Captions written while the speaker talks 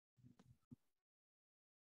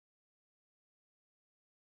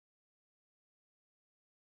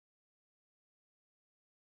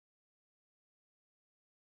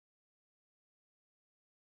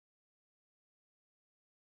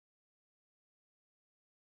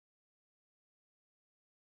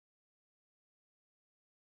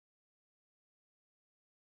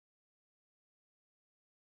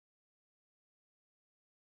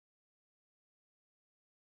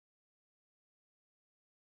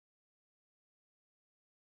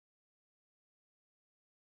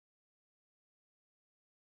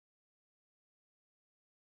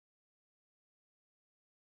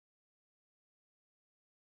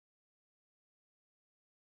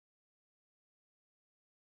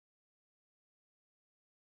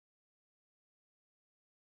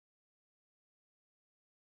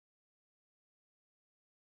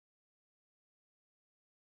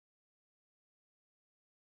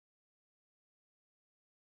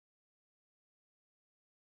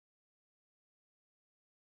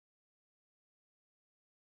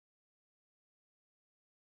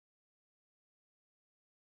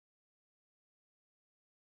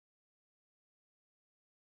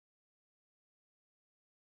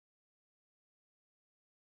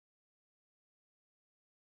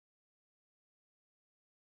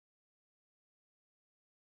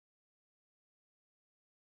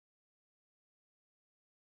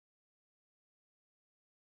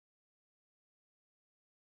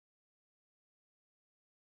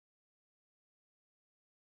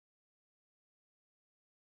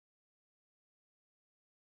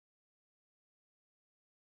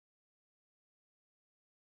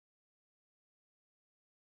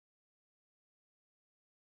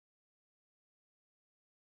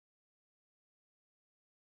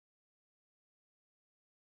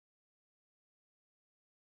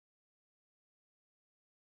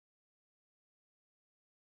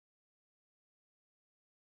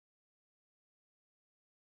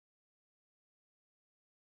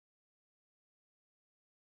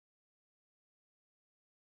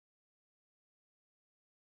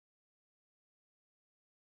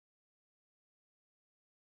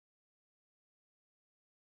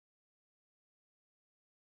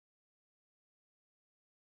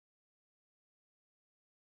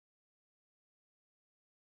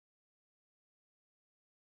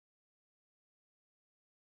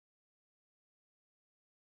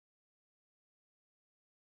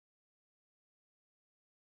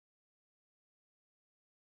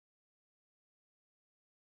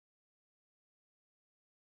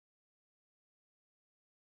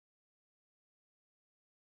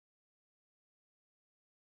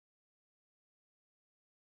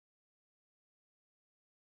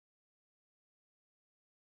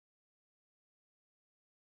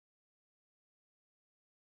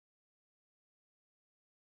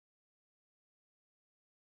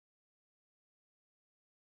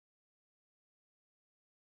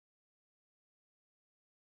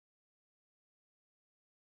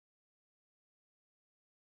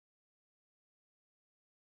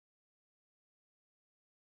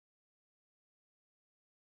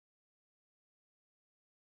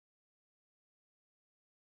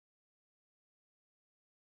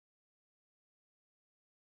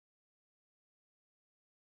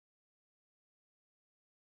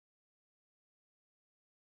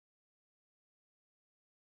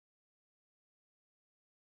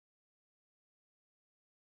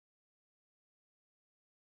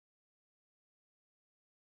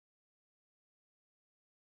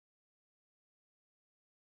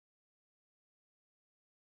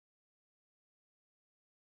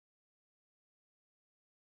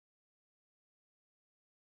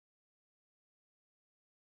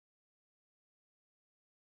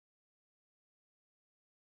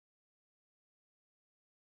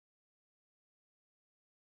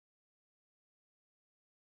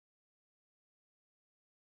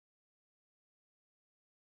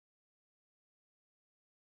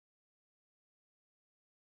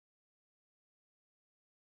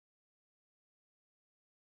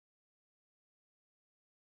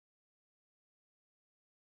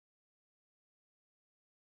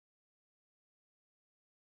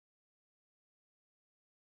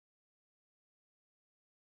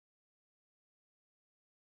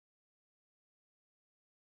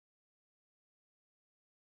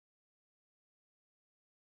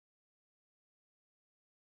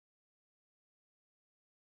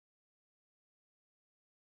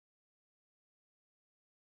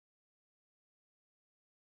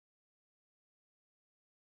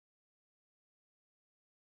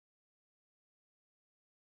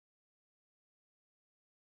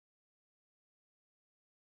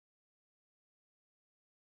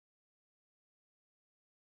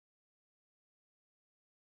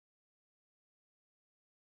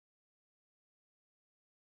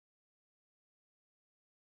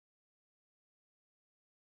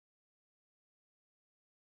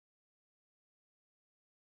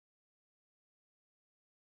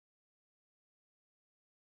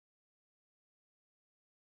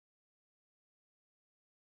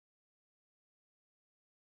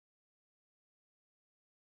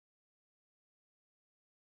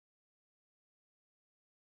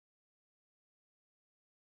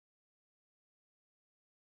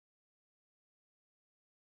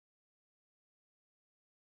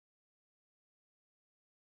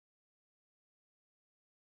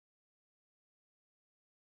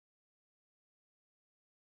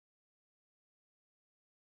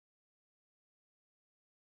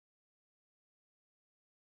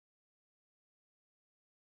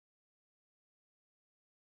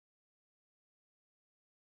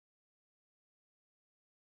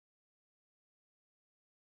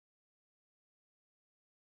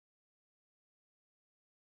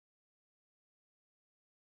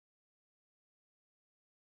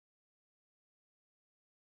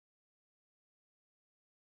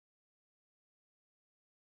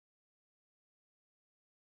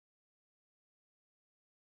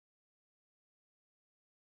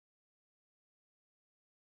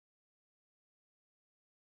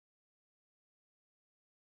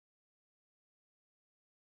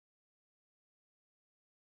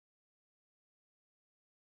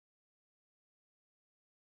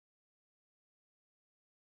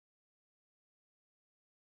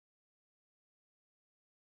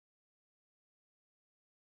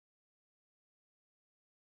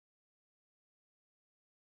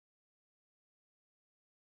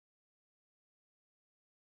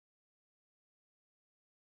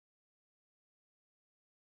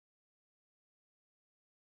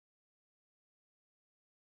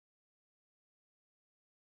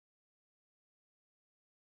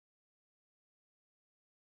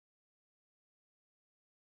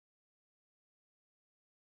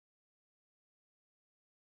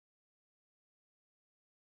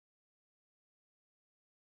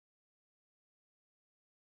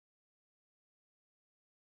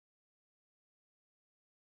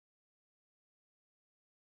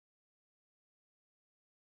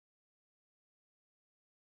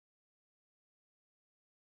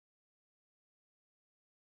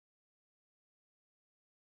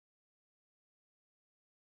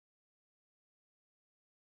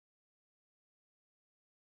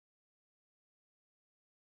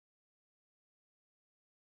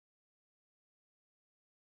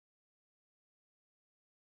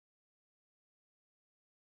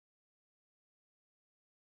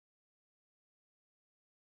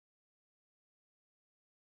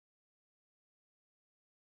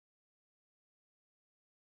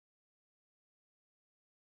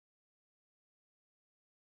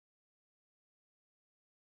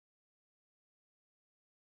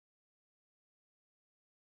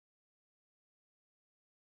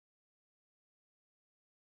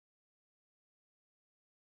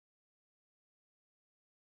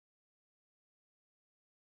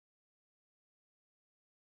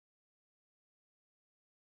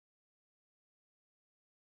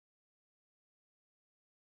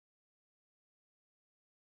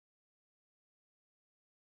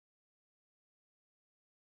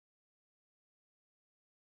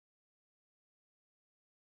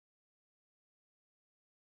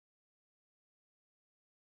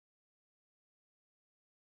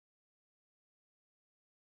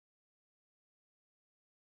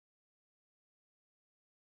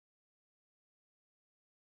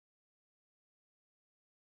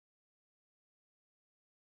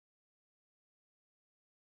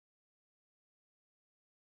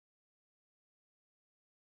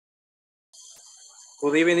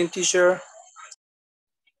Good evening, teacher.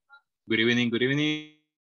 Good evening, good evening.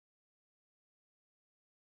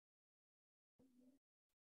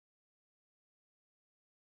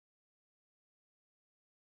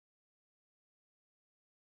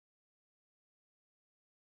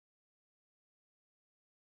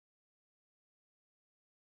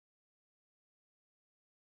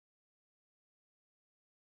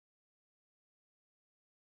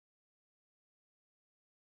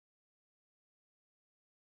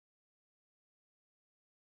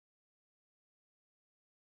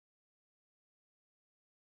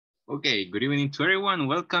 Okay, good evening to everyone.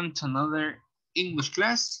 Welcome to another English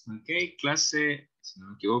class. Okay, clase, si no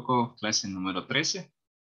me equivoco, clase número 13.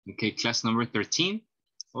 Okay, class number 13.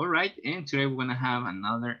 All right, and today we're gonna have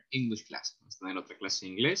another English class. Vamos a tener otra clase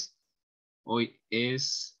de inglés. Hoy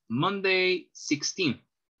es Monday 16.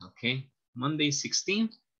 Okay, Monday 16.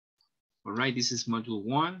 All right, this is module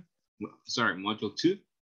 1. Sorry, module 2.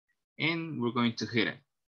 And we're going to hit it.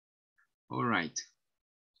 All right.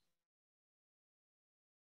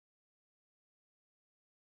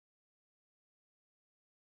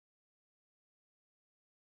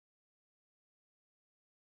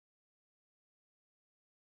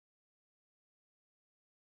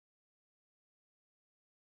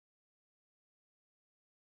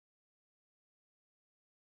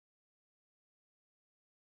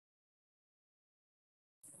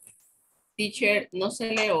 Teacher, no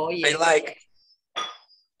se le oye. I like.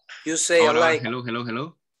 You say Hola, I like. hello, hello,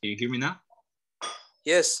 hello. Can you hear me now?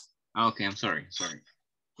 Yes. Okay, I'm sorry.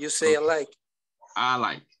 You say Okay. I like. I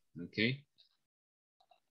like, okay.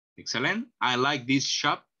 Excellent. I like this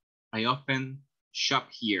shop. I often shop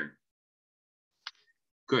here.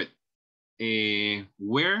 Good.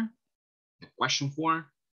 Where? The question form.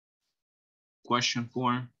 Question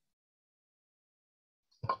form.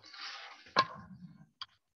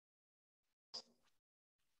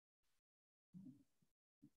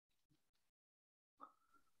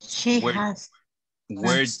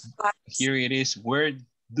 Where, here it is, where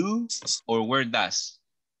do or where does?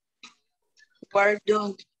 Where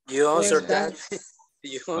do? You answer Where that. does?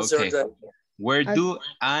 You answer Okay. that. Where do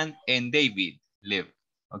Anne and David live?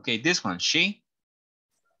 Okay, this one, she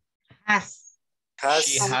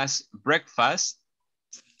has breakfast.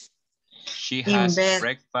 She has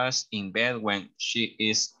breakfast in bed when she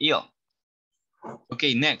is ill.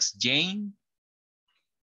 Okay, next, Jane.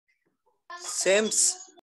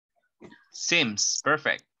 Sims,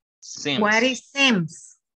 perfect. Sims. What is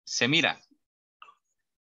Sims? Se mira.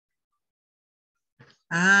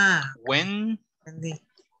 When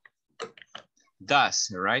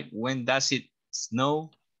does, right? When does it snow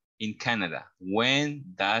in Canada? When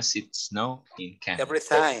does it snow in Canada? Every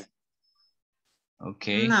time.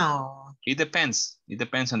 Okay. No. It depends. It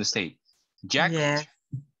depends on the state. Jack. Yeah.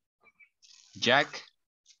 Jack.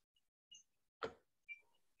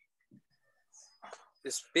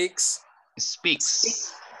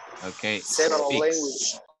 Speaks. Okay. Several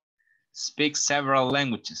languages. Speaks several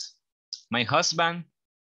languages. My husband.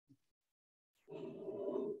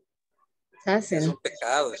 Doesn't. Es un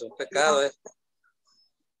pecado.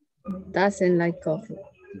 Doesn't like coffee.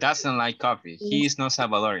 Doesn't like coffee. He is not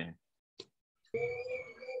Salvadorian.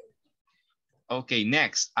 Okay,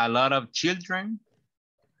 next. A lot of children.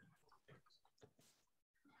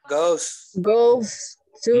 Goes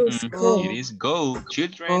to school. It is go.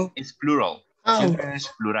 Children is plural. Oh. Children is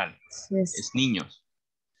plural. Yes. Es niños.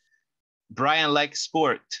 Brian likes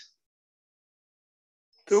sport.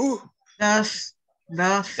 Tú. Does.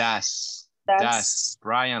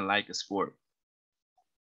 Brian likes sport.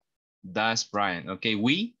 Does Brian. Okay,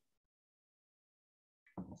 we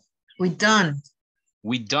don't.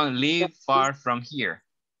 We don't live far from here.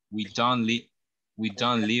 We don't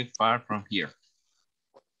live far from here.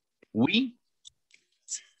 We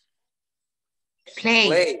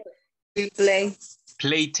Play.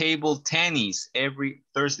 play table tennis every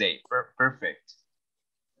Thursday. Perfect.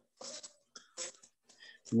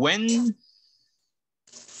 When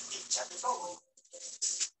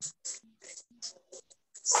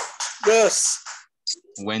Yes.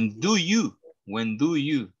 When do your,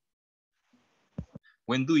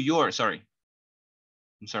 sorry.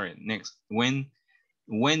 I'm sorry, next. When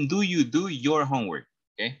do you do your homework?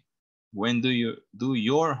 Okay. When do you do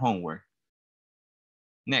your homework?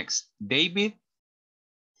 Next, David.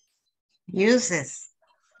 Uses.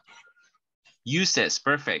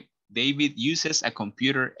 Perfect. David uses a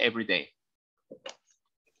computer every day.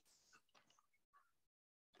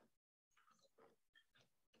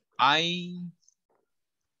 I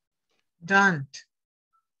don't.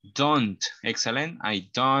 Excellent. I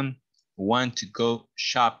don't want to go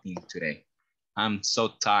shopping today. I'm so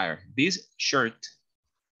tired. This shirt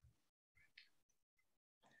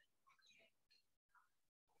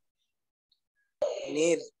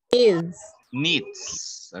Need. Needs.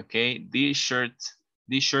 Needs. Okay, this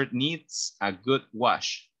shirt needs a good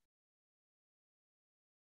wash.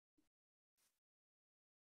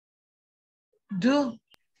 Do.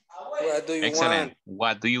 What do you Excellent. want?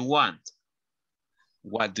 What do you want?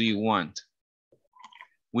 What do you want?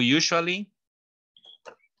 We usually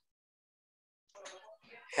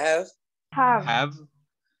Have.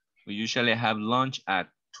 We usually have lunch at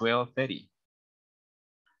 12:30.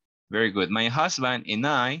 Very good. My husband and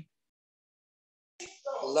I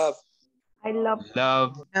Love.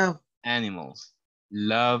 love No. animals.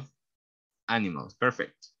 Love animals.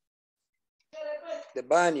 Perfect. The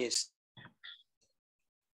bunnies.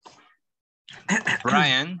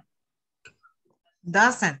 Brian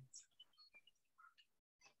Doesn't.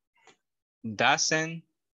 doesn't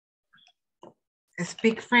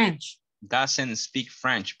Speak French. speak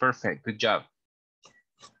French. Perfect. Good job.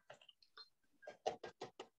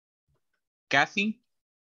 Kathy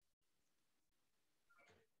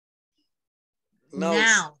Knows.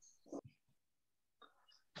 Now.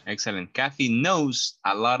 excellent. Kathy knows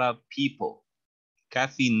a lot of people.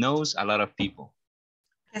 Kathy knows a lot of people.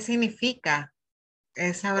 ¿Qué significa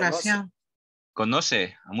esa oración?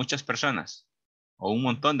 Conoce a muchas personas o un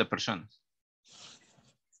montón de personas.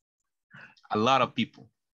 A lot of people.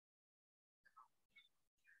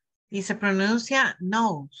 Y se pronuncia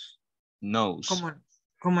knows. Knows.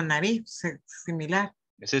 Como nariz, similar.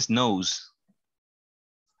 This is knows.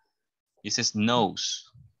 This is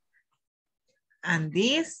knows. And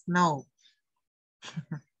this, no.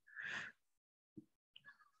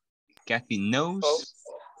 Kathy knows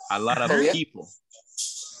a lot of people.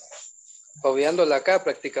 Obviándola acá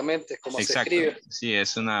prácticamente, como Exacto. se escribe. Sí,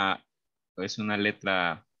 es una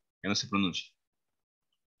letra que no se pronuncia.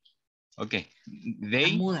 Ok.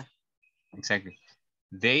 They. Muda. Exactly.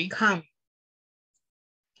 They Come.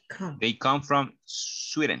 They come from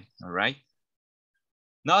Sweden. All right.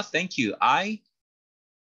 No, thank you. I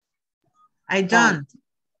don't.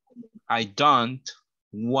 I don't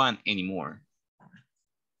want anymore.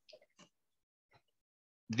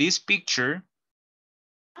 This picture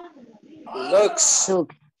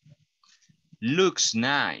looks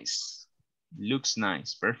nice. Looks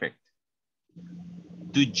nice. Perfect.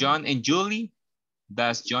 Does John and Julie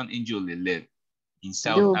live in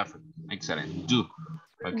South Africa? Excellent. Do.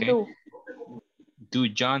 Okay. Do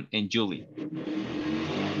John and Julie.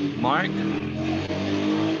 Mark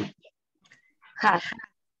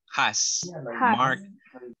has.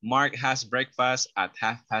 Mark has breakfast at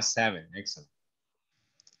 7:30. Excellent.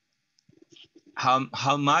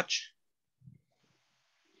 How much?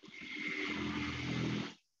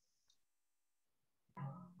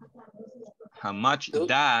 How much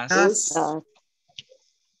does?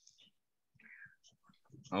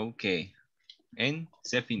 Ok. En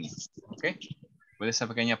se finí. Ok. Después de esa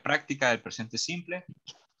pequeña práctica del presente simple,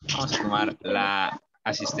 vamos a tomar la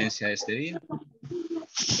asistencia de este día.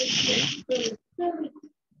 Okay.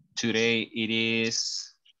 Today it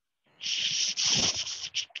is.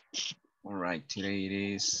 All right. Today it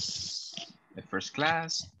is the first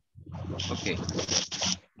class. Okay.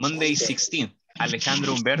 Monday 16th.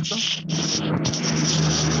 Alejandro Humberto.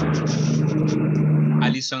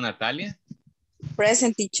 Alison Natalia.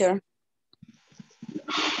 Present, teacher.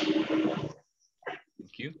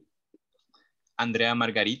 Thank you. Andrea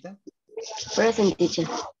Margarita. Present, teacher.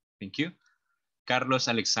 Thank you. Carlos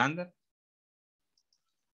Alexander.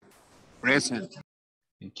 Present.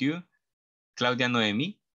 Thank you. Claudia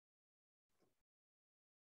Noemi.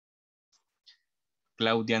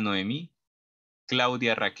 Claudia Noemi.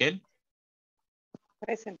 Claudia Raquel.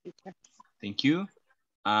 Present, teacher. Thank you.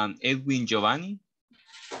 Edwin Giovanni.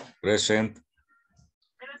 Present.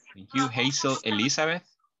 Thank you. Hazel Elizabeth.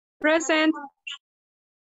 Present.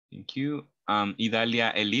 Thank you.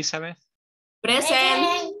 Idalia Elizabeth.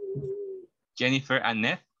 Present. Jennifer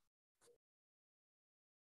Annette.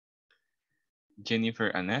 Jennifer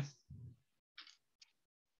Annette.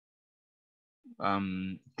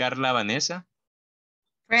 Carla Vanessa.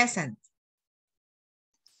 Present.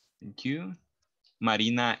 Thank you.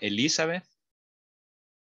 Marina Elizabeth.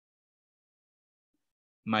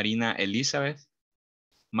 Marina Elizabeth.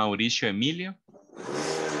 Mauricio Emilio.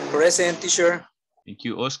 Present, teacher. Thank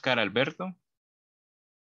you. Oscar Alberto.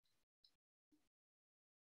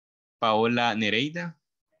 Paola Nereida.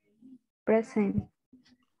 Present.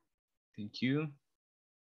 Thank you.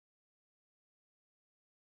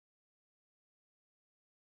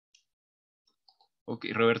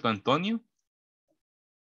 Okay, Roberto Antonio.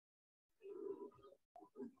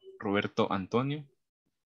 Roberto Antonio.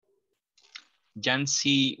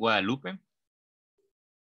 Yancy Guadalupe.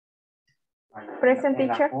 Present,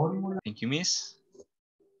 teacher. Thank you, Miss.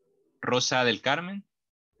 Rosa del Carmen.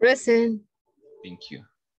 Present. Thank you.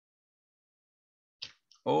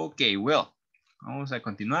 Ok, well, vamos a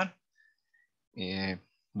continuar.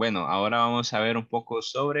 Bueno, ahora vamos a ver un poco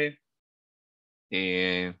sobre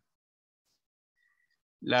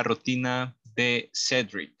la rutina de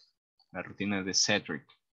Cedric. La rutina de Cedric.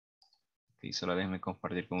 Ok, solo déjenme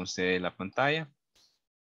compartir con ustedes la pantalla.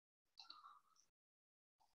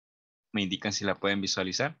 Me indican si la pueden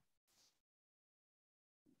visualizar.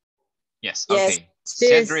 Yes, Yes. okay.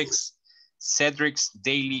 Cedric's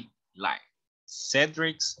daily life.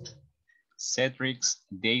 Cedric's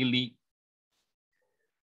daily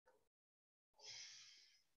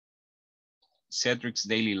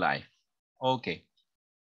life. Okay.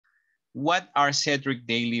 What are Cedric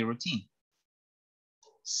daily routine?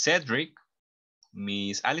 Cedric,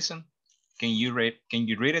 Miss Allison, can you read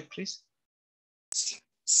it, please?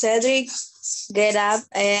 Cedric get up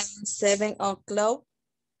at 7 o'clock.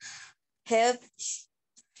 Gets.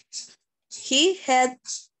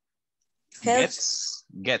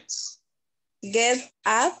 Get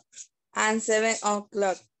up at 7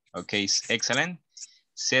 o'clock. Okay, excellent.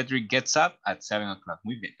 Cedric gets up at 7 o'clock.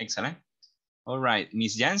 Muy bien, excellent. All right,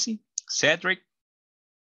 Miss Yancy, Cedric.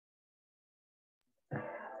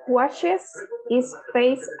 Washes his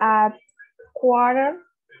face at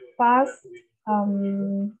past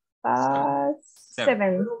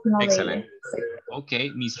 7. No, Excellent. Okay,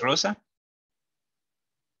 Miss Rosa.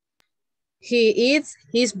 He eats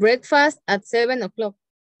his breakfast at 7 o'clock.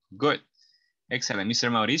 Good. Excellent. Mr.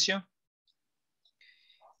 Mauricio.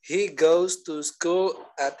 He goes to school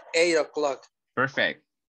at 8 o'clock. Perfect.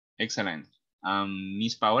 Excellent.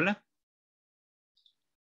 Miss Paola.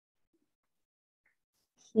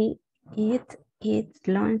 He eats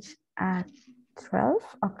lunch at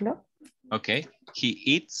 12 o'clock. Okay. He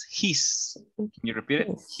eats his. Can you repeat it?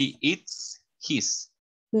 His. He eats his.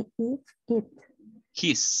 He eats it.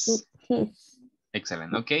 His. His.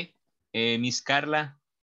 Excellent. Okay. Miss Carla,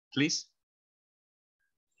 please.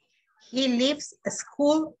 He leaves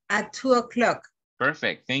school at 2 o'clock.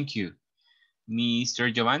 Perfect. Thank you.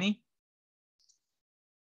 Mr. Giovanni.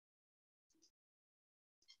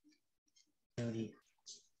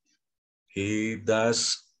 He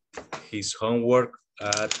does his homework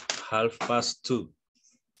at 2:30.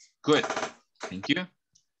 Good. Thank you.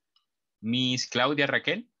 Miss Claudia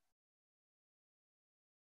Raquel.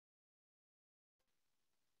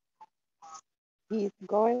 He's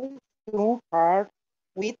going to her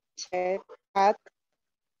with check at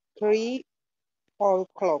 3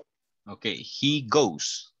 o'clock. Okay. He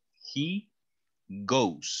goes. He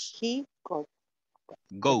goes. He goes.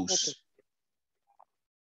 Goes.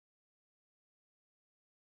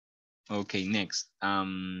 Okay, next.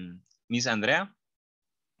 Miss Andrea.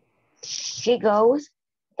 He goes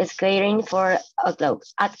skating at 4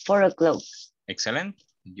 o'clock. Excellent.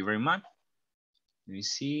 Thank you very much. Let me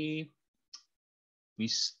see.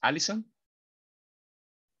 Miss Allison.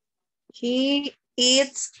 He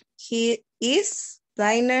eats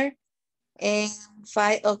dinner at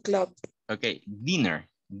 5 o'clock. Okay, dinner.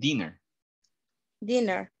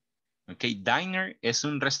 Okay, diner es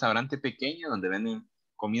un restaurante pequeño donde venden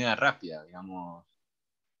comida rápida, digamos,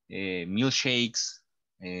 milkshakes,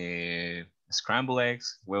 scrambled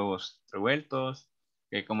eggs, huevos revueltos,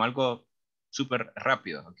 como algo súper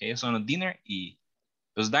rápido, ok, esos son los dinner y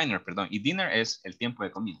los diner, perdón, y dinner es el tiempo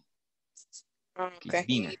de comida. Okay.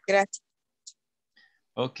 Dinner. Gracias.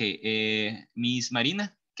 Ok, Miss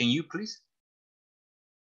Marina, can you please?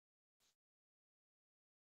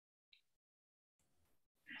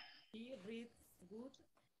 He reads book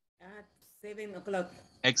at 7 o'clock.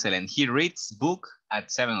 Excellent. He reads book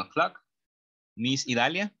at 7 o'clock. Miss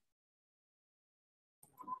Idalia?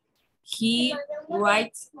 He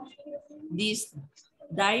writes this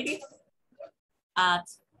diary at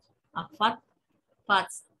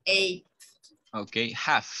past 8. Okay,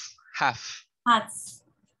 half.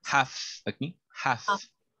 Okay,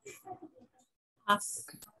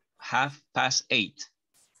 half past 8.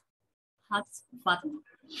 Past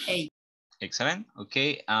 8. Excellent.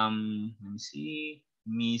 Okay, let me see.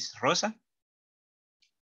 Miss Rosa?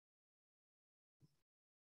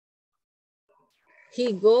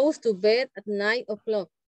 He goes to bed at 9 o'clock.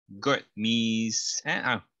 Good. Miss...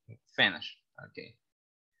 finish. Okay.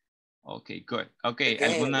 Okay, good. Okay,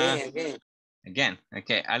 Again.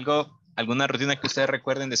 Okay, ¿alguna rutina que ustedes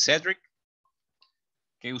recuerden de Cedric?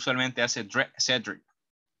 ¿Qué usualmente hace Cedric?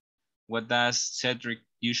 What does Cedric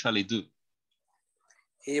usually do?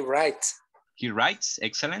 He writes. He writes,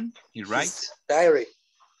 excellent. He writes. His diary.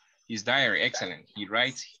 His diary, excellent. He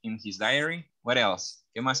writes in his diary. What else?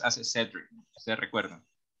 ¿Qué más hace Cedric? ¿Ustedes recuerdan?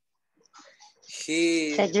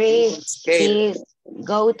 He Cedric skated. is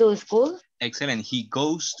go to school. Excellent. He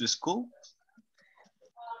goes to school.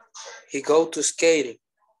 He go to skating.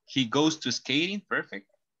 He goes to skating. Perfect.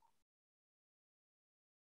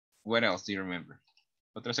 What else do you remember?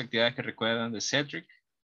 Otras actividades que recuerdan de Cedric.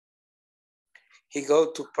 He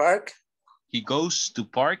go to park. He goes to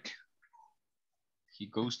park. He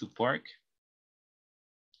goes to park.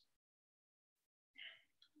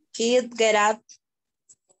 He get up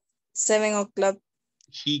 7 o'clock.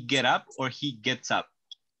 He get up or he gets up?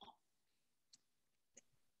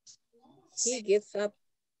 He gets up.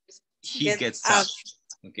 He gets up. up.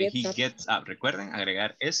 Okay, Gets he up. gets up. Recuerden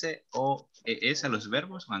agregar S o ES a los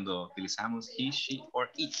verbos cuando utilizamos he, she, or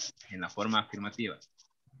it en la forma afirmativa.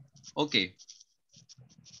 Ok.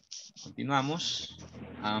 Continuamos.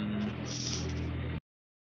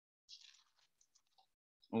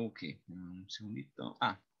 Ok, un segundito.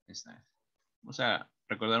 Esta es. Vamos a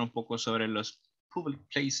recordar un poco sobre los public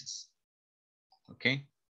places. Ok.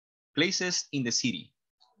 Places in the city.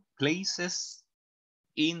 Places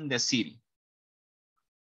in the city.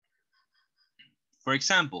 For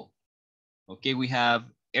example, okay, we have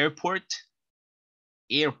airport,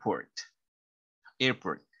 airport,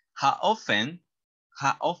 airport. How often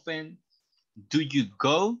do you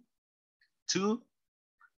go to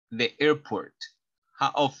the airport?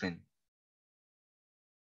 How often?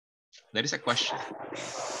 That is a question.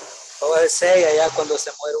 O sea, allá cuando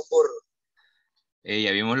se muere un burro.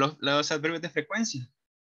 Ya vimos los adverbios de frecuencia.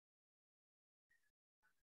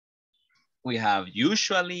 We have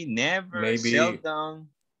usually, never, Maybe seldom,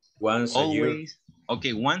 once always. a year.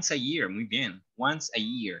 Okay, once a year. Muy bien. Once a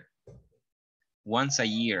year. Once a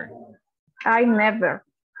year. I never.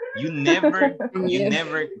 You never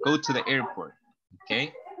Yeah. go to the airport.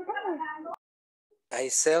 Okay. I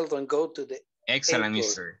seldom go to the Excellent, airport.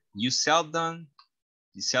 mister. You seldom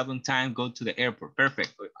time go to the airport.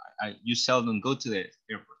 Perfect. You seldom go to the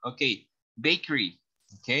airport. Okay. Bakery.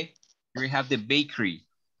 Okay. Here we have the bakery.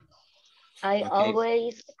 I Okay.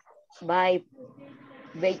 always buy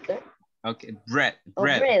baker. Okay. Bread. Oh,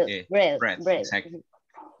 Bread. bread. Exactly.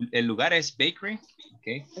 El lugar es bakery.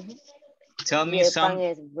 Okay. Tell Y me el some. pan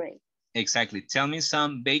es bread. Exactly. Tell me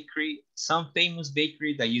some bakery, some famous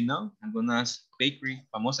bakery that you know. Algunas bakery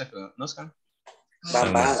famosas que conozcan.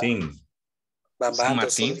 San Martín. San Bambando,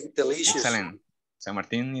 so Martín. delicious. Excellent. San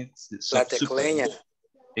Martín is La super. Tecleña.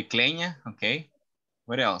 Tecleña, okay.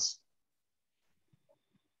 What else?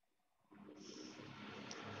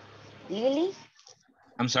 Lily.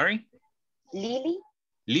 I'm sorry? Lily.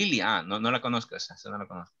 Lily, no la conozco esa no la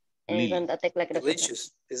conozco. En Lily. Santa Tecla creo que está.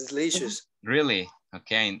 Delicious. It's delicious. Really?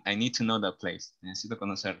 Okay, I need to know that place. Necesito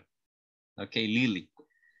conocer. Okay, Lily.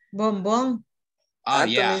 Bombón.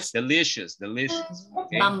 Yeah, Anthony's. delicious.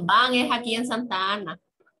 Okay. Bambán es aquí en Santa Ana.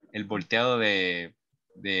 El volteado de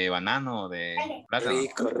banano o de plátano.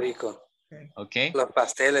 Rico. Okay. Los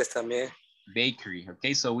pasteles también. Bakery.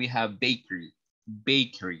 Okay, so we have bakery.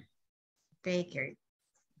 Bakery. Bakery.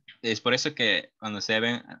 Es por eso que cuando se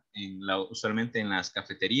ven usualmente en las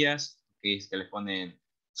cafeterías, que les ponen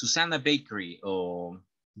Susana Bakery o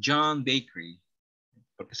John Bakery,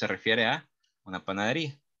 porque se refiere a una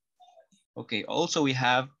panadería. Ok, also we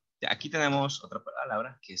have, aquí tenemos otra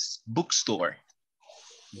palabra que es bookstore.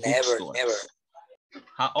 Never.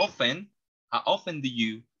 How often do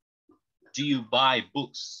you buy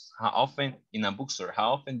books? How often in a bookstore?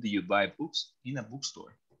 How often do you buy books in a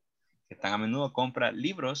bookstore? Que tan a menudo compra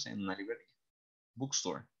libros en una librería.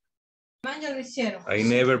 Bookstore. Ya lo hicieron. I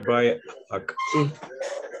never buy a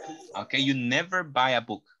Okay, you never buy a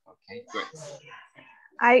book. Okay, good.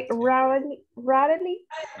 I rarely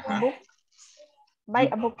buy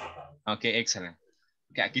a book. Okay, excellent.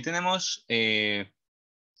 Okay, aquí tenemos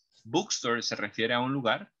bookstore se refiere a un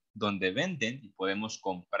lugar donde venden y podemos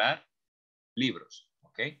comprar libros.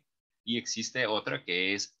 Okay. Y existe otra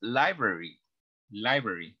que es library.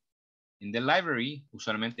 Library. In the library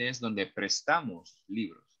usualmente es donde prestamos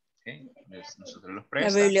libros. Okay. Nosotros los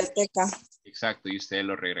prestamos. La biblioteca. Exacto, y usted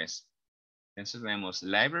lo regresa. Entonces tenemos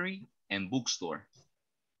library and bookstore.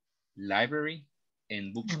 Library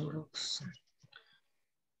and bookstore.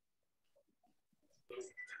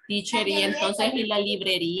 Teacher, y entonces, ¿y la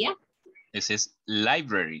librería? Ese es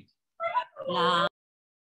library.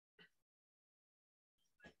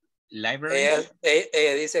 Library.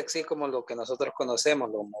 Ella dice así como lo que nosotros conocemos,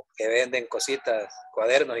 como que venden cositas,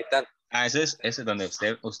 cuadernos y tal. Ese es donde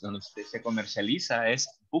usted se comercializa, es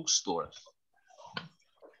bookstore.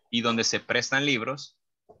 Y donde se prestan libros,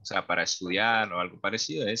 o sea, para estudiar o algo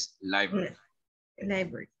parecido, es library.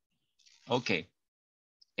 Library. Ok.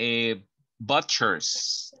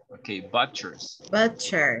 Butchers. Okay, butchers.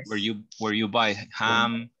 Butchers. Where you buy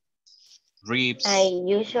ham, ribs. I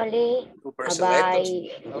usually buy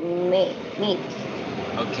meat.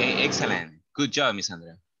 Okay, excellent. Good job, Miss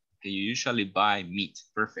Andrea. Okay, you usually buy meat.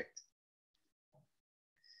 Perfect.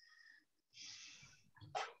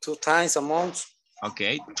 2 times a month.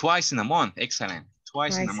 Okay, twice in a month. Excellent.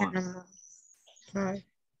 Twice in a month. Right.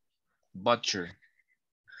 Butcher.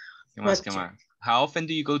 ¿Qué más, qué más? How often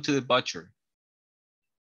do you go to the butcher?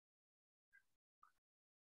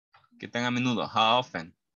 ¿Qué tan a menudo? How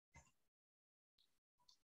often?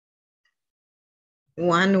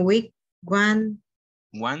 1 week. Once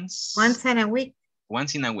Once in a week.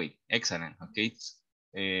 Once in a week. Excellent. Okay.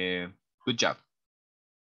 Good job.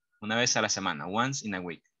 Una vez a la semana. Once in a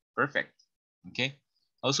week. Perfect. Okay.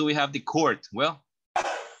 Also, we have the court. Well,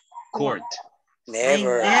 court.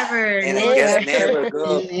 Never. Never. And I guess never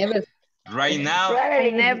go. Never. Right now. I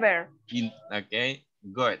never. Okay.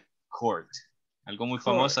 Good. Court. Algo muy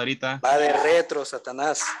famoso ahorita. Va de retro,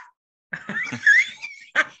 Satanás.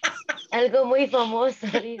 Algo muy famoso,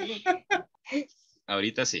 dice.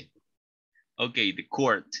 Ahorita sí. Okay, the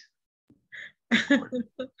court.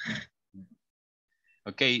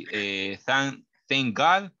 Okay, thank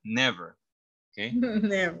God, never. Okay.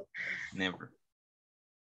 Never. Never.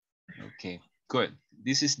 Okay, good.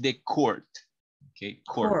 This is the court. Okay,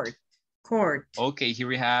 court. Court. Okay, here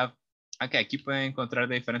we have. Okay, aquí pueden encontrar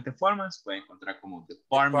de diferentes formas. Pueden encontrar como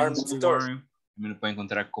department store. También lo pueden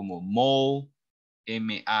encontrar como mall.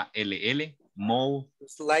 M-A-L-L. Mall.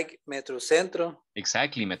 It's like Metrocentro.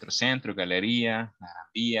 Exactly, Metrocentro, Galería, La Gran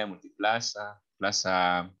Vía, Multiplaza,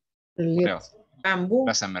 Plaza Merliot. Bambú.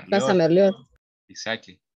 Plaza Merliot. Plaza Merliot.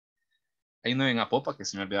 Exactly. Hay uno en Apopa que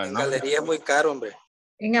se me olvidó el En nombre. galería es muy caro, hombre.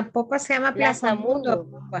 En Apopa se llama Plaza Mundo.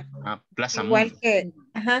 Apopa. Ah, Plaza Igual Mundo. que,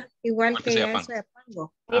 igual Igual que que ya Soyapango. eso de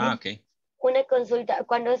Pango. Ah, ok. Una consulta,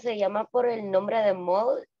 cuando se llama por el nombre de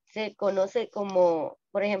mall, se conoce como,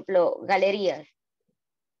 por ejemplo, galerías.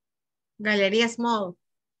 Galerías Mall.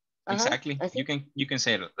 Ajá, Exactly. así. You can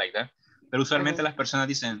say it like that. Pero usualmente las personas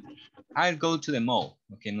dicen, I'll go to the mall.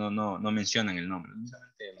 Ok, no mencionan el nombre.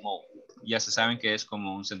 Solamente mall. Ya se saben que es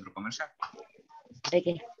como un centro comercial.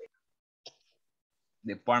 Okay.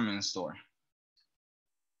 Department store.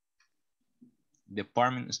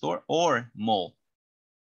 Department store or mall.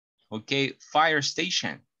 Okay, fire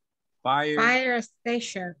station. Fire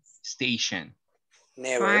station. Station.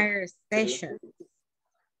 Never. Fire station.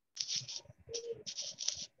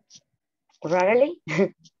 Rarely.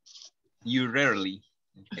 You rarely.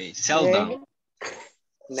 Okay, seldom.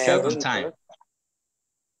 Rarely. Seldom time.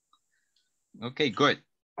 Okay, good.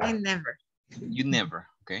 I never. You never,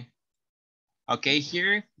 okay. Okay,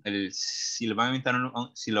 here, si lo van a invitar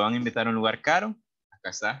a un lugar caro, acá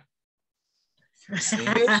está.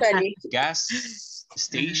 Okay. Usually. Gas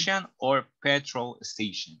station or petrol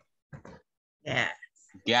station. Yeah.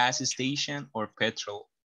 Gas station or petrol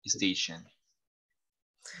station.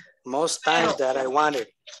 Most times that I wanted.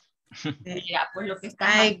 Mira, pues lo que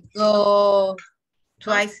está I go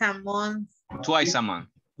twice a month. Twice a month.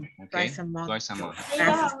 Okay. Twice a month. Twice a month.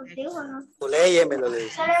 Léyeme lo de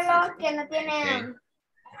Solo los que no tienen.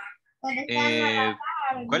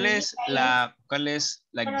 ¿Cuál es la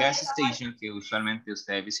gas station que usualmente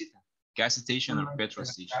ustedes visitan? Gas station or petrol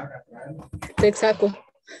station? Texaco.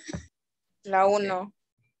 La 1.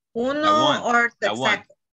 Uno or La one.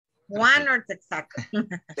 Texaco. One or Texaco.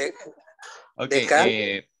 Ok,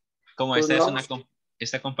 como esta Pues es no.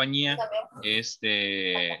 esta compañía es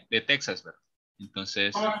de Texas, ¿verdad?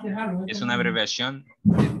 Entonces, es una abreviación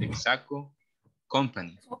de Texaco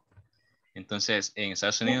Company. Entonces, en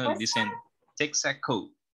Estados Unidos dicen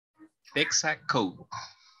Texaco. Texaco.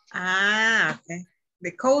 Ah, okay.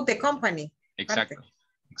 The code, the company. Exacto.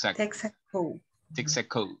 Exacto. Texaco.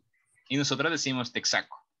 Texaco. Y nosotros decimos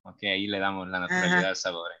Texaco. Ok, ahí le damos la naturalidad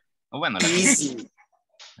salvadoreña. O bueno, la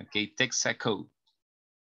ok, Texaco.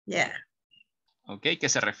 Yeah. Ok, que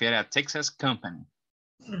se refiere a Texas Company.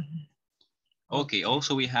 Okay,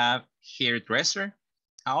 also we have hairdresser.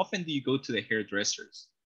 How often do you go to the hairdressers?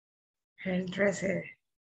 Hairdresser.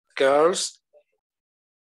 Girls.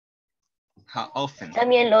 How often?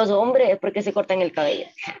 También los hombres, porque se cortan el cabello.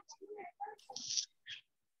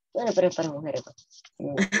 Bueno, pero es para mujeres.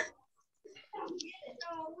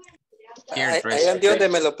 Ahí en Dios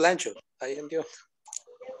me lo plancho. Ahí en Dios.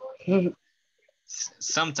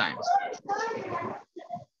 Sometimes.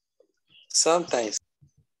 Sometimes.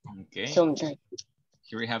 Okay. Sometimes.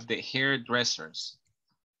 Here we have the hairdressers.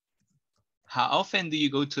 How often do you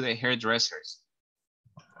go to the hairdressers?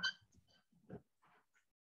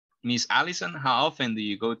 Miss Allison, how often do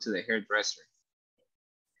you go to the hairdresser?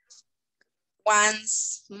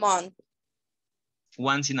 once month.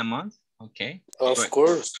 Once in a month? Okay. Of Good.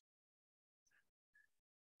 course.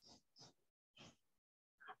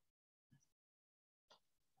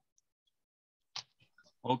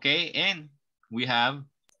 Okay, and we have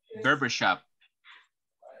barbershop.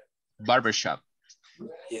 Barbershop.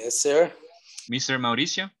 Yes, sir. Mr.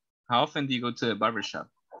 Mauricio, how often do you go to the barbershop?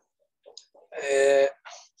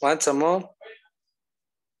 Once a month.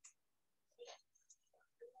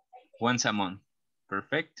 Once a month.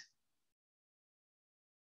 Perfect.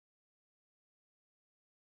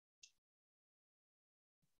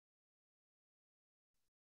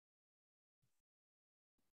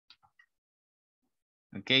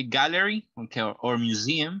 Okay, gallery, okay, or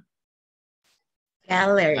museum.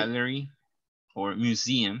 Gallery. Gallery or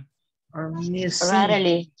museum. Or museum.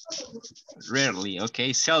 Rarely. Rarely,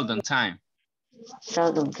 okay, seldom time.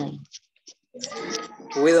 Seldom time.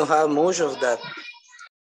 We don't have much of that.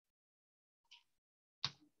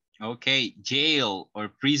 Okay, jail or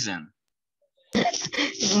prison.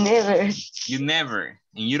 Never. You never,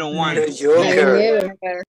 and you don't want it. Joker.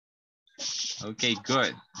 Okay,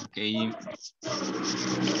 good. Okay.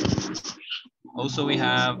 Also, we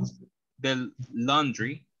have the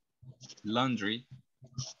laundry. Laundry.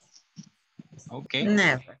 Okay.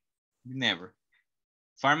 Never. Never.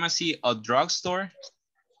 Pharmacy or drugstore.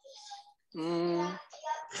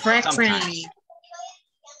 Frequently.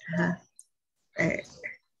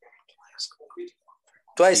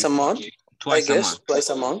 Twice a month. Twice I a guess. month. Twice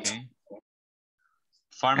a month. Okay.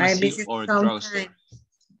 Pharmacy or drugstore.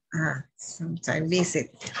 Sometime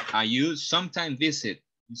visit. You sometimes visit.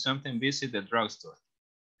 You sometimes visit the drugstore.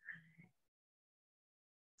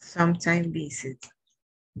 Sometime visit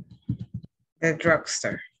the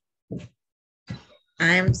drugstore.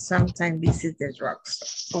 I'm sometimes visit the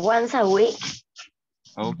drugstore. Once a week.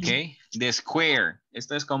 Okay. The square.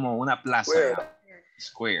 Esto es como una plaza.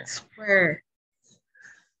 Square. Square.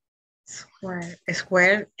 Square.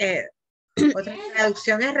 Square. Otra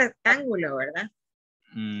traducción es rectángulo, ¿verdad?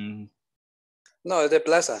 No, es de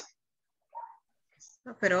plaza.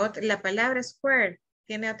 No, pero la palabra square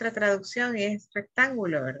tiene otra traducción y es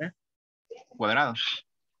rectángulo, ¿verdad? Cuadrado.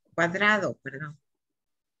 Cuadrado, perdón.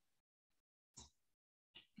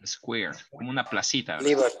 Square, como una placita, ¿verdad?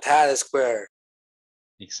 Libertad Square.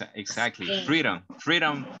 Exactly. Freedom.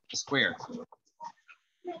 Freedom Square.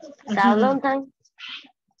 Seldom time.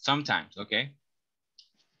 Sometimes, okay.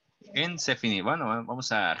 En Sefini, bueno,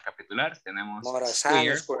 vamos a recapitular. Tenemos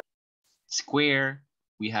square.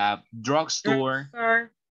 We have drugstore,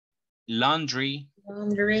 laundry,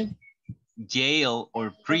 jail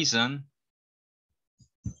or prison,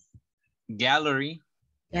 gallery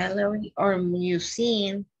or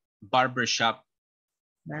museum, barbershop,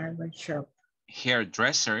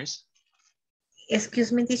 hairdressers.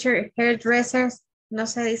 Excuse me, teacher, hairdressers no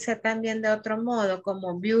se dice también de otro modo,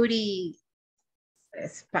 como beauty,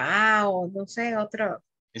 spa o no sé, otro.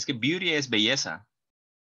 Es que beauty es belleza.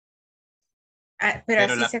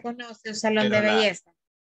 Pero así se conoce un salón de belleza.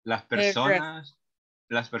 Las personas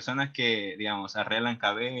que, digamos, arreglan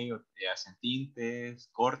cabello, hacen tintes,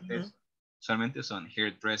 cortes, usualmente son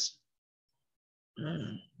hairdressers.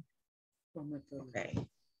 Okay.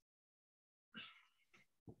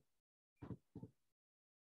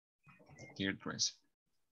 Hairdresser.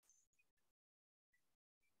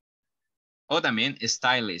 O también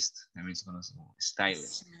stylist. También se conoce como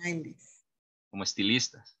stylist. Como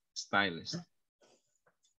estilistas. Stylist.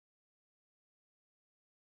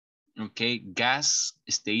 Okay, gas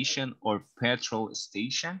station or petrol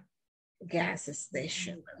station. Gas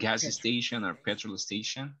station. Gas station or petrol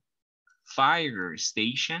station. Fire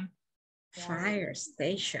station. Fire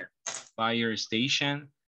station. Fire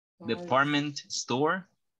station. Department store.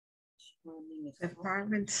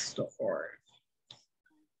 Department store.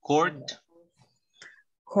 Court.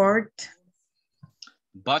 Court.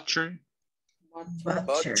 Butcher.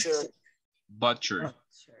 Butcher. Butcher.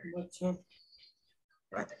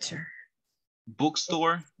 Butcher.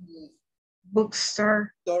 Bookstore.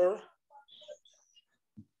 Bookstore.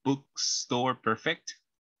 Bookstore, perfect.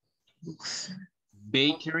 Bookstore.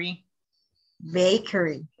 Bakery.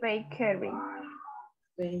 Bakery. Bakery.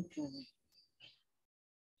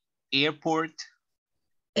 Airport.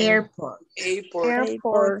 Airport.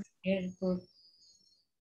 Airport.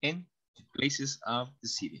 In places of the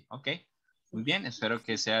city. Ok. Muy bien, espero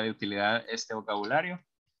que sea de utilidad este vocabulario.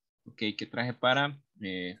 Ok, que traje para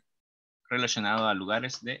relacionado a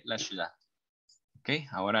lugares de la ciudad. Ok,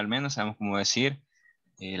 ahora al menos sabemos cómo decir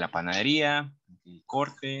la panadería, el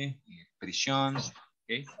corte, prisión, ok,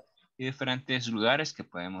 y diferentes lugares que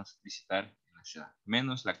podemos visitar en la ciudad,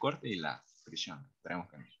 menos la corte y la prisión. Esperemos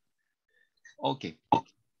que no. Ok.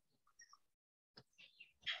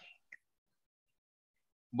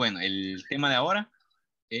 Bueno, el tema de ahora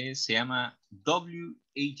se llama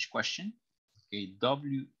WH question. Okay,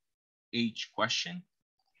 WH question.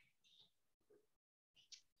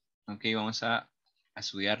 Ok, vamos a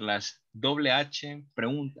estudiar las WH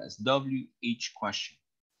preguntas. WH question.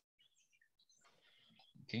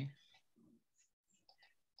 Ok.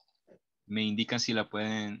 ¿Me indican si la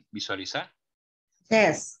pueden visualizar?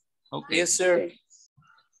 Yes. Ok. Yes, sir.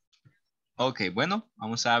 Ok, bueno,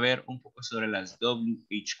 vamos a ver un poco sobre las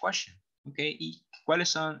WH question. Ok, ¿y cuáles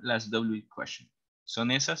son las WH question? Son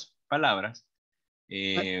esas palabras.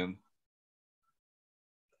 ¿Sí?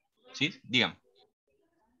 Díganme.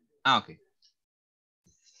 Ah, ok.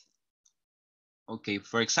 Okay,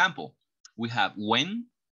 for example, we have when,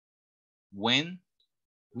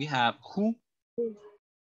 we have who,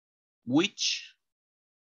 which,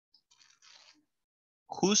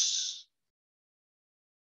 whose,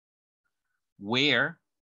 where,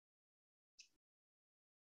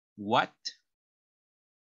 what,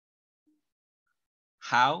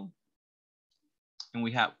 how, and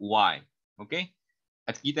we have why, ¿ok?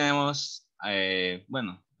 Aquí tenemos,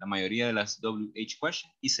 bueno, la mayoría de las WH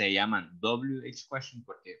questions y se llaman WH question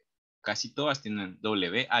porque casi todas tienen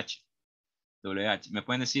WH. Me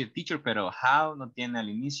pueden decir, teacher, pero how no tiene al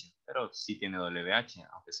inicio, pero sí tiene WH,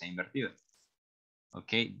 aunque sea invertido.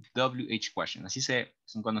 Ok, WH question, así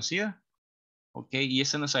son conocidas. Ok, y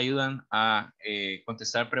eso nos ayudan a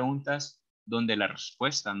contestar preguntas donde la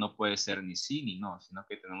respuesta no puede ser ni sí ni no, sino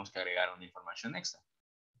que tenemos que agregar una información extra.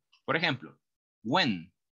 Por ejemplo,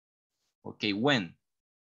 when. Ok, when.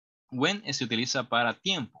 When se utiliza para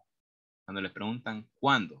tiempo. Cuando le preguntan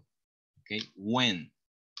cuándo. Ok, when.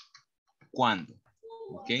 ¿Cuándo?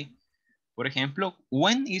 Ok. Por ejemplo,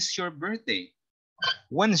 when is your birthday?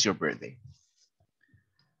 When is your birthday?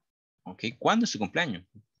 Ok, ¿cuándo es su cumpleaños?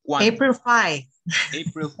 ¿Cuándo? April 5.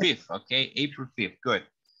 April 5th, ok, April 5th, good.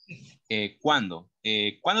 ¿Cuándo?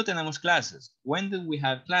 ¿Cuándo tenemos clases? When do we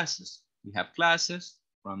have classes? We have classes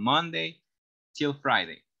from Monday till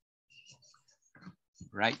Friday.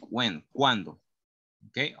 Right? When? ¿Cuándo?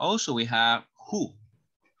 Okay. Also we have who.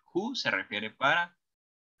 Who se refiere para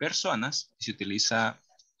personas. Se utiliza,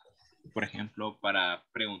 por ejemplo, para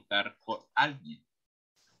preguntar por alguien.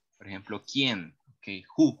 Por ejemplo, ¿quién? Okay.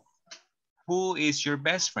 Who. Who is your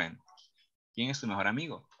best friend? ¿Quién es tu mejor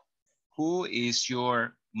amigo? Who is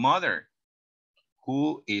your mother?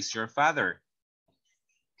 Who is your father?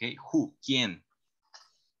 Okay. Who. ¿Quién?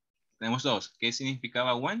 Tenemos dos. ¿Qué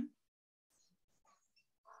significaba when?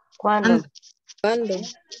 ¿Cuándo? ¿Cuándo?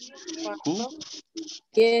 Who.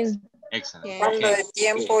 ¿Quién? Excellent. ¿Cuándo Okay. de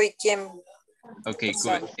tiempo y quién? Okay,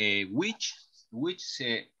 good. Which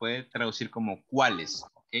se puede traducir como cuáles,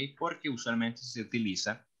 ¿ok? Porque usualmente se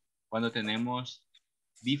utiliza cuando tenemos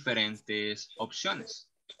diferentes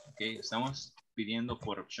opciones, ¿ok? Estamos pidiendo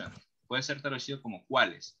por opciones. Puede ser traducido como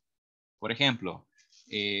cuáles. Por ejemplo,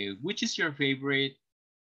 which is your favorite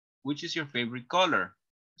color?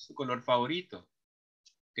 ¿Su color favorito?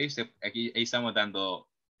 Okay, aquí ahí estamos dando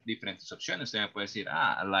diferentes opciones. Usted me puede decir,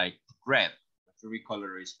 I like red. My favorite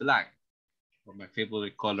color is black. Or my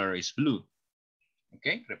favorite color is blue. Ok,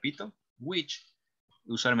 repito. Which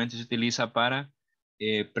usualmente se utiliza para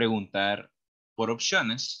preguntar por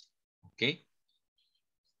opciones. Ok.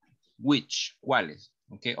 Which, ¿cuáles?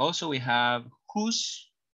 Ok, also we have whose,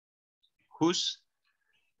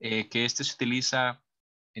 que este se utiliza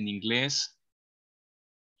en inglés.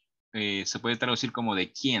 Se puede traducir como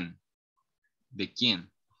de quién. ¿De quién?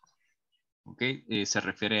 Ok, se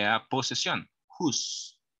refiere a posesión.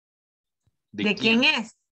 Whose. ¿De quién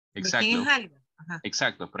es? Exacto. ¿De quién es algo? Ajá.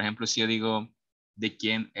 Exacto. Por ejemplo, si yo digo, ¿de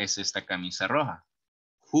quién es esta camisa roja?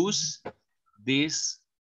 Whose this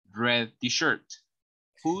red t-shirt?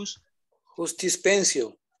 Whose this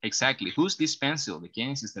pencil? Exactly. Who's this pencil? ¿De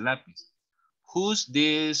quién es este lápiz? Who's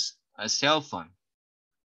this cell phone?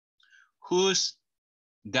 Who's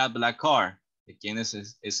that black car? ¿De quién es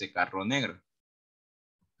ese carro negro?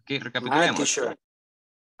 Ok, recapitulemos. My t-shirt.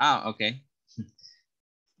 Okay.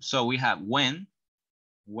 So we have when.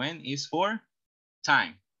 When is for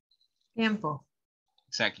time. Tiempo.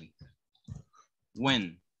 Exactly.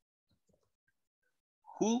 When.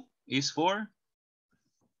 Who is for?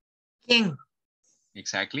 ¿Quién?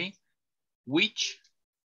 Exactly. Which?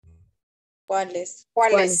 ¿Cuáles?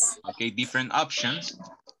 Okay, different options.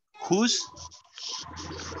 Whose?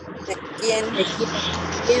 ¿De quién?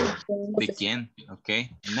 ¿De quién? Okay.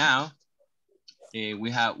 Now, we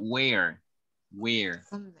have where. Where?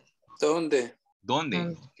 ¿Dónde?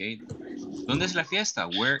 ¿Dónde? Okay. ¿Dónde es la fiesta?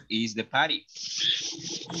 Where is the party?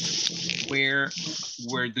 Where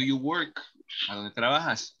do you work? ¿A dónde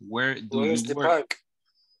trabajas? Where do Where's you the work? park?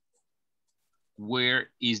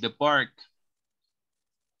 Where is the park?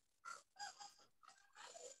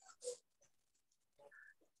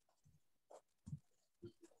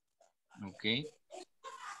 Ok.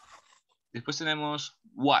 Después tenemos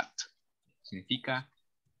what. Significa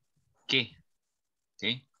qué. Ok.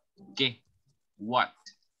 ¿Qué? What.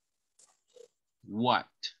 What.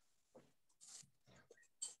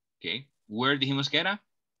 Ok. Where dijimos que era?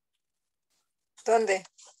 ¿Dónde?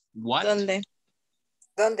 What. ¿Dónde?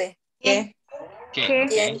 ¿Dónde? ¿Qué? ¿Qué? ¿Qué?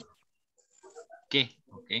 ¿Quién? Ok. ¿Qué?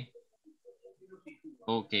 Ok.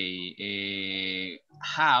 Ok.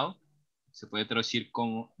 How se puede traducir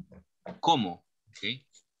como cómo. Ok.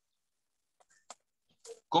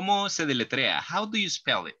 ¿Cómo se deletrea? How do you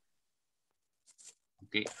spell it?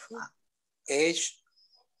 Ok.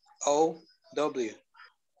 H-O-W.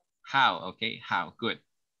 How. Ok. How. Good.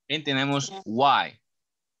 Y tenemos why.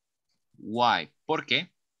 Why. ¿Por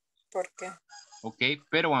qué? ¿Por qué? Ok.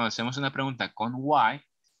 Pero cuando hacemos una pregunta con why,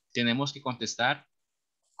 tenemos que contestar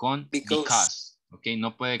con because. Ok.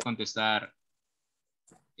 No puede contestar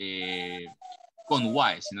con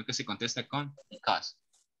why, sino que se contesta con because.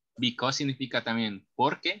 Because significa también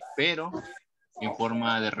porque, pero en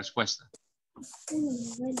forma de respuesta.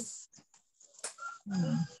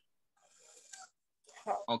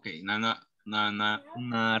 Ok, una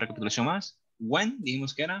recapitulación más. When,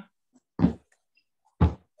 dijimos que era.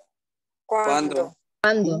 ¿Cuándo?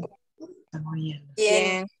 ¿Cuándo?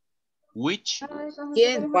 ¿Quién? Which,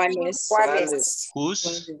 ¿Quién? ¿Cuáles? ¿Cuáles?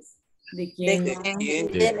 whose, ¿De ¿De quién? quién? quién?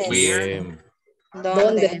 ¿De ¿Quiénes? quién?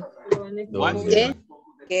 ¿Dónde? what, ¿Qué?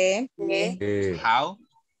 ¿Qué? ¿Qué? ¿Qué? how,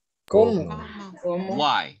 ¿Cómo? ¿Cómo?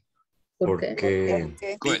 why. ¿Por ¿Por qué? qué? ¿Por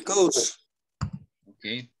qué? Good. Because. Ok.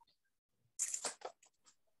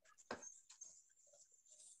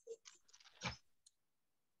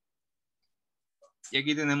 Y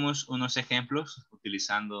aquí tenemos unos ejemplos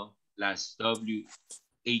utilizando las WH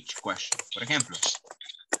questions. Por ejemplo,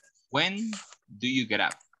 when do you get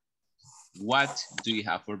up? What do you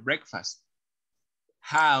have for breakfast?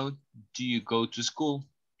 How do you go to school?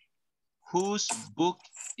 Whose book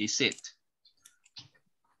is it?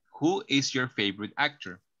 Who is your favorite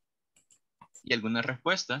actor? Y algunas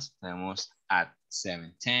respuestas tenemos at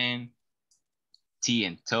 7:10, tea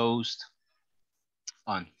and toast,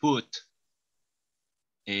 on foot,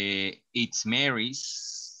 it's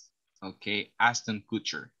Mary's, ok, Aston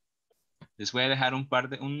Kutcher. Les voy a dejar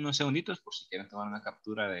unos segunditos por si quieren tomar una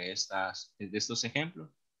captura de estos ejemplos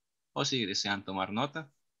o si desean tomar nota,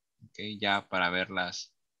 ok, ya para ver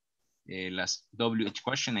las WH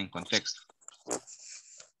question en contexto.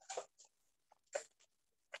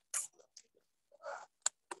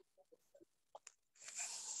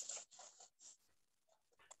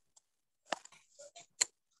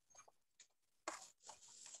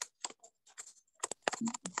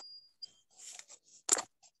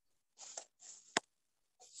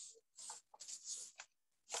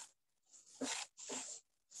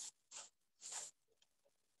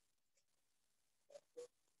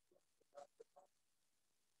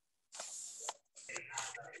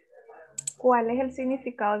 ¿Cuál es el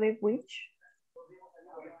significado de which?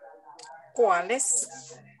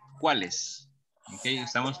 ¿Cuáles? ¿Cuáles? Ok,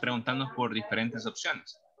 estamos preguntando por diferentes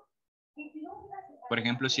opciones. Por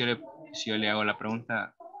ejemplo, si yo le hago la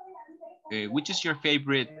pregunta, which is your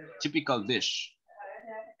favorite typical dish?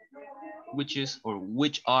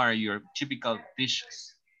 Which are your typical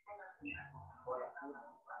dishes?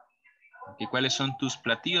 Okay, ¿cuáles son tus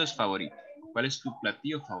platillos favoritos? ¿Cuál es tu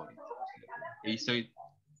platillo favorito? Ahí estoy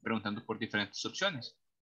preguntando por diferentes opciones.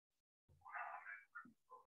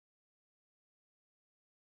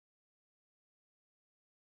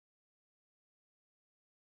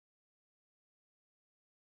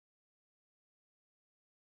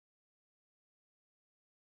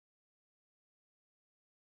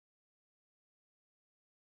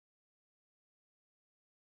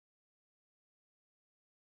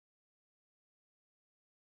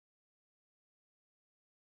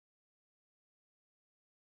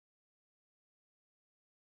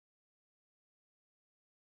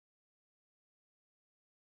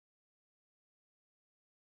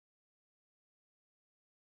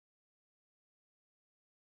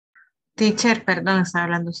 Teacher, perdón, estaba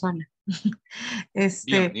hablando sola.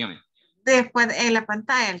 Dígame. Después en la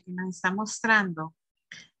pantalla, el que nos está mostrando,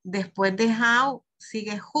 después de how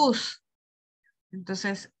sigue whose.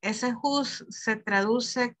 Entonces, ese whose se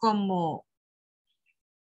traduce como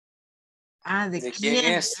 ¿de ¿De quién?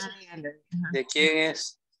 quién es? Ya lo vi. Ajá. ¿De quién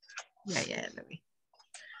es? Ya lo vi.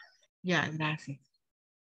 Ya, gracias.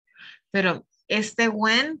 Pero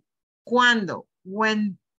when, ¿cuándo?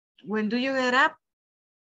 When When do you get up?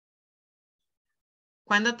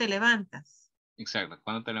 ¿Cuándo te levantas? Exacto,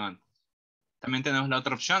 ¿cuándo te levantas? También tenemos la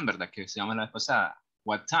otra opción, ¿verdad? Que se llama la vez pasada.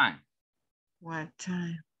 What time? What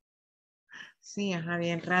time? Sí, ajá,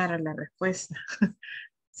 bien rara la respuesta.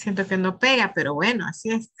 Siento que no pega, pero bueno, así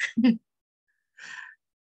es.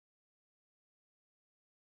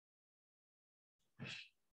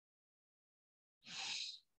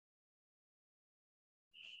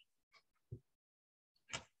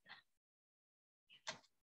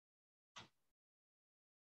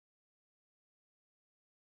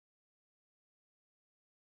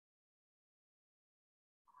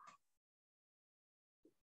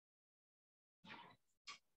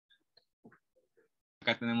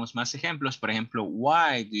 Acá tenemos más ejemplos. Por ejemplo,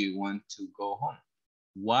 why do you want to go home?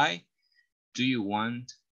 Why do you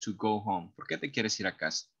want to go home? ¿Por qué te quieres ir a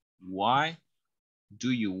casa? Why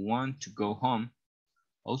do you want to go home?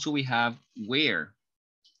 Also we have where.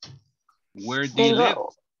 Where do you live?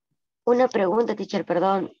 Tengo una pregunta, teacher,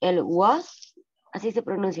 perdón. El was, así se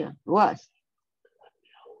pronuncia. Was.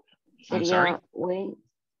 I'm sorry?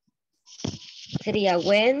 Sería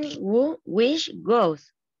when, who, which,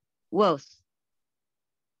 goes. Was.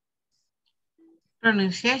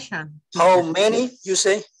 Pronunciation. How many, you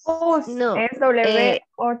say? No. Es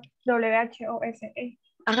W-H-O-S-E.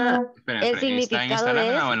 Ajá. Espera, El ¿está en esta significado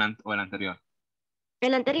lámina es o el anterior?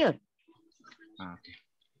 el anterior. Ah, ok.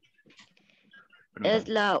 Es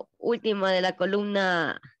la última de la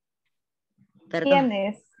columna. Perdón. ¿Quién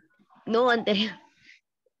es? No, anterior.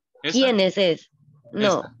 ¿Esta? ¿Quiénes es?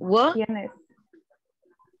 No. Esta. What ¿Quién es?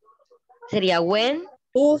 sería when,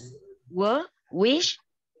 Whose, what, which,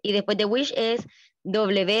 y después de which es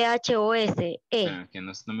W-H-O-S-E. Que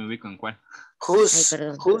no me ubico en cuál. Whose? Ay,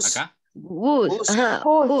 perdón. Whose? ¿Acá? Whose. Whose. Ajá.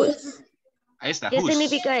 Whose. Whose. Ahí está. ¿Qué Whose.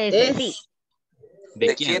 significa ese? es, Sí.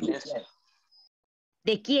 ¿De quién? es?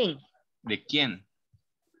 ¿De quién? ¿De quién?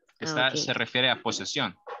 Ok. Se refiere a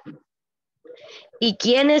posesión. ¿Y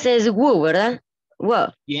quiénes es who, verdad?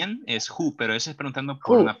 Who. ¿Quién es who? Pero ese es preguntando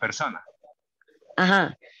por Who. una persona.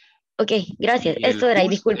 Ajá. Ok, gracias. Y el Esto era, y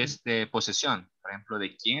whose disculpe. es de posesión. Por ejemplo,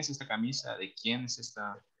 ¿de quién es esta camisa? ¿De quién es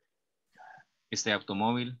este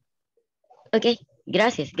automóvil? Ok,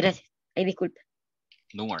 gracias. Ay, disculpe.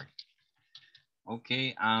 Don't worry. Ok,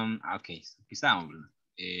 aquí estamos.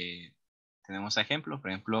 Tenemos ejemplos. Por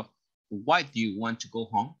ejemplo, why do you want to go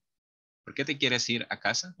home? ¿Por qué te quieres ir a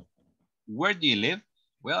casa? Where do you live?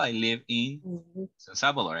 Well, I live in San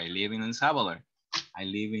Salvador. I live in El Salvador. I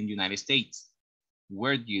live in the United States.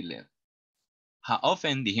 Where do you live? How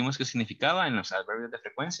often dijimos que significaba en los adverbios de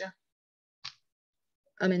frecuencia.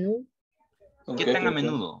 a menudo, ¿Qué tan a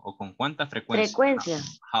menudo o con cuánta frecuencia? Frecuencia.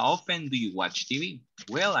 How often do you watch TV?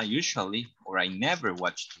 Well, I usually or I never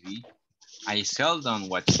watch TV. I seldom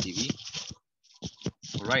watch TV.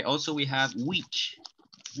 All right, also we have which.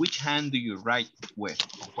 Which hand do you write with?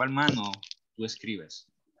 ¿Cuál mano tú escribes?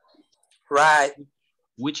 Right.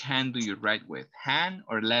 Which hand do you write with? Hand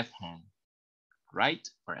or left hand? Right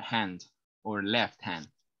or hand or left hand?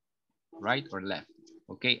 Right or left?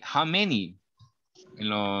 Okay, how many? En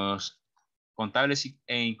los contables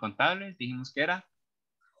e incontables dijimos que era.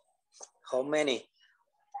 How many?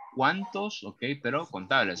 ¿Cuántos? Ok, pero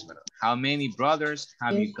contables, ¿verdad? How many brothers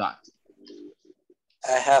have you got?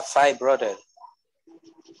 I have 5 brothers.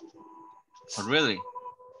 Oh, really?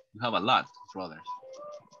 You have a lot of brothers.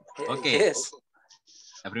 Okay. Yes.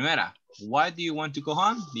 La primera. Why do you want to go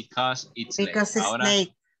home? Because it's late. Because it's Ahora,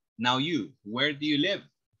 late. now you. Where do you live?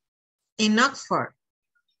 In Oxford.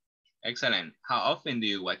 Excellent. How often do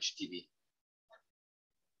you watch TV?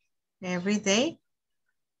 Every day.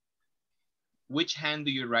 Which hand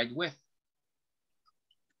do you write with?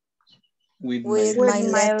 With my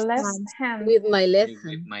left hand. with my left With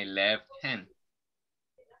hand. my left hand.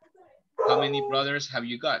 How many brothers have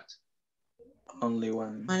you got? Only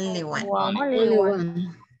one. Only one. Only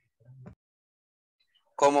one.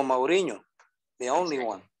 Como Mauriño. The only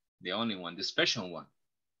one. The only one, the special one.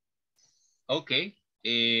 Okay.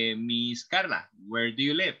 Miss Carla, where do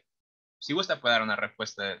you live? Si gusta puede dar una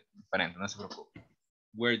respuesta diferente, no se preocupe.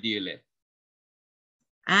 Where do you live?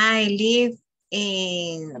 I live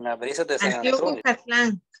in En las brisas de San Antiguo Antonio.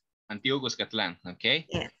 Catlán. Antiguo Cuscatlán, okay?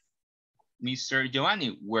 Yeah. Mr.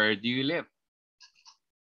 Giovanni, where do you live?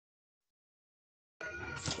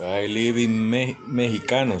 I live in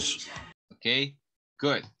Mexicanos. Okay,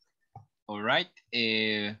 good. All right.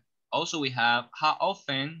 Also we have, how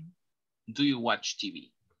often do you watch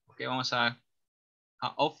TV? Okay, vamos a,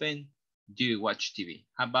 how often do you watch TV?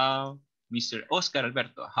 How about Mr. Oscar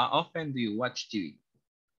Alberto? How often do you watch TV?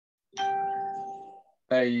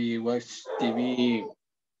 I watch TV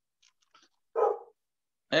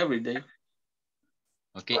Every day.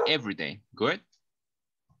 Okay, every day. Good.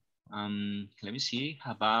 Let me see.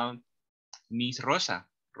 How about Miss Rosa?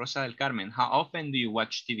 Rosa del Carmen. How often do you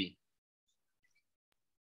watch TV?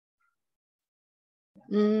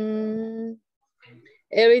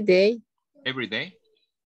 Every day. Every day.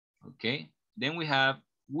 Okay. Then we have,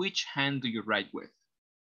 which hand do you write with?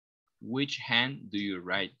 Which hand do you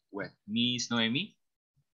write with? Miss Noemi?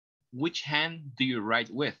 Which hand do you write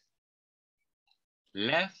with?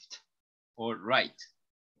 Left or right?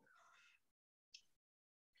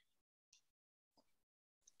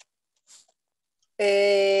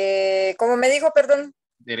 ¿Cómo me dijo, perdón?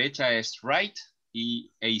 Derecha es right e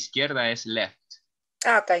izquierda es left.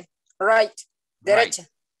 Ah, ok. Right. Derecha.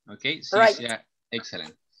 Right. Ok, sí, Right.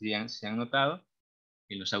 excelente. Se han notado,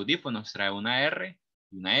 en los audífonos trae una R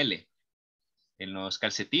y una L. En los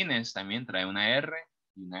calcetines también trae una R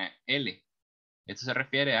y una L. Esto se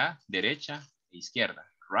refiere a derecha e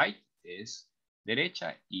izquierda. Right es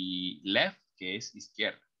derecha y left que es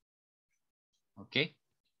izquierda. Ok,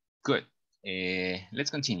 good. Let's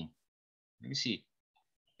continue. Let me see.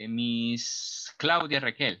 Miss Claudia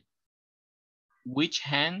Raquel. Which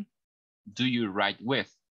hand do you write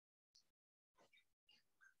with?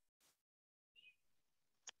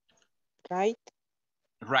 Right.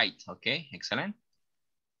 Right, okay, excellent.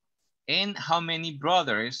 And how many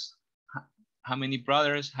brothers have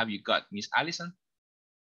you got, Miss Allison?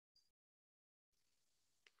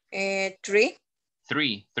 3.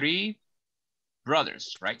 Three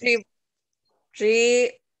brothers, right?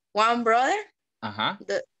 3. 1 brother. Uh-huh.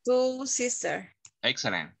 The 2 sister.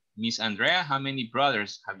 Excellent. Miss Andrea, how many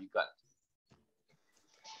brothers have you got?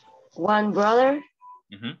 1 brother,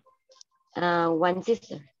 Mm-hmm. 1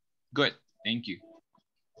 sister. Good, thank you.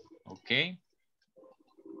 Okay.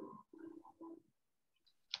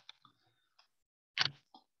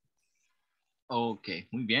 Ok,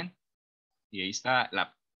 muy bien. Y ahí está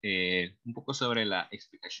un poco sobre la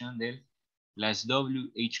explicación de las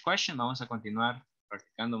WH question. Vamos a continuar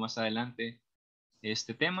practicando más adelante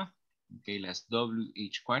este tema. Ok, las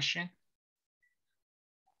WH question.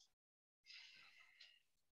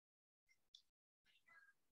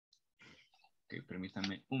 Ok,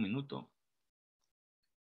 permítanme un minuto.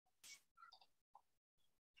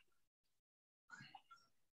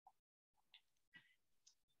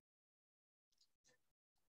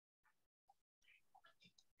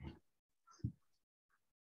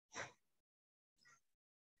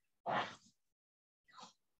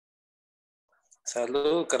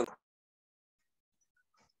 Salud, Carlos.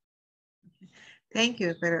 Thank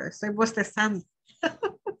you, pero estoy bostezando.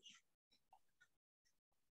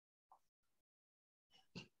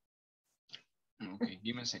 Okay,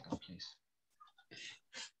 give me a second, please.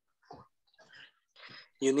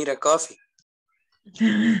 You need a coffee.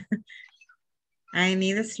 I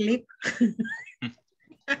need a sleep.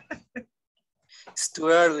 It's too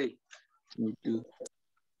early. Me too.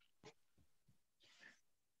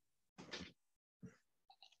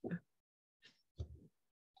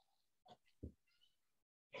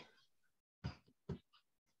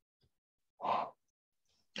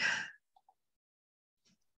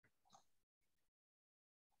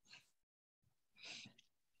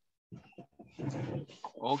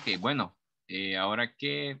 Ok, bueno, ahora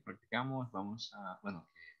que practicamos, vamos a, bueno,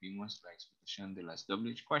 vimos la explicación de las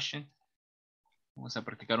WH question. Vamos a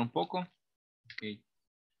practicar un poco. Ok,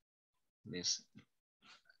 les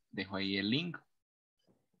dejo ahí el link.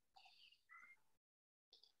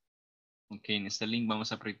 Ok, en este link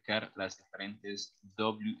vamos a practicar las diferentes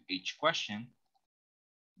WH question.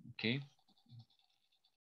 Ok.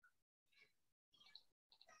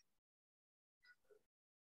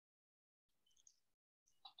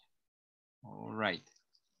 All right.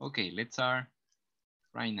 Okay, let's start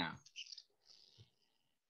right now.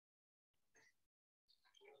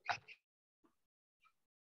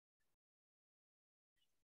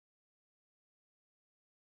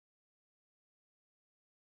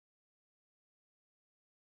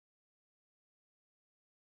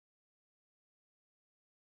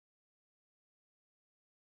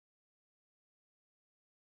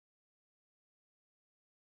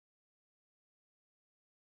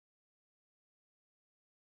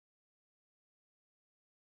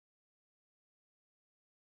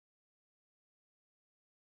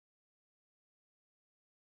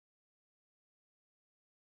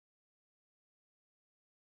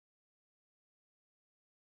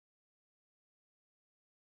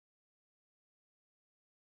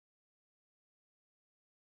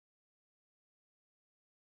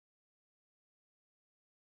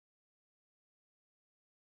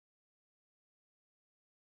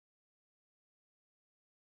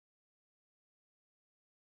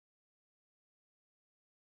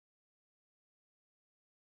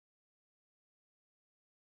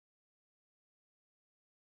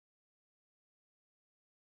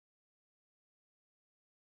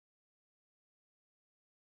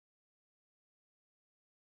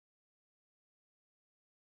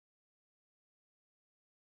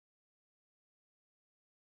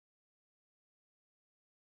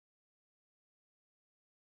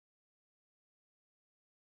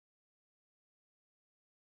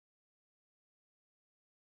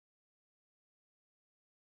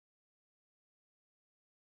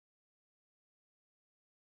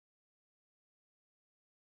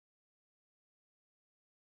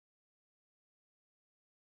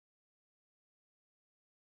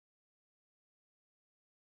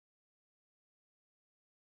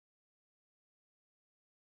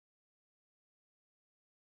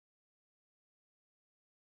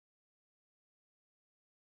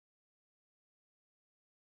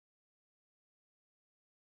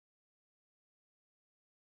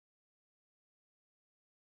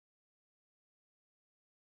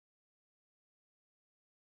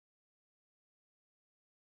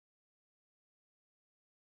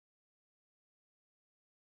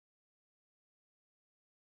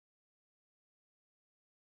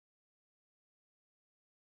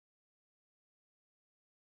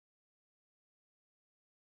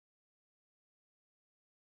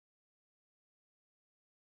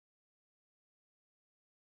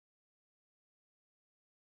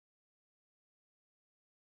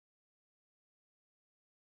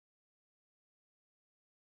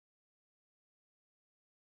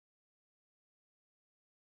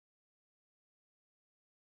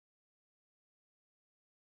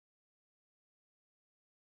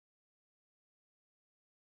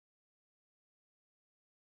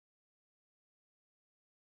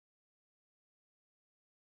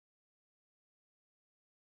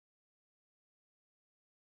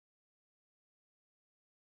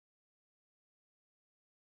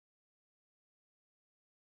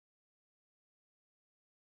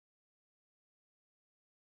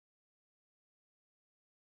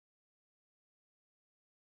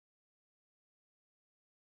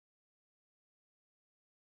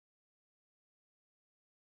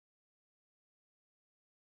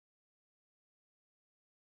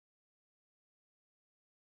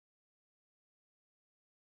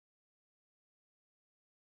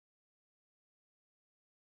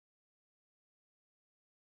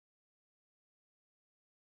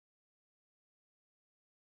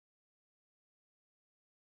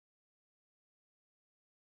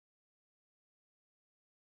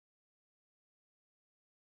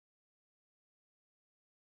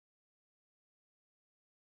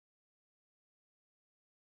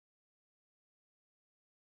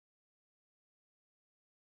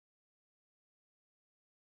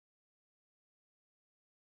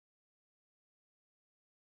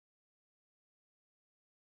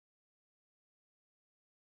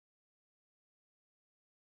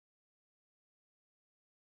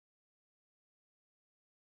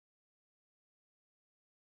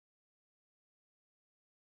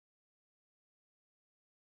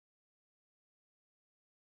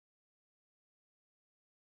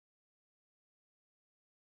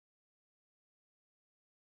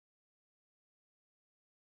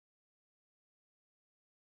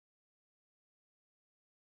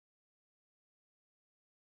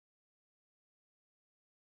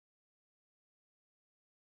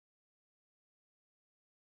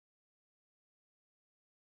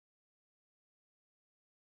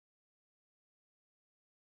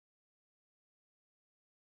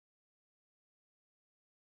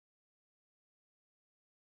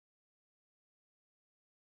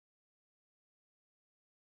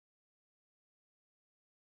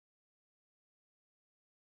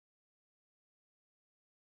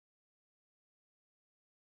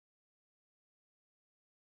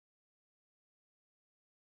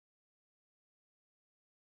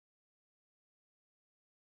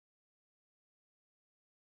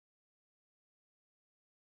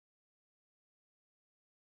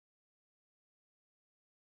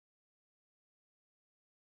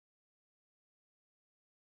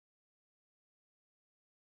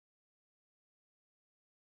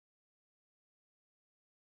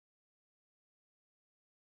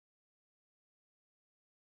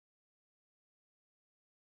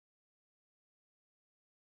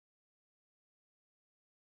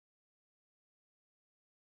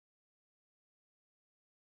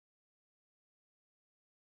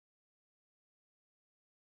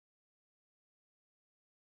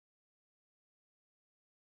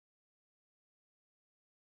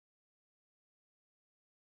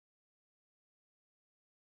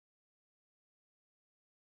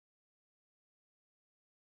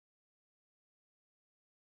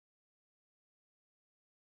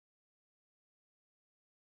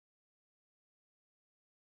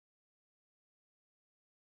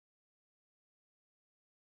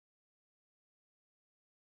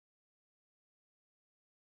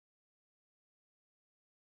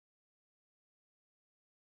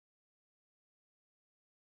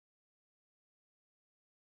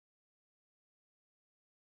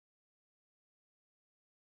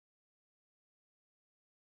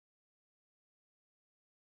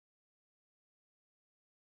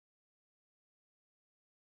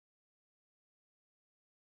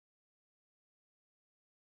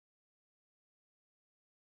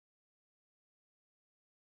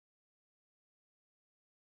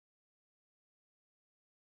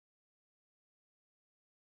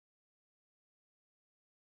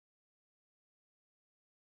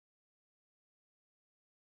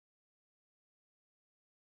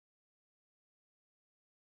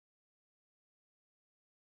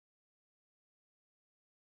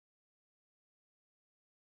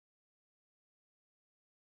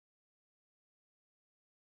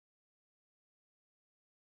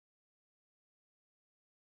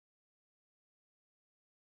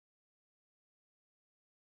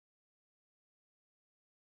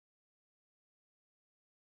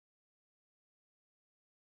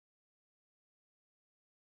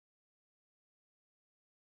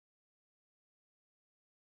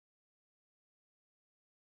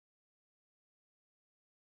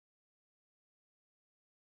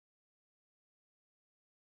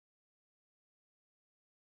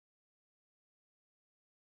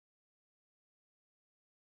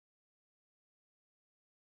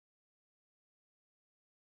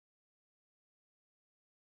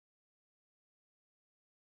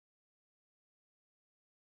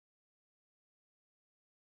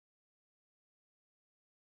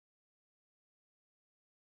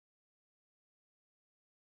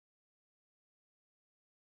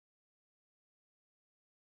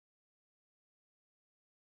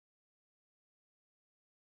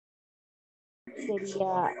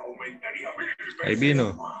 sería... Ahí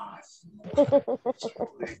vino.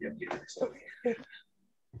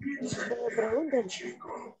 Pregunten.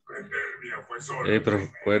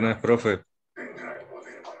 Buenas, profe.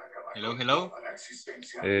 Hello, hello.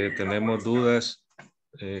 Tenemos dudas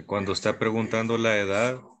cuando está preguntando la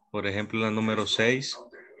edad, por ejemplo, la número 6,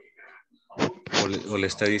 o le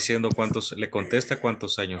está diciendo cuántos, le contesta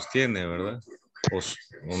cuántos años tiene, ¿verdad?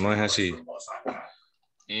 O no es así.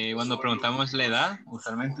 Cuando preguntamos la edad,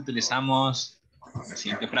 usualmente utilizamos la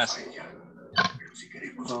siguiente frase.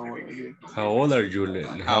 How old are you?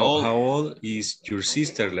 How old- old is your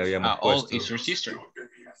sister? Le habíamos How puesto. old is your sister?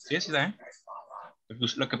 Sí, sí, ¿eh?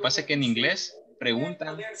 Pues lo que pasa es que en inglés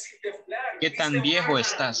preguntan ¿qué tan viejo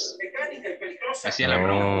estás? Así es la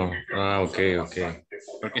pregunta. Ok.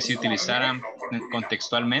 Porque si utilizaran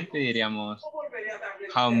contextualmente diríamos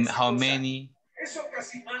how many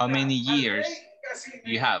years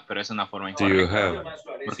you have, pero es una forma Do you incorrecta. have?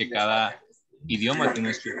 Porque cada idioma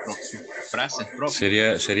tiene sus frases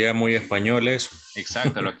propias. Sería muy español eso.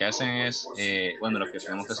 Exacto, lo que hacen es, bueno, lo que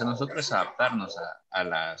tenemos que hacer nosotros es adaptarnos a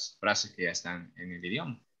las frases que ya están en el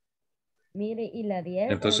idioma. Mire, y la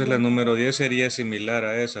 10. Entonces la número 10 sería similar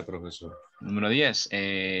a esa, profesor. Número 10,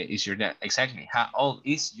 is your dad. Exactly. How old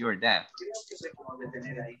is your dad?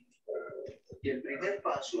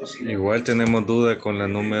 Igual tenemos duda con la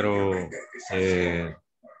número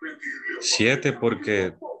 7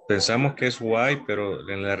 porque pensamos que es why, pero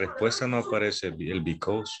en la respuesta no aparece el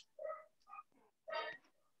because.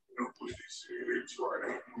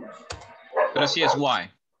 Pero sí es why.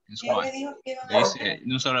 Es why.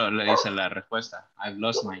 No solo le dice la respuesta. I've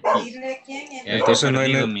lost my keys. Entonces he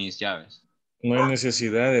perdido mis llaves. No hay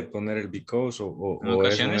necesidad de poner el because o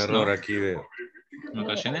es un error no. aquí de... En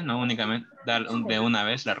ocasiones no, únicamente dar de una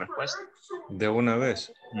vez la respuesta. ¿De una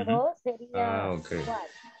vez? Pero sería ok. what.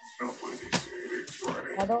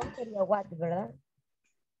 La 2 sería what, ¿verdad?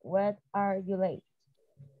 What are you late?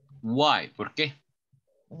 Why, ¿por qué?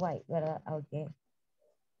 Why, ¿verdad? Ok.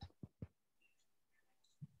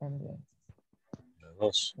 También. La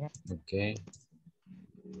 2. Ya. Ok.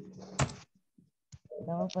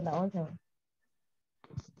 Vamos por la 11.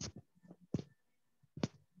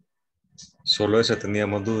 Solo esa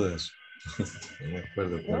teníamos dudas. No me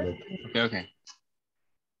acuerdo cuál otra. Ok.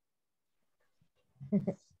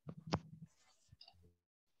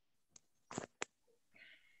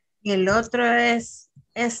 Y el otro es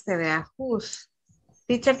vea, whose.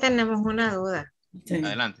 Teacher, tenemos una duda. Sí.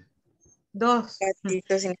 Adelante. 2.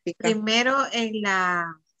 Gatito significa. Primero en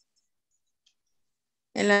la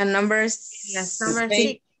number las number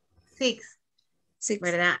 6,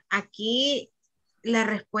 ¿verdad? Aquí la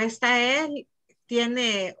respuesta es,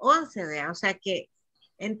 tiene 11, ¿verdad? O sea que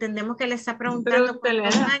entendemos que le está preguntando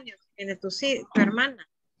cuántos años tiene tu hermana.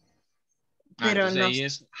 Pero entonces no, ahí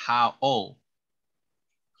es how old.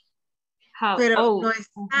 No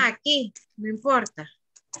está aquí, no importa.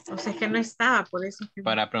 O sea, es que no estaba, por eso.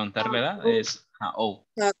 Para preguntarle edad es how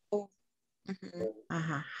old.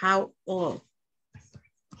 Ajá, how old.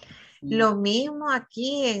 Lo mismo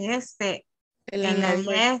aquí en en la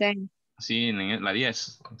 10. Sí, en la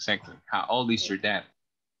 10, exacto. How old is your dad?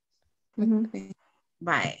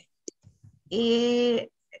 Vale. Y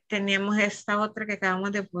teníamos esta otra que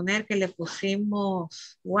acabamos de poner, que le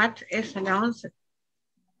pusimos, what es a la 11.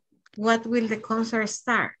 What will the concert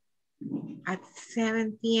start? At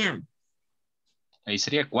 7 p.m. Ahí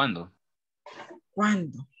sería cuándo.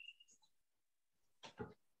 ¿Cuándo?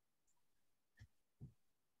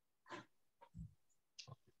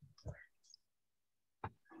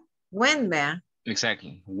 When, vea.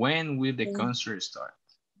 Exactly. When will the concert start?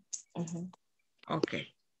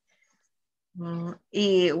 Okay.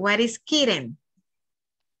 ¿Y what is kitten?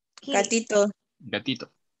 Gatito. Gatito.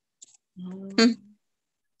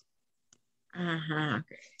 Ajá,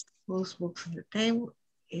 okay. Whose books on the table?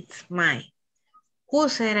 It's mine.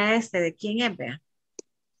 Whose era ¿De quién es, vea?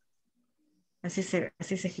 Así se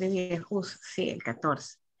escribía whose, sí, el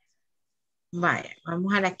 14. Vaya,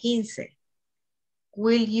 vamos a la 15.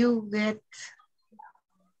 Will you get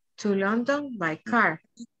to London by car?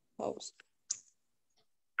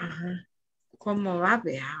 Ajá. ¿Cómo va,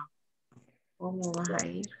 vea? ¿Cómo vas a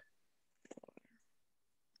ir?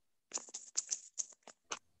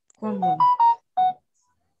 ¿Cómo?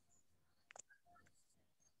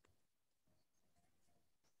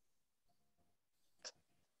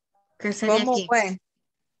 ¿Qué sería ¿Cómo? aquí?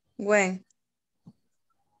 When.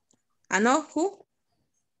 Ah, no, who?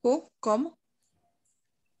 ¿Cómo?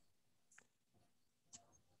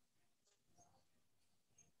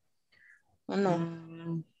 ¿O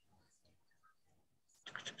no?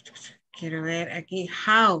 Quiero ver aquí,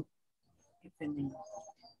 how.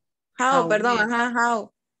 How, perdón, will. ajá,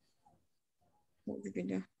 how.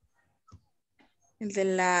 El de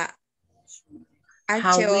la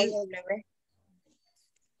How will, H-O-W.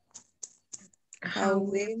 how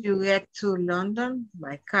will you get to London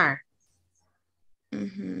by car?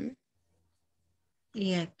 Ujú.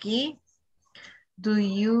 Y aquí, do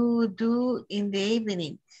you do in the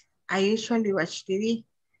evening? I usually watch TV.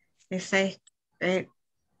 Esa es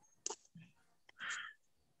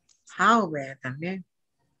how, vea también.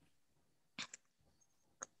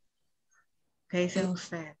 ¿Qué dicen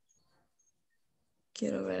ustedes?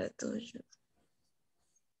 Quiero ver el tuyo.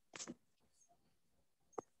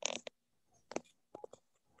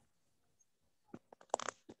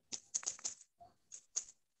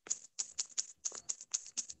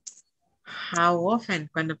 How often,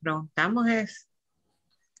 cuando preguntamos es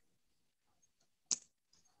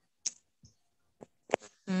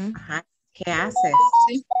ajá, ¿qué haces?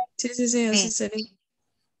 Sí, así sería.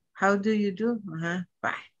 How do you do? Ajá,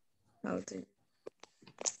 bye. How do you-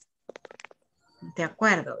 De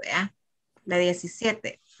acuerdo, vea. La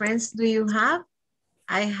 17. Friends do you have?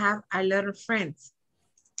 I have a lot of friends.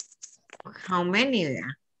 How many,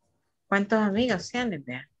 vea? ¿Cuántos amigos tienen,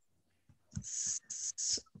 vea?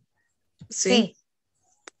 Sí.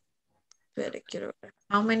 Pero quiero ver.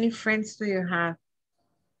 How many friends do you have?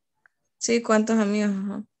 Sí, ¿cuántos amigos?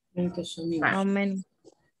 Ajá. Bye. How many?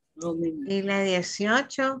 Y la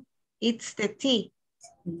 18. It's the tea.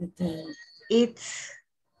 It's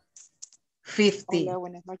 50. Hola,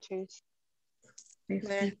 buenas noches.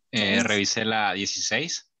 50. Revisé la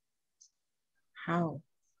 16. How?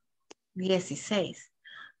 16.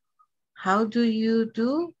 How do you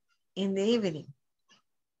do in the evening?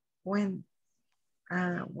 When?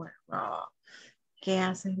 ¿Qué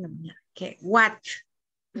haces en la mañana? ¿Qué?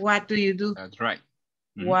 What do you do? That's right.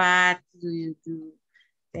 What do you do?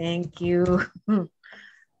 Thank you.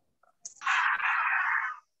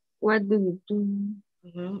 What do you do?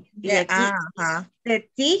 Y aquí, the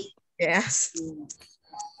tea. Yes.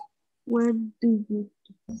 What do you do?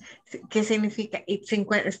 ¿Qué significa?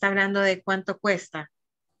 Está hablando de cuánto cuesta.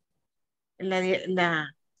 La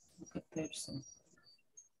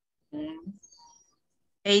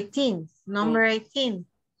 18, number 18.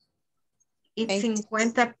 It's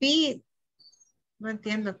 50p. No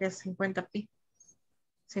entiendo qué es 50p.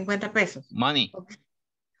 50 pesos. Money.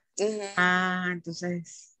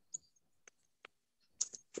 Entonces.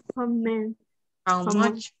 How many? How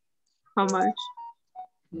much? How much?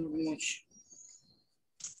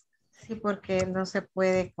 Sí, porque no se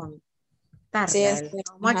puede contar. Sí,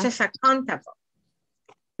 How much is accountable?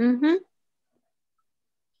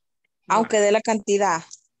 Aunque de la cantidad.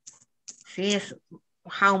 Sí, es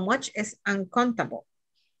how much is uncountable.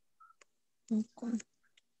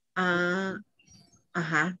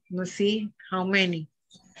 Ajá, no, sí, how many.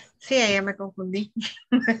 Sí, ahí me confundí.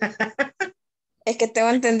 Es que tengo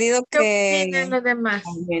entendido ¿Qué que... opinan los demás?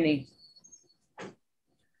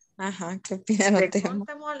 Ajá, ¿qué opinan los demás?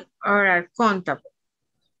 Countable or uncountable.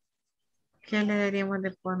 ¿Qué le deberíamos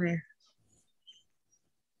de poner?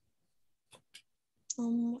 How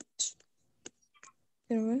much?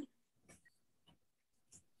 Quiero ver.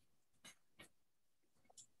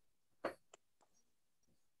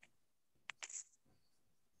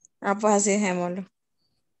 Pues así dejémoslo.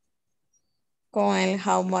 Con el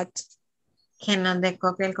how much. Que nos dé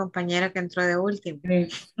copia el compañero que entró de último.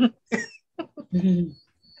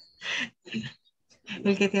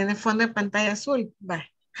 El que tiene fondo de pantalla azul. Va.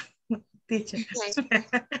 Teacher.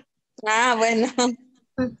 Bueno.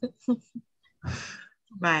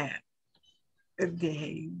 Vaya.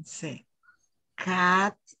 Dice.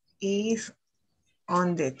 Cat is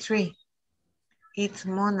on the tree. It's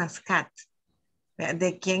Mona's cat.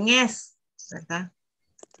 ¿De quién es? ¿Verdad?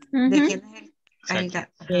 ¿De quién es el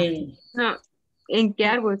gato? No, ¿en qué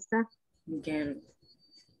árbol está?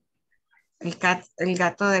 El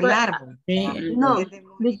gato del árbol. No,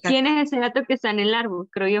 ¿de quién es ese gato que está en el árbol?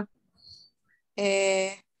 Creo yo.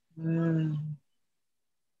 ¿De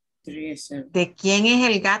quién es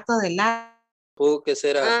el gato del árbol? Pudo que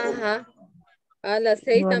será Ajá. A las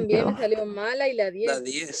 6 también me salió mala y la 10. la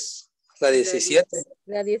 10, la 17.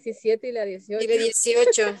 La 17 y la 18. Y la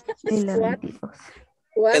 18. En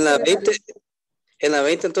la 20, en la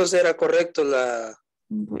 20 entonces era correcto la...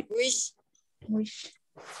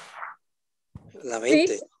 La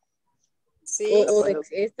 20. Sí.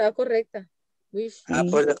 Está correcta. Pues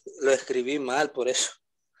lo escribí mal por eso.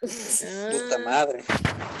 Puta madre.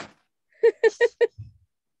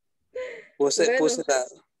 Puse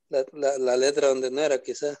la letra donde no era,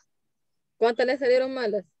 quizás. ¿Cuántas le salieron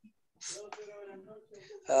malas?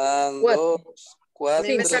 2,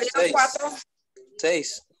 4, Me salieron 6. 4.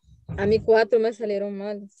 6. A mí 4 me salieron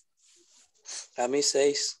mal. A mí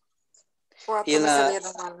 6. 4 Y en me la,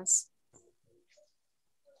 salieron malas.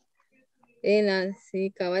 En la,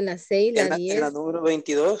 sí, cabal, la 6, la en la 10. número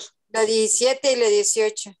 22. La 17 y la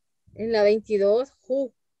 18. En la 22,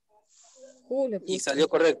 le Y puse. salió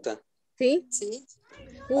correcta. ¿Sí? Sí.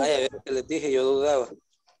 Ay, a ver qué les dije, yo dudaba.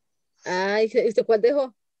 Ay, ¿y usted cuál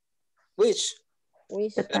dejó? Which,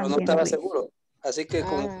 Uy. pero no estaba seguro. Así que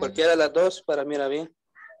con Ah, cualquiera de las dos, para mí era bien.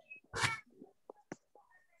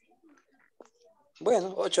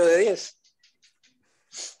 Bueno, 8 de 10.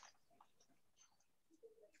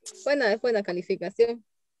 buena calificación.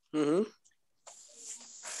 Ujú.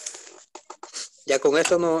 Ya con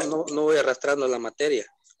esto no voy arrastrando la materia.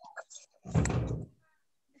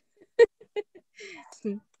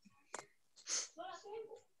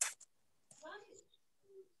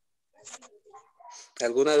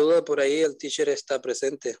 ¿Alguna duda por ahí? El teacher está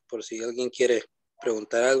presente por si alguien quiere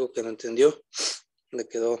preguntar algo que no entendió. Le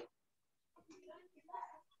quedó.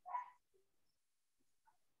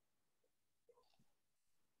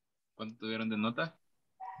 ¿Cuánto tuvieron de nota?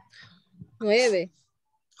 9.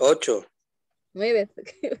 8. 9.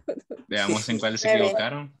 Veamos en cuáles se 9.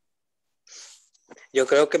 equivocaron. Yo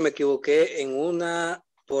creo que me equivoqué en una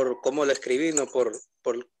por cómo la escribí, no por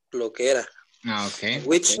lo que era. Ah, ok.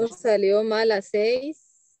 Which, Nos salió mal la 6,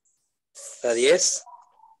 la 10.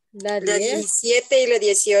 la La 10. 17 y la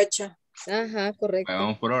 18. Ajá, correcto.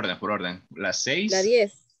 Vamos por orden. La 6. La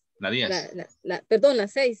 10. La 10. Perdón, la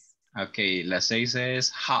 6. Ok, la 6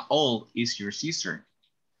 es how old is your sister?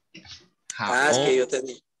 Es que yo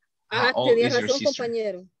tenía. How old Tenía is your razón, sister?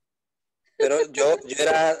 compañero. Pero yo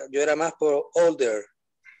era más por older.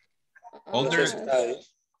 Older, No sé si está bien.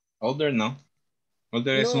 older no.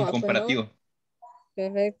 Older es un No, pues no. comparativo.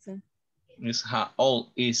 Correcto. Es how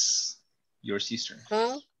old is your sister?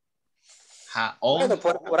 How How old?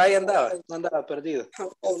 Bueno, por ahí andaba, no andaba perdido.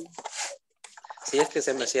 Sí, es que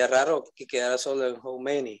se me hacía raro que quedara solo en how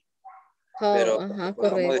many. Pero ajá, pues,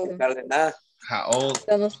 no correcto. modificarle nada. How old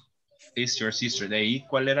Estamos, is your sister? De ahí,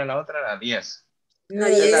 ¿cuál era la otra? La 10. no,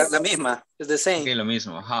 Es 10. la misma, es the Ok, same. lo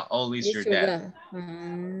mismo. How old is your Your dad? dad.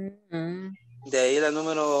 Ah. De ahí la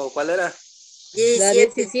número, ¿cuál era? La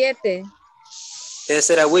 17. 17.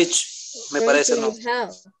 Ese era which, me parece, Question no. is how.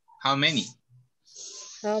 How many?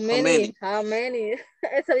 How many? many? How many?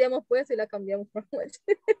 Esa habíamos puesto y la cambiamos por much.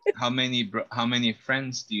 How many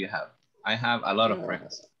friends do you have? I have a lot of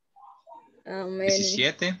friends. How many?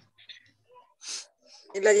 17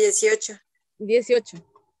 Y la 18. 18.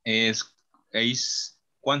 es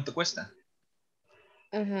 ¿cuánto cuesta?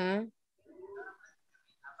 Ajá.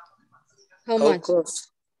 How How much?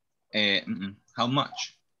 cost? How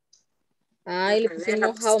much? Ahí le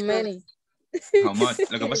pusimos how many. How much?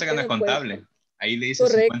 Lo que pasa es que no es contable. Ahí le dice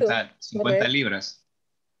Correcto. 50 libras,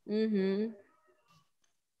 Ujú.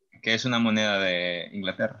 que es una moneda de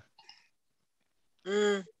Inglaterra.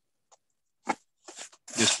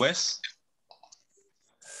 Después,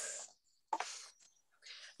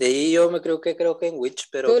 De ahí yo creo que en which,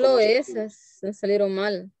 pero Solo como esas me salieron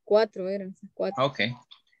mal. 4 eran esas 4. ok.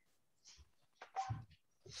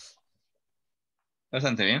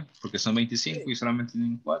 Bastante bien, porque son 25 y solamente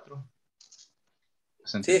tienen 4.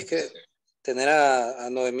 Bastante sí, es bien. que tener a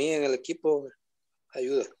Noemí en el equipo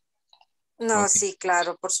ayuda. No, Ok. sí,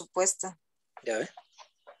 claro, por supuesto. Ya ves.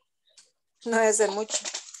 No debe ser mucho.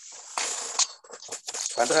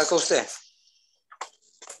 ¿Cuánto sacó usted?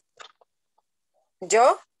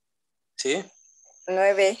 ¿Yo? Sí.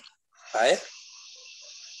 9. A ver.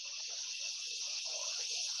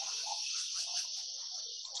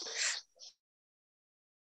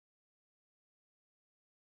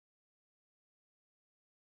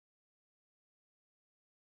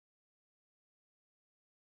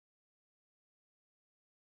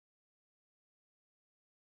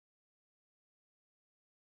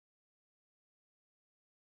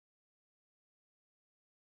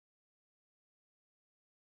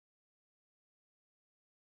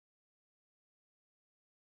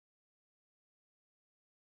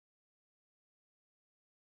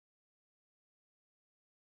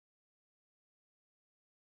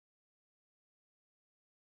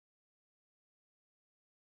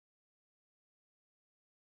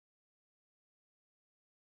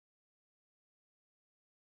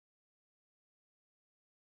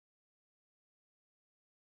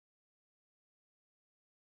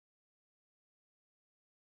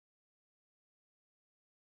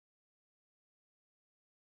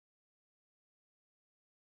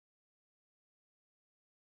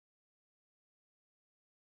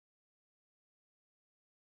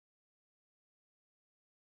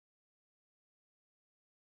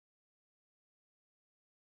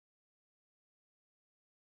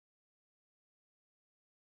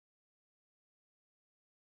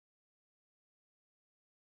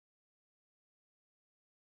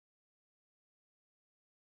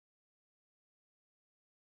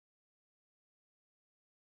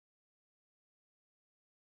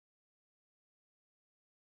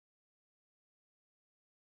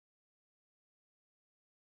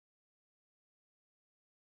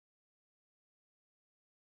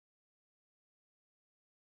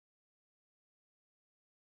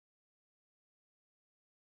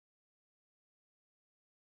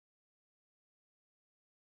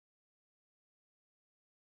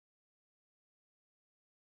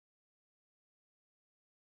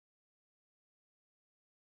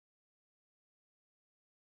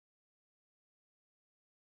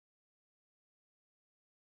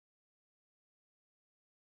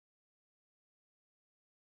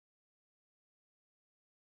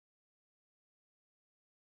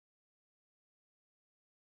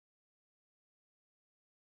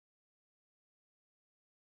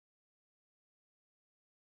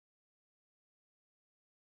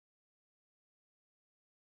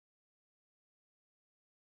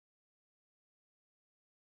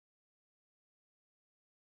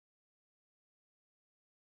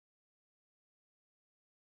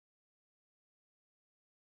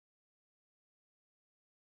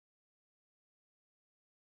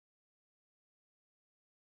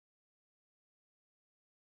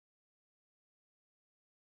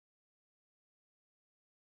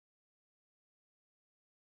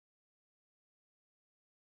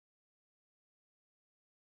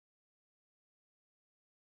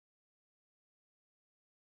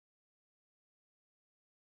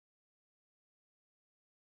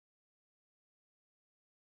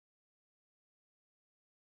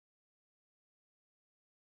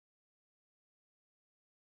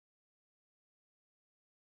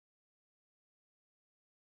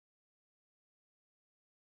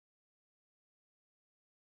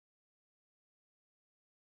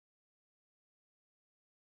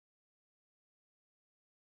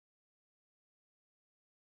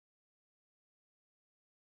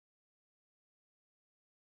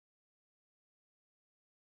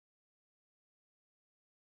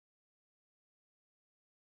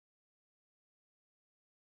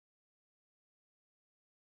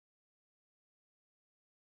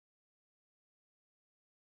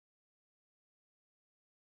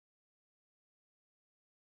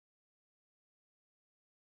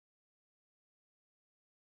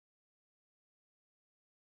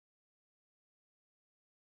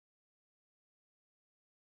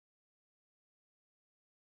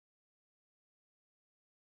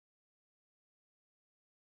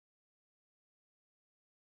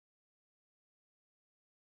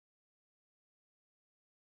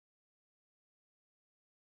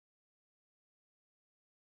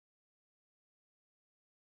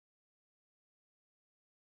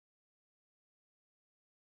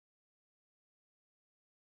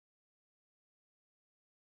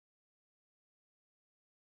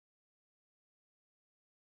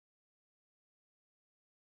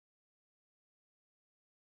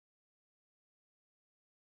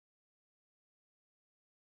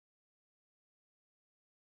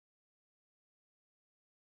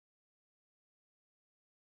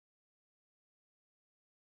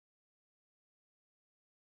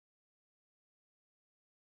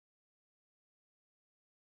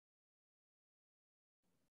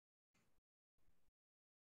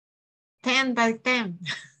 10 by 10.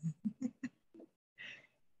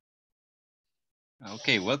 Ok,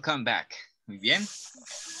 welcome back. Muy bien.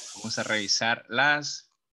 Vamos a revisar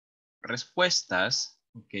las respuestas,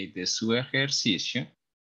 okay, de su ejercicio.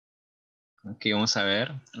 Ok, vamos a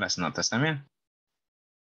ver las notas también.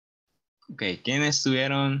 Ok, ¿quiénes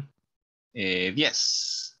tuvieron 10?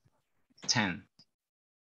 10.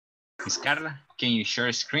 Miss Carla, can you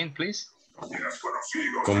share screen, please?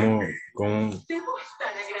 ¿Cómo?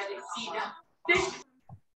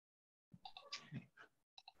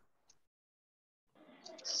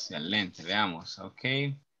 Excelente, veamos, ok.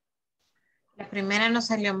 La primera no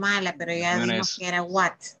salió mala, pero ya vimos que era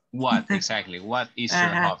what. What, exactly. What is your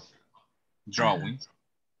hobby? Drawing.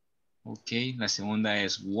 Ok, la segunda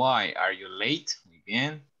es why are you late? Muy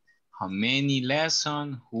bien. How many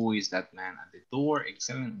lessons? Who is that man at the door?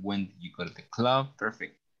 Excellent. When did you go to the club?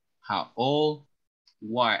 Perfect. How old?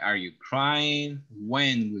 Why are you crying?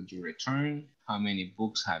 When will you return? How many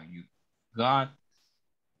books have you got?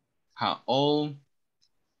 How old?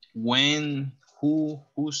 When? Who?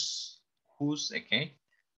 Who's? Okay.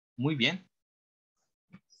 Muy bien.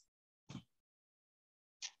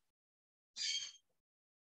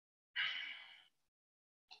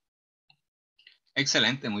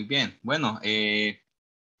 Excelente, muy bien. Bueno,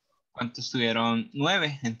 ¿cuántos tuvieron?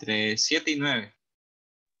 9, entre 7 y 9.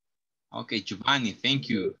 Okay, Giovanni, thank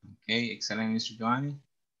you. Okay, excellent, Mr. Giovanni.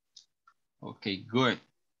 Okay, good.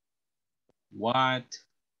 What,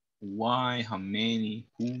 why, how many,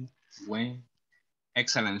 who, when.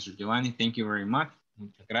 Excellent, Mr. Giovanni, thank you very much.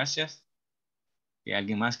 Muchas gracias. ¿Y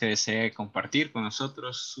alguien más que desee compartir con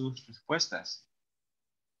nosotros sus respuestas?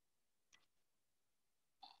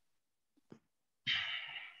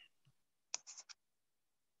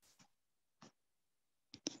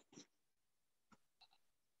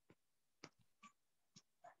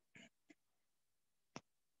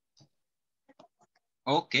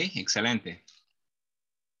 Ok, excelente.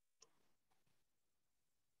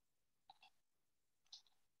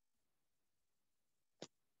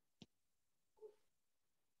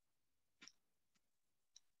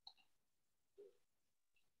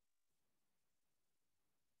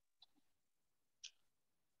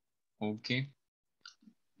 Ok.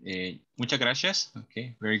 Muchas gracias.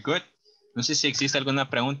 Ok, very good. No sé si existe alguna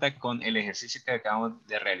pregunta con el ejercicio que acabamos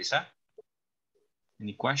de realizar.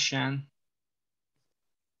 Any question?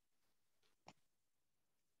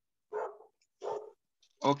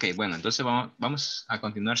 Ok, bueno, entonces vamos a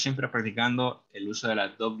continuar siempre practicando el uso de la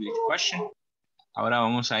double question. Ahora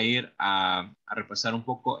vamos a ir a repasar un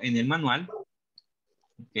poco en el manual.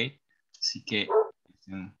 Ok, así que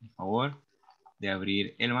por favor de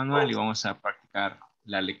abrir el manual y vamos a practicar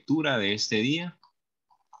la lectura de este día.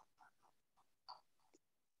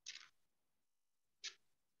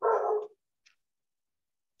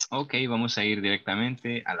 Ok, vamos a ir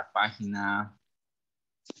directamente a la página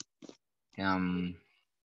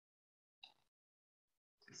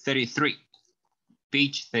 33,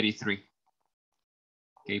 page 33.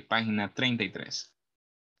 Ok, página 33.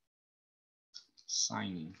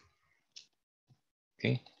 Signing.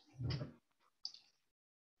 Ok.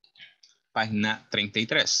 Página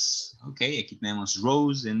 33. Ok, aquí tenemos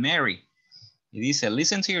Rose and Mary. Y dice,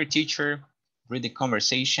 listen to your teacher, read the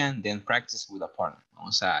conversation, then practice with a partner.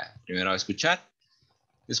 Vamos a primero a escuchar,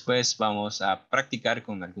 después vamos a practicar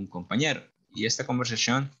con algún compañero. Y esta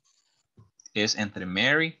conversación es entre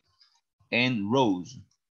Mary and Rose.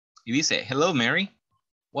 Y dice, hello Mary,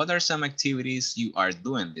 what are some activities you are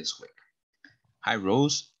doing this week? Hi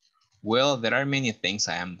Rose, well, there are many things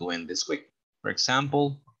I am doing this week. For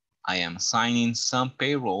example, I am signing some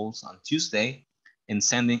payrolls on Tuesday and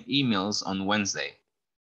sending emails on Wednesday.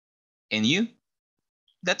 And you?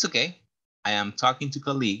 That's okay. I am talking to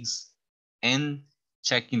colleagues and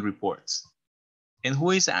checking reports. And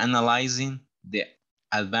who is analyzing the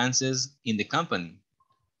advances in the company?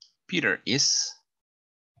 Peter is.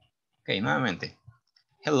 Okay, nuevamente.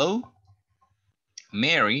 Hello,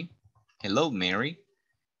 Mary. Hello, Mary.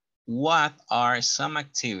 What are some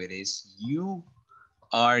activities you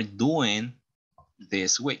are doing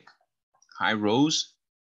this week? Hi, Rose.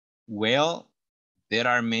 Well, there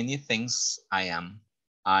are many things I am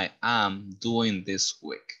doing this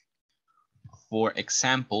week. For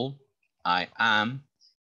example, I am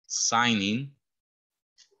signing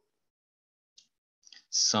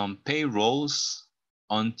some payrolls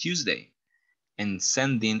on Tuesday and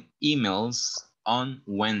sending emails on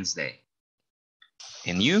Wednesday.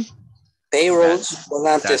 And you? Payrolls,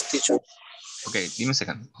 volantes, teacher. Okay, give me a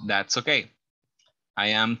second. That's okay. I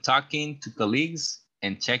am talking to colleagues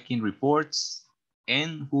and checking reports,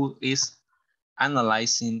 and who is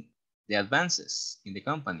analyzing the advances in the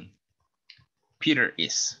company? Peter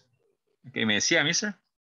is. Okay, me decía, mister.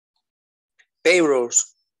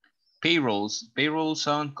 Payrolls. Payrolls. Payrolls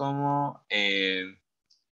son como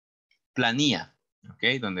planilla, ok,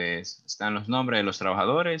 donde están los nombres de los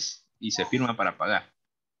trabajadores y se firma para pagar.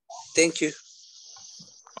 Thank you.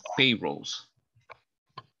 Payrolls.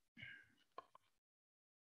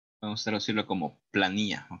 Vamos a traducirlo como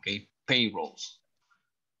planilla, ok. Payrolls.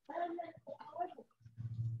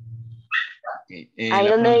 Okay. Ahí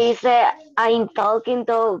donde dice I'm talking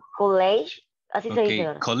to college, así se dice,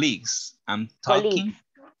 ¿verdad? Colleagues. I'm Colleagues.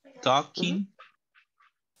 talking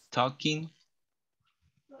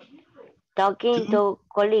to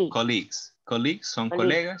colleagues. Colleagues son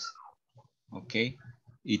colegas. Ok.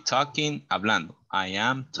 Y talking, hablando. I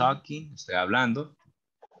am talking, estoy hablando.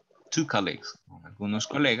 To colleagues, con algunos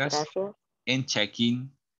colegas. Gracias. And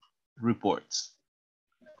checking reports.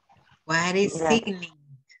 What is signing?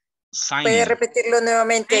 Signing. ¿Puede repetirlo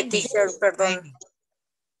nuevamente, teacher? Perdón.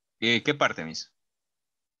 ¿Qué parte, Miss?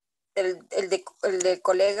 El de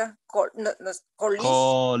colega. Colleagues.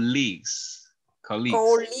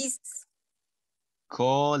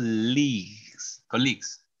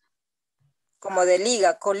 Como de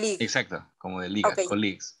liga, colleague. Exacto, como de liga, okay.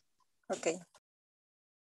 Colleagues. Ok.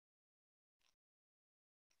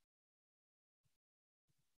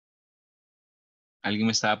 Alguien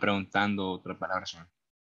me estaba preguntando otra palabra.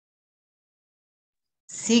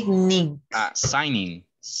 Signing.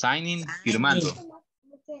 Signing, firmando.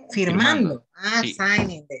 Firmando. Sí.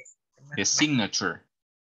 Signing. The signature.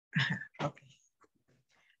 Okay.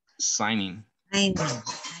 Signing.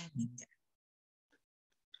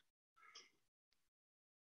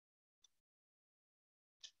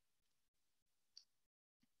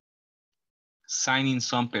 Signing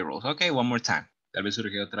some payrolls. Ok, one more time. Tal vez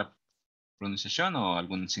surge otra pronunciación o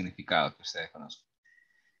algún significado que ustedes conozcan.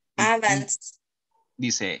 Advance.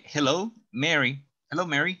 Dice, hello, Mary. Hello,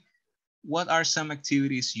 Mary. What are some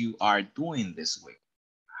activities you are doing this week?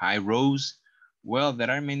 Hi, Rose. Well, there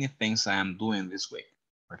are many things I am doing this week.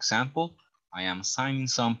 For example, I am signing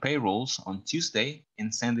some payrolls on Tuesday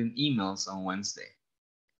and sending emails on Wednesday.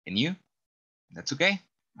 And you? That's okay.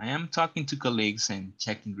 I am talking to colleagues and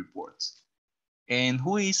checking reports. And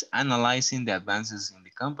who is analyzing the advances in the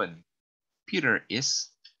company? Peter is.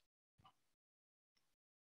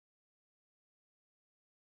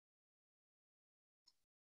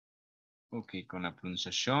 Ok, con la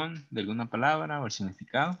pronunciación de alguna palabra o el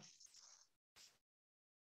significado.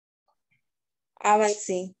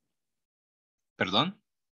 Avancing. ¿Perdón?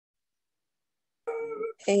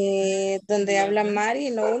 Donde habla Mari,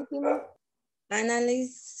 lo último.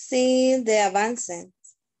 Analyzing the advances.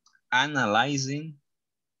 Analyzing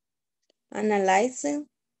Analyzing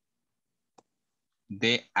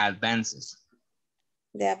the advances.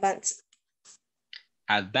 the advances.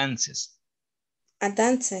 Advances.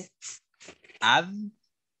 Advances. Advances.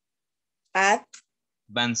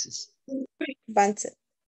 Advances.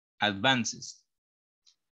 Advances.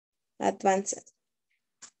 Advances.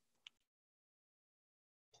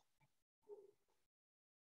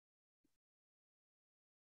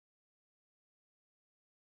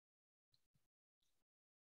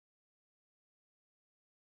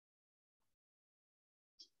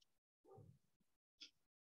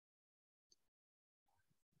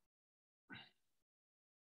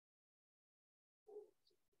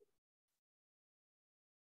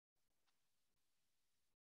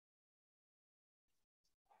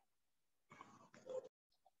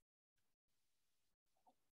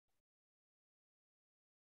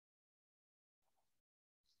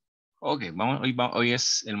 Ok, hoy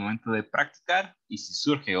es el momento de practicar y si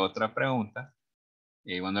surge otra pregunta,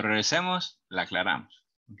 cuando regresemos, la aclaramos.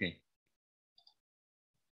 Ok.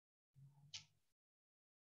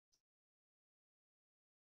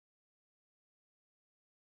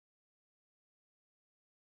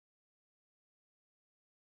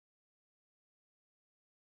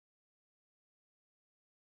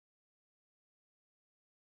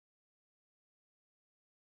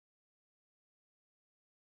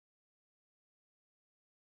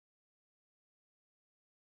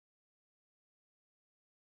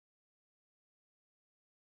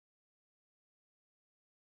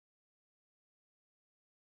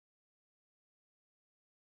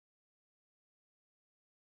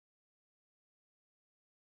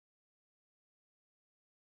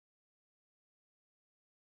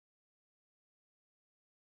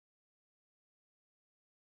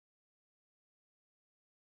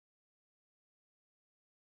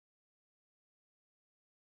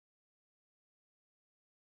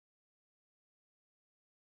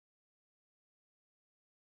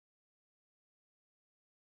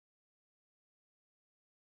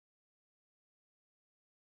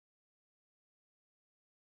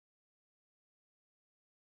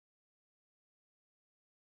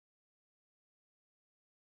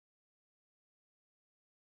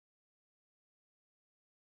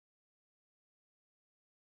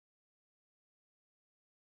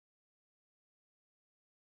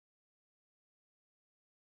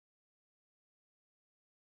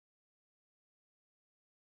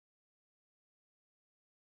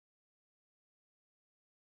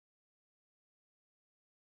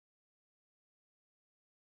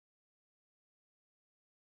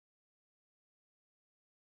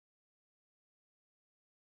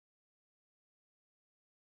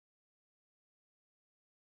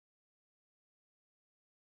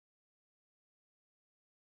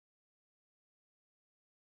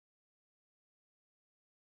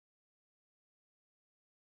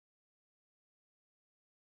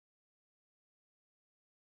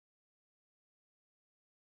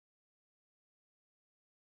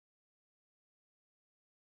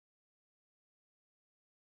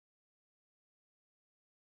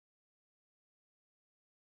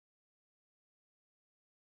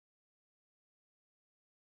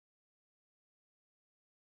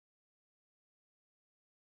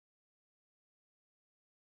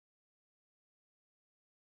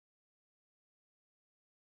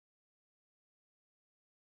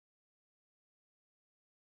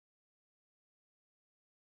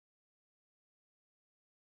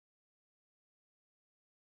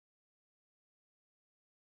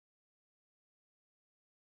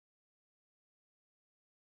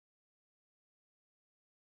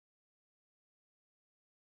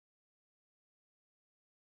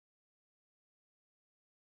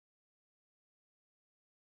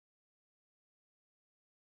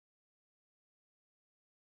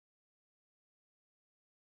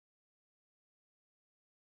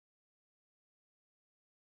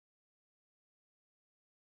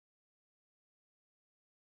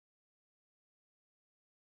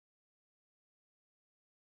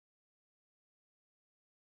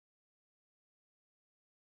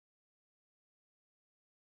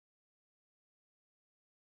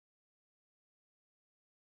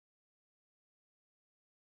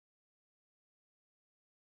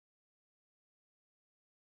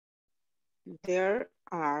 There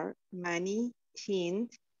are many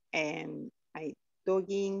things and I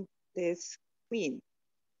doing the screen.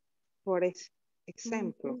 For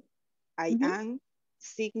example, I am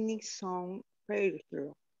singing some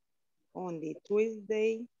paper on the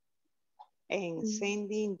Tuesday and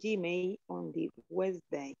sending Gmail on the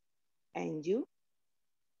Wednesday. And you?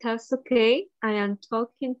 That's okay. I am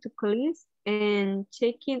talking to colleagues and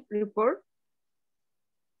checking report.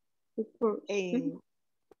 And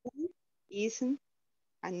who is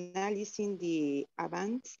analyzing the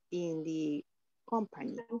events in the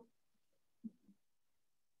company?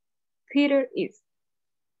 Peter is.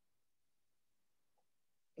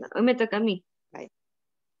 No, hoy me toca a mí. Bye.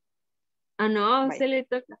 Ah, no, a Bye. usted le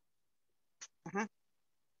toca.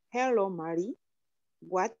 Hello, Mary.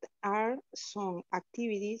 What are some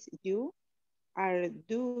activities you are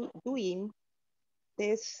doing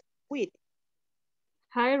this week?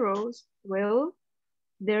 Hi, Rose. Well,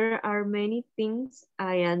 there are many things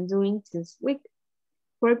I am doing this week.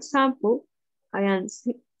 For example, I am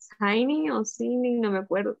signing or sending, no me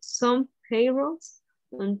acuerdo, some payrolls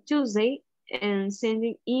on Tuesday and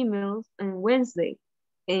sending emails on Wednesday.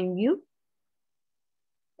 And you?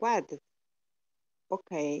 What?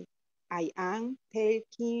 Okay, I am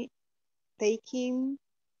taking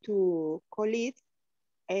to colleagues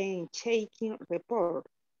and checking report.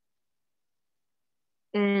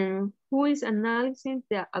 And who is analyzing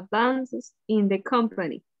the advances in the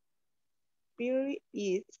company? Here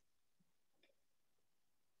is.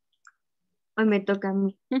 Hoy me toca a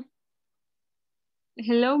mí.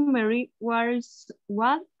 Hello, Mary.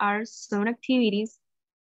 What are some activities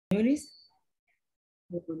we're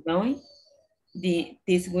going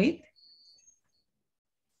this week?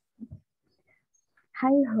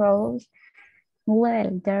 Hi, Rose.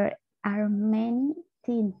 Well, there are many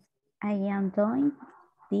things I am doing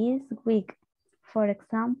this week. For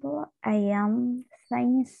example, I am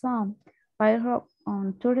signing some payroll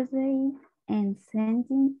on Thursday and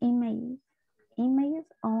sending emails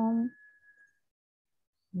on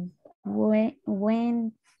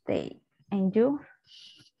Wednesday. And you?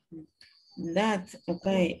 That's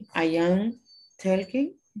okay. I am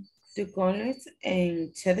talking to colleagues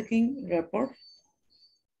and checking report.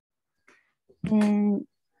 And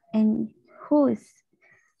who is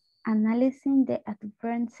analyzing the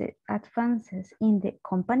advances in the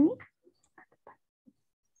company?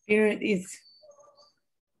 Here it is.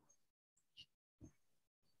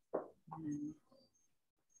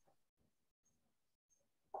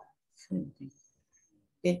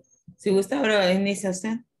 Okay. Si gusta, ahora inicia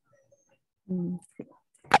usted. Sí.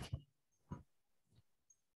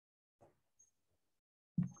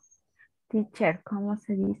 Teacher, ¿cómo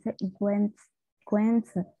se dice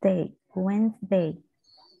Wednesday? Wednesday.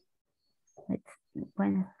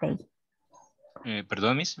 Wednesday.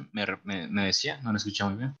 Perdón, Miss, me decía, no lo escuché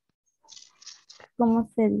muy bien. ¿Cómo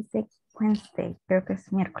se dice Wednesday? Creo que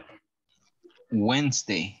es miércoles.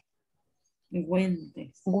 Wednesday.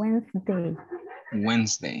 Wednesday. Wednesday.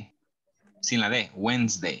 Wednesday. Sin la D,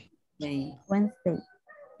 Wednesday. Wednesday.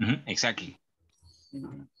 Exactly.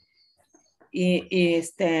 Y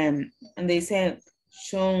donde dice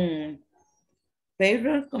son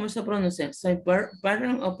payroll, ¿cómo se pronuncia? ¿Soy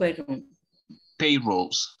payroll o payroll?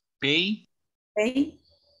 Payrolls. Pay.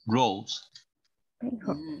 Rolls.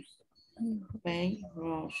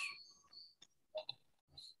 Payrolls.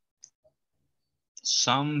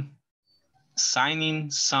 Signing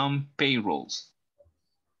some payrolls.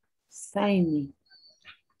 Signing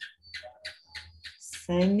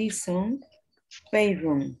some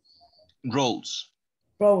payroll. Rolls.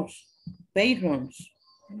 Payrolls.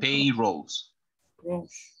 Payrolls.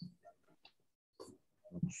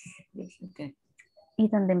 Okay. Y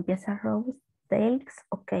donde empieza Rose, Tails,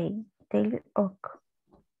 ok. Tails, ok.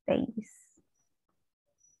 Tails.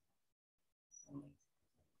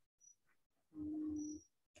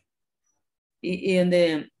 Y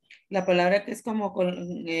donde la palabra que es como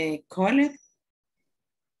college.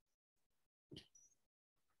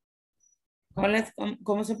 College,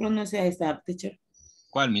 ¿cómo se pronuncia esta, teacher?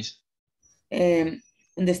 ¿Cuál, Miss? In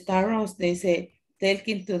the Star Wars, they say,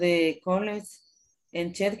 taking to the college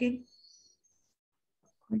and checking.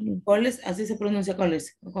 College, así se pronuncia college.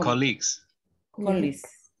 Colleagues. Colleagues.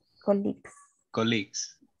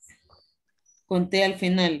 Con T al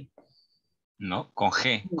final. No, con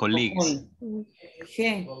G. Colleagues.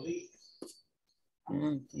 G.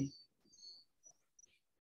 Okay.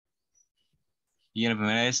 Y la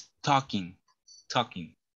primera es talking.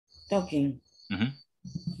 Talking.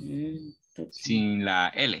 Sin la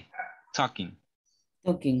L. Talking.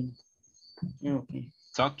 Okay.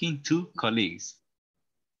 Talking to colleagues.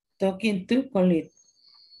 Talking to colleagues.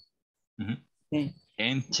 Okay.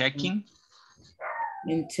 And checking.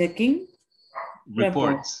 And checking.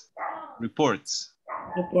 Reports. Reports.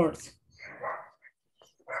 Okay.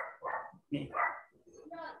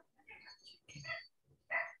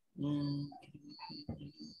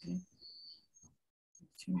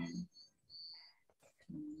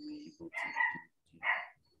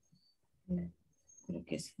 Creo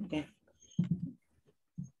que sí. Okay.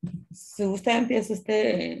 Si usted empieza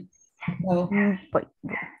oh. Pues,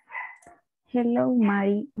 hello,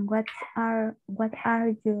 Mary. What are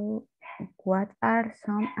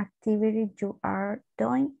some activities you are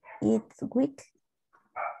doing each week?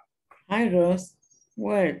 Hi, Rose.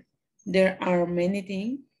 Well, there are many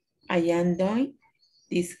things I am doing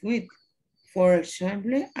this week. For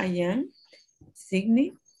example, I am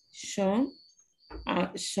signing Sean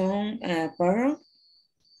Parrot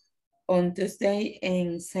on Tuesday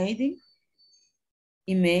and sending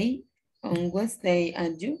email on Wednesday,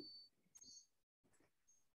 and you?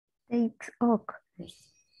 Takes oak.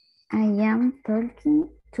 I am talking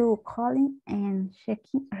to calling and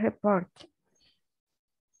checking report.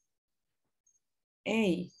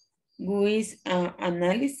 A. Who is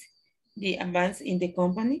analyze the advance in the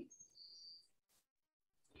company?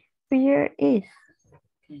 Here is.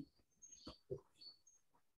 Okay.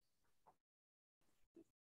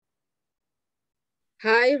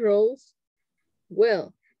 Hi, Rose.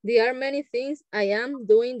 Well, there are many things I am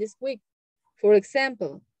doing this week. For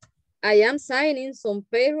example, I am signing some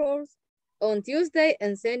payrolls on Tuesday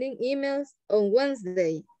and sending emails on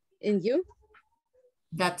Wednesday. And you?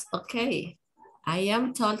 That's okay. I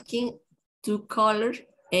am talking to callers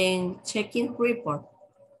and checking report.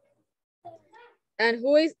 And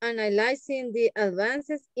who is analyzing the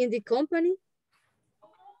advances in the company?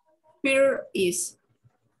 Peter is.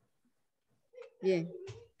 Yeah.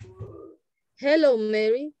 Hello,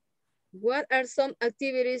 Mary. What are some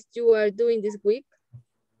activities you are doing this week?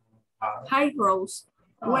 Hi, Rose.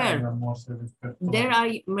 Well, there are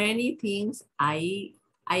many things I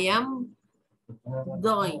am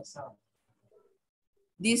doing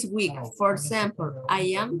this week. For example,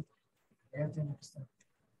 I am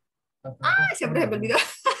siempre se me olvidó.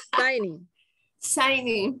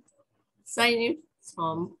 Signing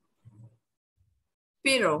some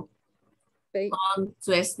payroll on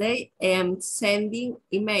Tuesday and sending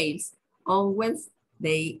emails on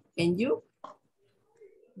Wednesday. And you?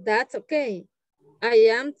 That's okay. I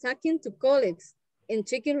am talking to colleagues and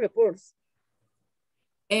checking reports.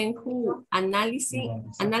 And who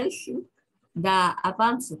analyzing the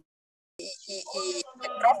advances. Y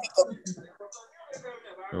el tráfico.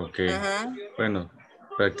 Ok. Bueno,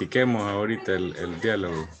 practiquemos ahorita el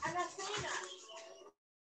diálogo.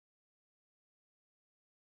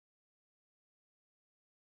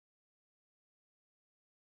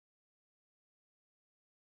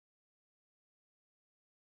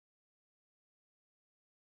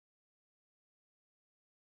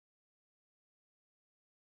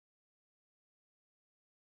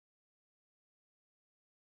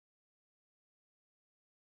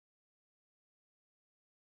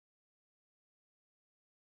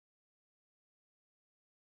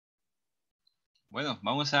 Bueno,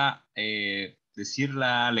 vamos a decir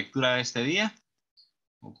la lectura de este día.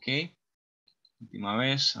 Ok. Última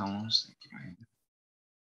vez, vamos a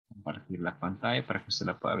compartir la pantalla para que usted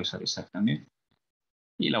la pueda visualizar también.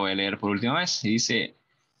 Y la voy a leer por última vez. Y dice,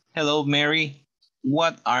 hello, Mary.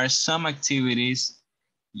 What are some activities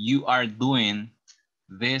you are doing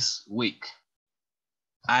this week?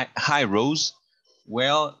 Hi, Rose.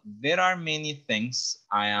 Well, there are many things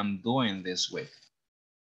I am doing this week.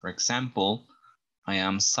 For example, I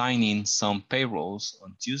am signing some payrolls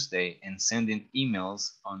on Tuesday and sending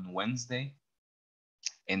emails on Wednesday.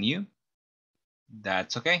 And you?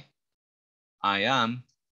 That's okay. I am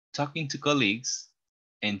talking to colleagues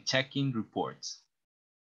and checking reports.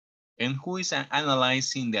 And who is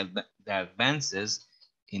analyzing the advances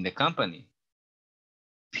in the company?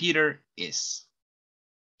 Peter is.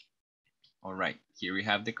 All right, here we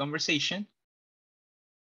have the conversation.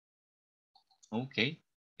 Okay.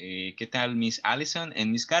 ¿Qué tal, Miss Allison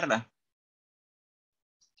and Miss Carla?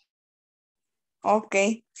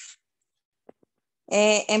 Ok.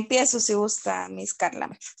 Empiezo si gusta, Miss Carla.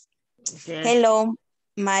 Okay. Hello,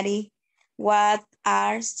 Mary. What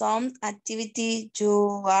are some activities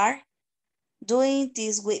you are doing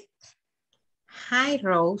this week? Hi,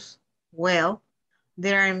 Rose. Well,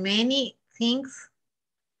 there are many things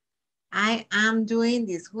I am doing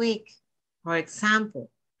this week. For example,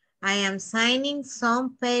 I am signing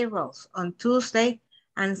some payrolls on Tuesday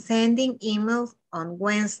and sending emails on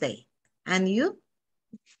Wednesday. And you?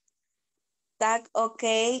 That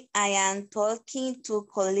okay, I am talking to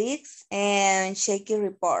colleagues and checking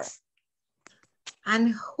report.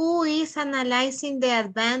 And who is analyzing the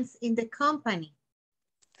advance in the company?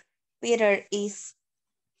 Peter is.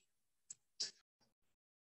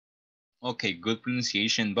 Ok, good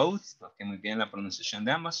pronunciation both. Ok, muy bien la pronunciación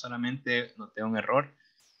de ambas. Solamente noté un error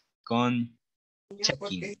con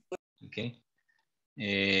checking. Ok.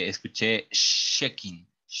 Escuché checking.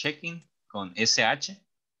 Checking con SH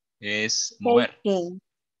es mover. Checking.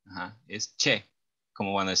 Ajá, es che.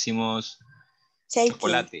 Como cuando decimos Checking.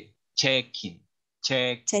 chocolate. Checking.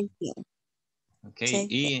 Checking. Checking. Ok,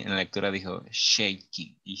 Checking. y en la lectura dijo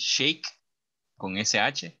shaking. Y shake con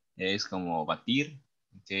SH es como batir,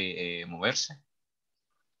 okay, moverse.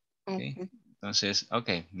 Okay. Entonces,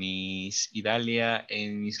 ok, Miss Idalia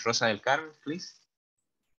and Miss Rosa del Carmen, please.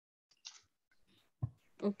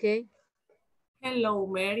 Okay. Hello,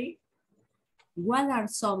 Mary. What are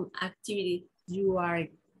some activities you are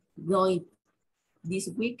doing this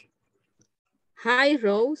week? Hi,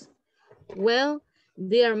 Rose. Well,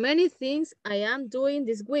 there are many things I am doing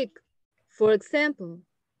this week. For example,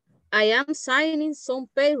 I am signing some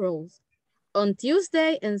payrolls on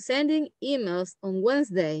Tuesday and sending emails on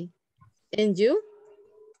Wednesday. And you?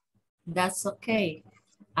 That's okay.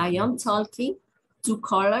 I am talking to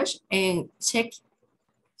college and checking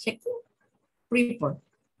report.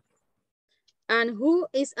 And who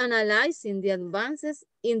is analyzing the advances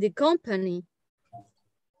in the company?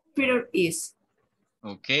 Peter is.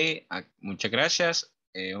 Ok, muchas gracias.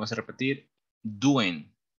 Vamos a repetir. Doing.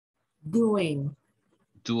 Doing.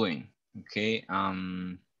 Doing. Ok.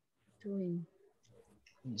 Doing.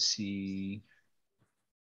 Let's see.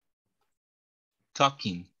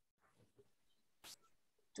 Talking.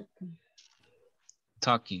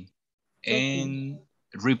 Talking. And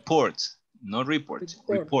reports. No reports.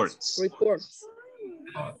 Reports. Reports.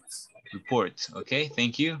 Reports. Okay,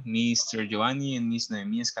 thank you. Mr. Giovanni and Miss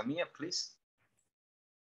Noemia Escamilla, please.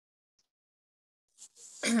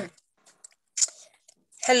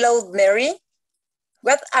 Hello, Mary.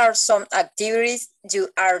 What are some activities you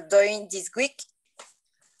are doing this week?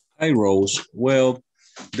 Hi, Rose. Well,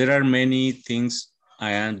 there are many things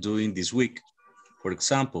I am doing this week. For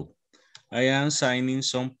example, I am signing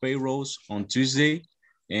some payrolls on Tuesday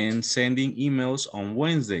and sending emails on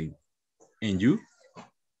Wednesday. And you?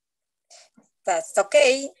 That's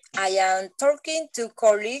okay. I am talking to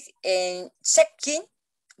colleagues and checking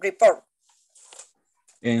report.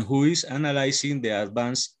 And who is analyzing the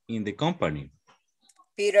advance in the company?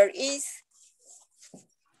 Peter is.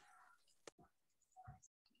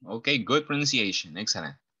 Okay, good pronunciation.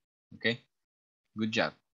 Excellent. Okay, good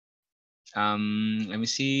job. Let me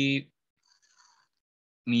see.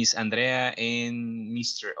 Miss Andrea and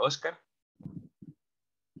Mr. Oscar.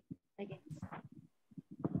 Okay.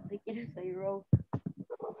 Soy Rose.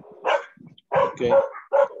 Okay.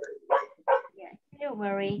 Yeah. Hello,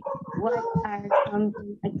 Mary. What are some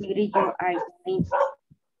activities you are doing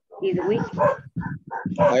this week?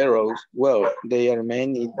 Hi, Rose. Well, there are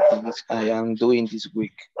many things I am doing this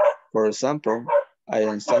week. For example, I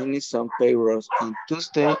am signing some payrolls on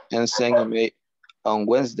Tuesday and sending email on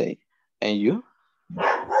Wednesday. And you?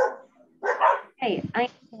 Hey, I'm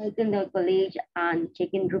talking to college and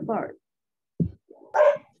checking report.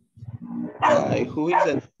 Who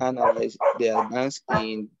is analyze the advance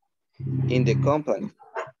in the company?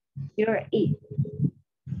 Here is.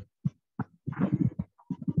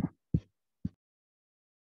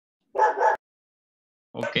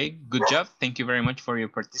 Okay, good job. Thank you very much for your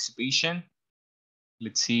participation.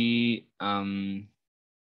 Let's see,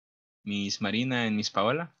 Miss Marina and Miss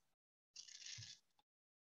Paola.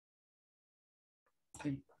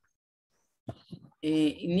 Okay.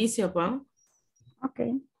 Inicio, Pao.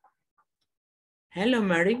 Okay. Hello,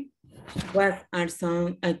 Mary. What are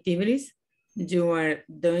some activities you are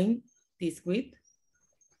doing this week?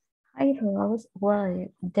 Hi, Rose. Well,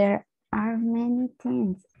 there are many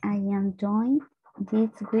things I am doing this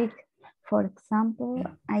week. For example,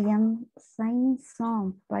 I am signing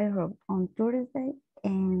some payroll on Thursday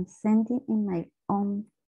and sending email on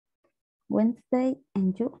Wednesday.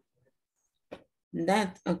 And you?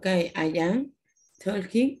 That okay, I am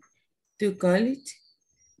talking to college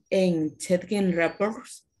and checking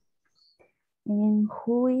reports. And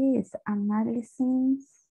who is analyzing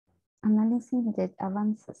the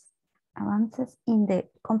advances in the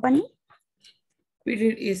company?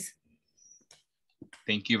 Peter is.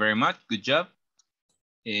 Thank you very much. Good job.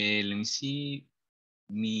 Let me see,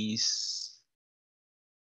 Miss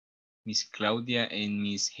Claudia and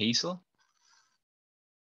Miss Hazel.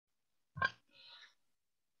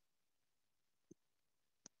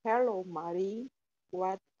 Hello, Mary.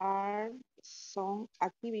 What are some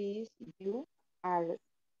activities you are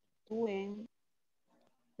doing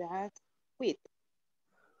that with?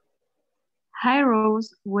 Hi,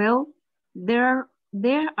 Rose. Well, there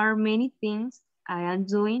are many things I am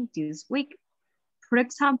doing this week. For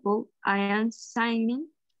example, I am signing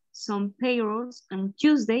some payrolls on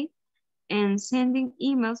Tuesday and sending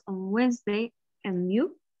emails on Wednesday. And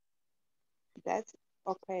you? That's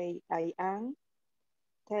okay. I am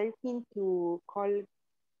talking to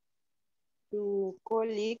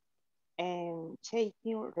colleagues and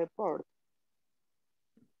checking reports.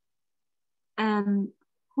 And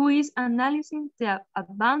who is analyzing the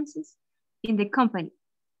advances in the company?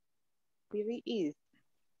 Really is.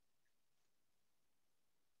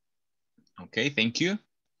 Okay, thank you.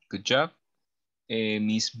 Good job.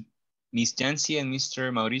 Miss Jancy and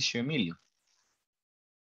Mr. Mauricio Emilio.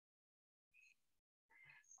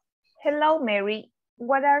 Hello, Mary.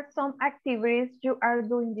 What are some activities you are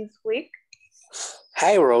doing this week?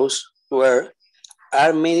 Hi, Rose. Where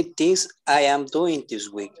are many things I am doing this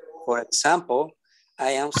week. For example,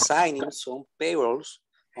 I am signing some payrolls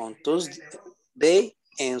on Tuesday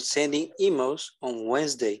and sending emails on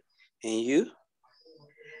Wednesday. And you?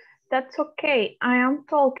 That's okay. I am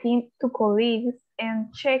talking to colleagues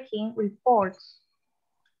and checking reports.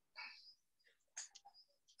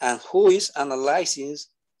 And who is analyzing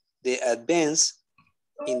the advance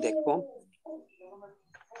in the company?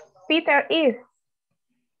 Peter is.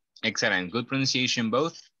 Excellent. Good pronunciation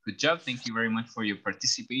both. Good job. Thank you very much for your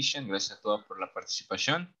participation. Gracias a todos por la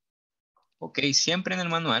participación. Ok, siempre en el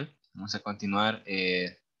manual. Vamos a continuar.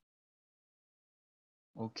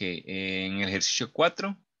 Ok, en el ejercicio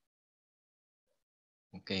 4.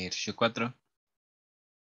 Ok, ejercicio 4.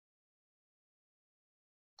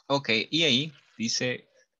 Ok, y ahí dice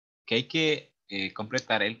que hay que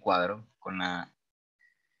completar el cuadro con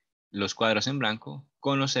los cuadros en blanco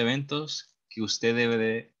con los eventos que usted debe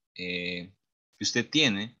de, que usted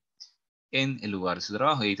tiene en el lugar de su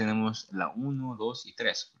trabajo. Y ahí tenemos la 1, 2 y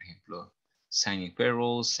 3. Por ejemplo, signing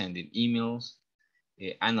payrolls, sending emails,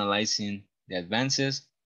 analyzing the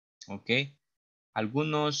advances. Ok.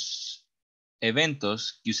 Algunos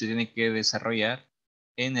eventos que usted tiene que desarrollar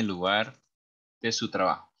en el lugar de su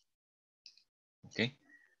trabajo. Ok.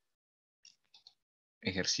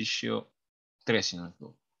 Ejercicio 3, si no me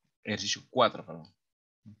equivoco. Ejercicio 4, perdón.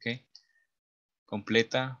 Ok.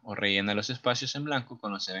 Completa o rellena los espacios en blanco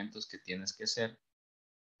con los eventos que tienes que hacer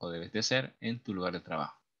o debes de hacer en tu lugar de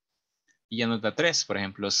trabajo. Y anota 3, por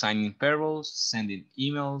ejemplo, signing payrolls, sending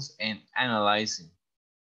emails, and analyzing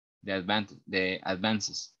the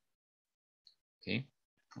advances. Okay.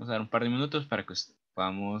 Vamos a dar un par de minutos para que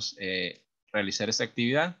podamos realizar esta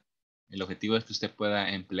actividad. El objetivo es que usted pueda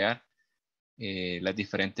emplear las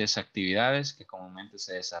diferentes actividades que comúnmente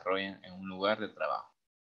se desarrollan en un lugar de trabajo.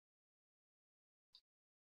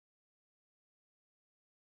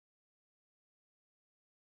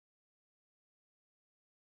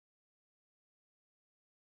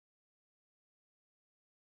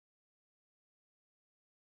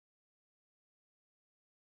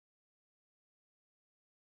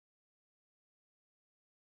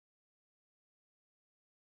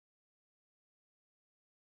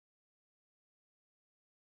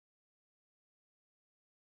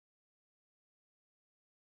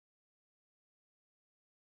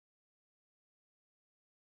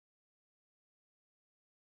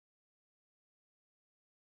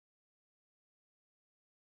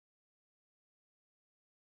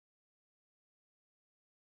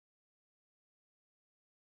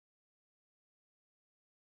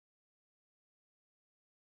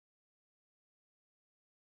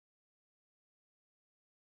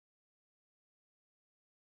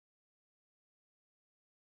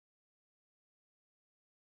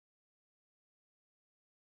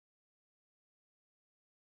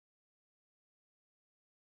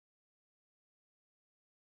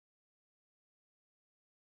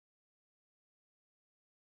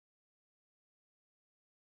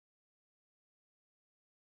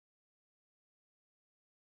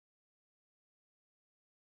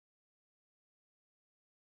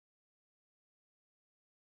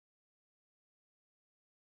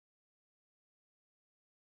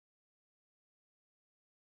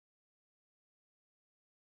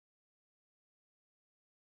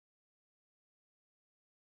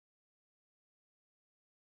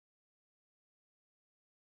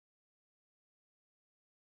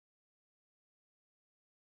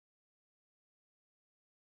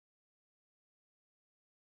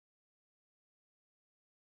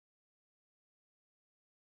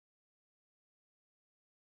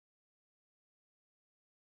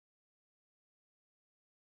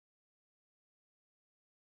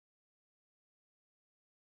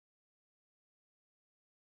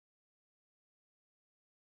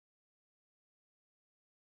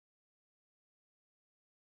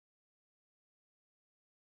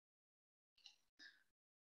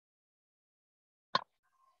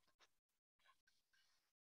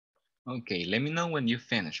 Okay, let me know when you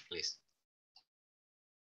finish, please.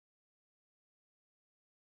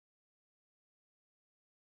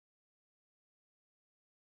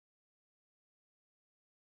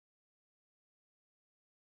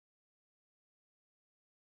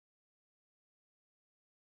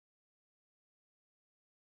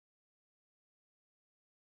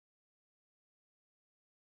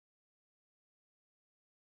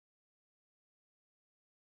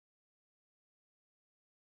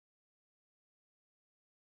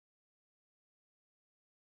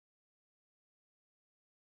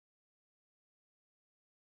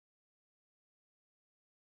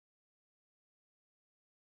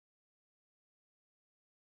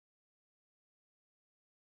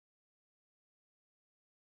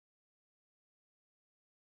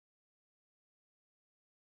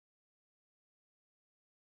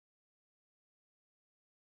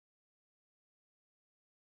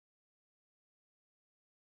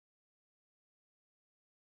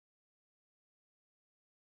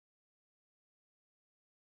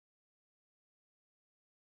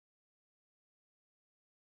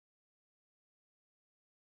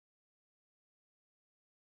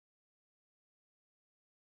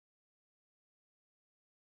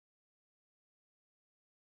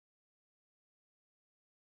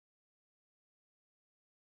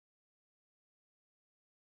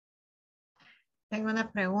 Tengo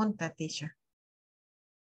una pregunta, teacher.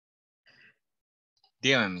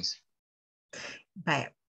 Dígame, Miss.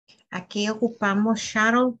 Vaya, aquí ocupamos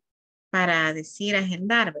shuttle para decir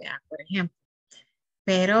agendar, ¿verdad? Por ejemplo.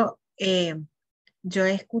 Pero yo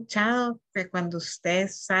he escuchado que cuando usted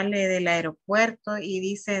sale del aeropuerto y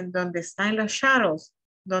dicen dónde están los shuttles,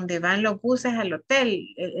 donde van los buses al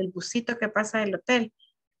hotel, el busito que pasa del hotel.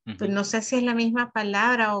 Pues no sé si es la misma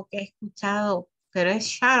palabra o que he escuchado, pero es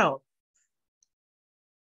shuttle.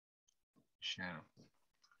 Shuttle.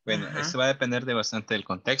 Bueno, eso va a depender de bastante del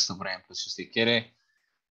contexto. Por ejemplo, si usted quiere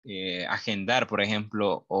agendar, por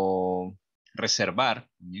ejemplo, o reservar,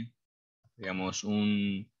 ¿sí? Digamos,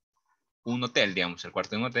 un hotel, digamos, el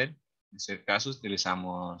cuarto de un hotel. En ese caso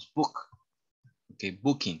utilizamos book. Ok,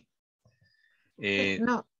 booking.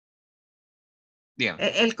 No.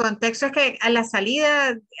 Dígame. El contexto es que a la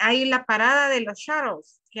salida hay la parada de los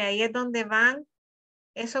shuttles, que ahí es donde van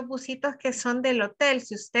esos busitos que son del hotel.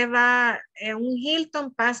 Si usted va en un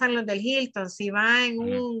Hilton, pasan los del Hilton. Si va en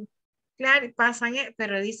un, claro, pasan,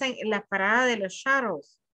 pero dicen la parada de los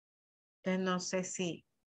shuttles. Entonces no sé si.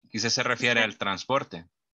 Quizás se refiere al transporte.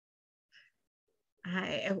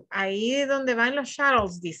 Ahí es donde van los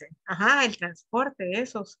shuttles, dicen. Ajá, el transporte,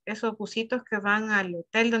 esos busitos que van al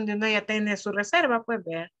hotel donde uno ya tiene su reserva, pues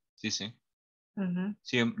vea. Sí, sí.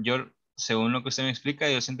 Sí, yo, según lo que usted me explica,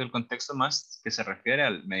 yo siento el contexto más que se refiere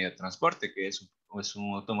al medio de transporte, que es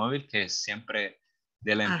un automóvil que es siempre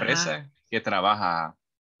de la empresa que trabaja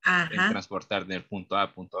en transportar del punto A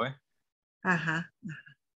al punto B.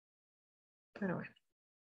 Pero bueno.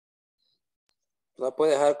 La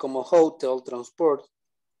puede dejar como hotel transport.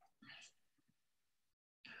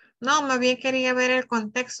 No, más bien quería ver el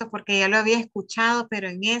contexto porque ya lo había escuchado, pero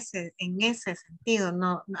en ese sentido,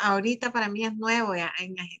 no, ahorita para mí es nuevo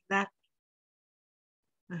en agendar.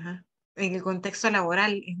 En el contexto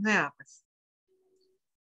laboral es nueva, pues.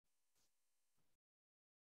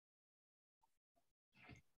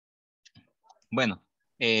 Bueno,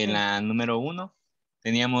 la número 1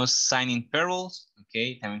 teníamos signing payrolls,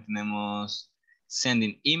 ok, también tenemos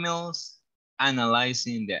sending emails,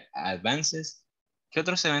 analyzing the advances. ¿Qué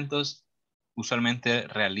otros eventos usualmente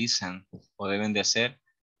realizan o deben de hacer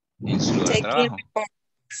en su lugar de trabajo?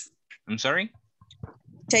 I'm sorry?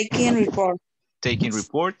 Taking report. Taking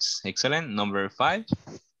reports, excellent. Number 5.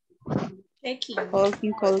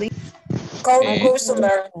 Talking colleagues.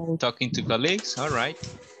 Talking to colleagues, all right.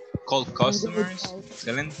 Call customers,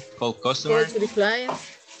 excellent. Call customers. Go to the client.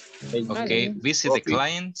 Okay, visit the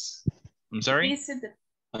clients. I'm sorry?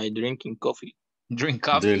 I drinking coffee. Drink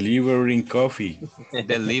coffee. Delivering coffee.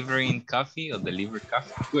 Delivering coffee or deliver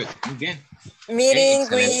coffee. Good, again. Meeting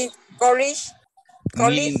with colleagues.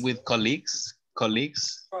 Meeting with colleagues.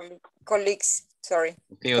 Colleagues, sorry.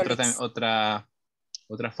 Okay, otra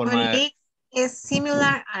forma. Colleagues es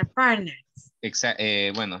similar a partners.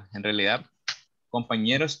 Bueno, en realidad,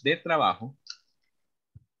 compañeros de trabajo.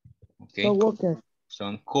 Okay. Coworker.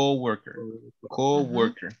 Son coworker.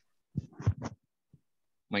 Coworker.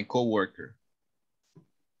 My coworker.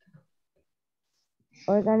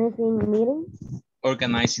 Organizing meeting.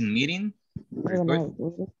 Organizing meeting. Very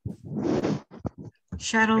good.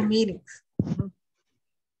 Shuttle meetings.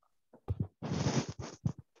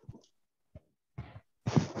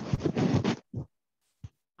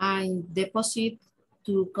 I deposit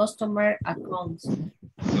to customer accounts.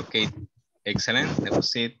 Okay, excellent.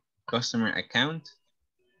 Deposit customer account.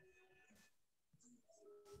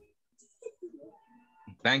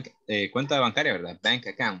 Bank, cuenta bancaria, ¿verdad? Bank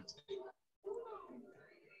account.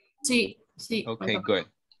 Sí, sí. Okay, good.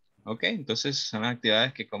 Ok, entonces son las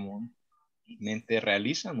actividades que comúnmente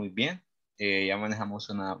realizan muy bien. Ya manejamos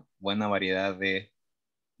una buena variedad de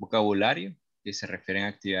vocabulario que se refieren a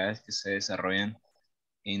actividades que se desarrollan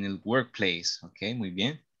en el workplace. Ok, muy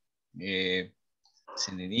bien.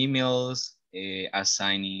 Sending emails,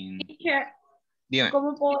 assigning. Teacher, Dígame.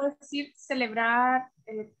 ¿cómo puedo decir celebrar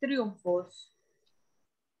triunfos?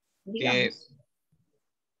 Digamos.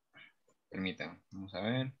 Permítame, vamos a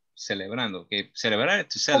ver. Celebrando, ok. Celebrar,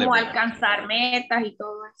 to Como celebrate. alcanzar metas y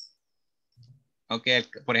todo eso. Ok,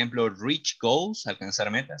 por ejemplo, reach goals,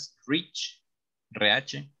 alcanzar metas. Reach,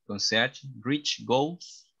 RH, con CH. Reach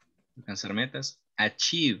goals, alcanzar metas.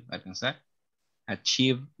 Achieve, alcanzar.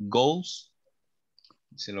 Achieve goals.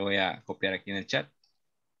 Se lo voy a copiar aquí en el chat.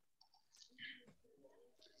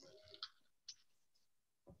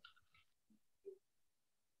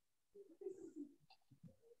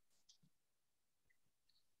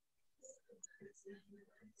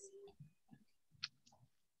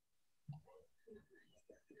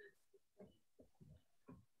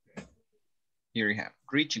 Here we have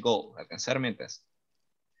reach goal, alcanzar metas.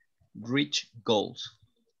 Reach goals.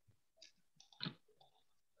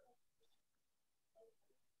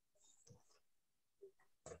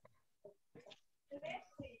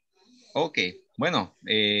 Ok, bueno,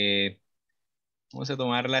 vamos a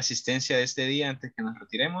tomar la asistencia de este día antes que nos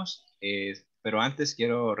retiremos, pero antes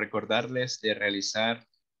quiero recordarles de realizar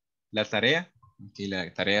la tarea. Aquí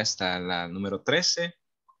la tarea está la número 13,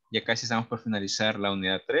 ya casi estamos por finalizar la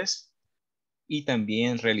unidad 3 y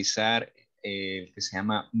también realizar el que se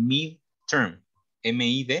llama midterm,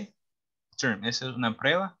 M-I-D, term. Esa es una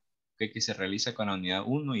prueba que se realiza con la unidad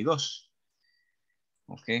 1 y 2.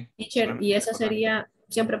 Ok. Teacher, ¿y esa sería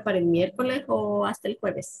siempre para el miércoles o hasta el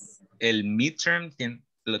jueves? El midterm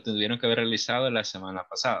lo tuvieron que haber realizado la semana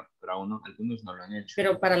pasada, pero algunos no lo han hecho.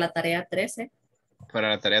 Pero para la tarea 13. Para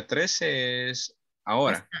la tarea 13 es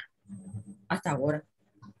ahora. Hasta ahora.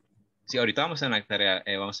 Sí, ahorita vamos en la tarea,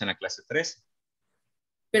 vamos en la clase 13.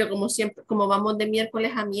 Pero como siempre, como vamos de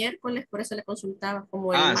miércoles a miércoles, por eso le consultaba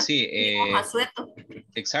como el sí. asueto.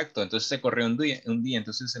 Exacto, entonces se corrió un día,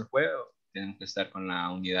 entonces el jueves tenemos que estar con la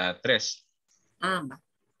unidad 3. Va.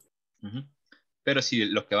 Pero si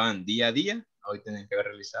los que van día a día, hoy tienen que haber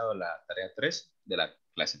realizado la tarea 3 de la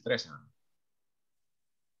clase 13.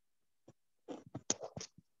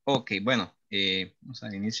 Ok, bueno, vamos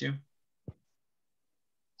al inicio.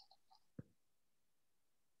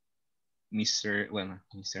 Mr.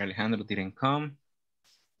 Alejandro didn't come.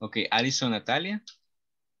 Ok, Alison Natalia.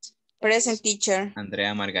 Present, teacher.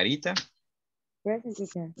 Andrea Margarita. Present,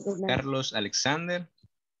 teacher. Carlos Alexander.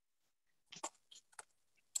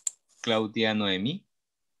 Claudia Noemí.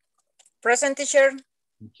 Present, teacher.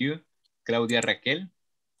 Thank you. Claudia Raquel.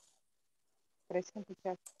 Present,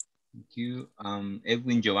 teacher. Thank you.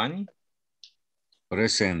 Edwin Giovanni.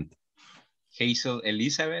 Present. Hazel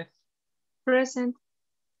Elizabeth. Present.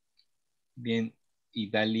 Bien.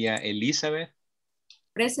 Idalia Elizabeth.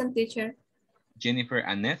 Present, teacher. Jennifer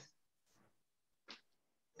Annette.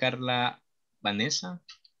 Carla Vanessa.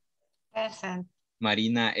 Present.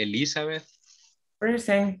 Marina Elizabeth.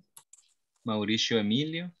 Present. Mauricio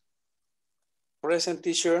Emilio. Present,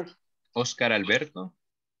 teacher. Oscar Alberto.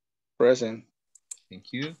 Present. Thank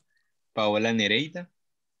you. Paola Nereida.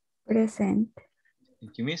 Present.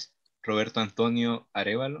 Thank you, Miss. Roberto Antonio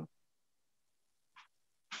Arevalo.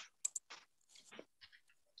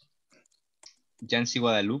 Yancy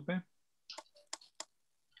Guadalupe.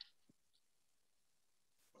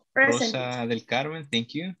 Present. Rosa del Carmen, thank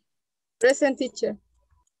you. Present, teacher.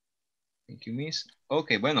 Thank you, Miss.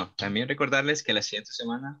 Ok, bueno, también recordarles que la siguiente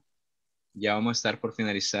semana ya vamos a estar por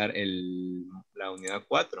finalizar la unidad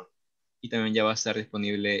 4 y también ya va a estar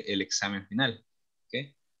disponible el examen final. ¿Ok?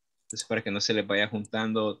 Entonces, para que no se les vaya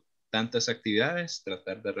juntando tantas actividades,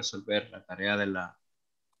 tratar de resolver la tarea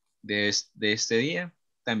de este día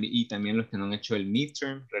y también los que no han hecho el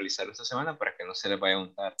midterm, realizarlo esta semana para que no se les vaya a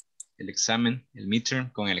juntar el examen, el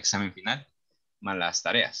midterm con el examen final, más las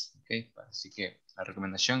tareas. ¿Ok? Así que la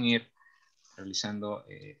recomendación es ir realizando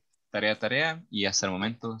tarea a tarea y hasta el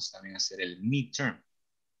momento también hacer el midterm.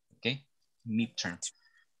 ¿Ok? Midterm.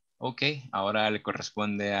 Ok, ahora le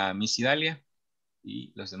corresponde a Miss Idalia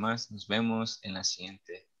y los demás nos vemos en la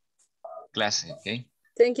siguiente clase. ¿Ok?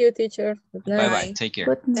 Thank you, teacher. Good Bye night. bye. Take care.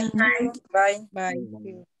 Good night. Bye.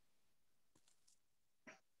 Bye.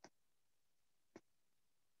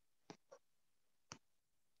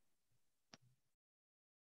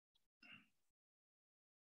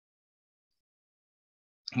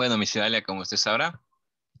 Bueno, mi Cidalia, como usted sabrá,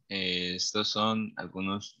 estos son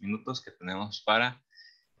algunos minutos que tenemos para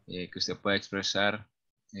que usted pueda expresar,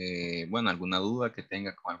 bueno, alguna duda que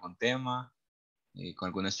tenga con algún tema, con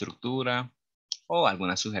alguna estructura o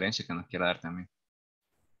alguna sugerencia que nos quiera dar también.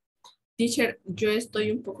 Teacher, yo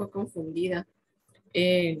estoy un poco confundida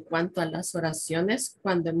en cuanto a las oraciones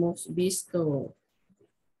cuando hemos visto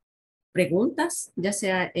preguntas, ya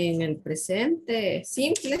sea en el presente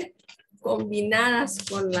simple, combinadas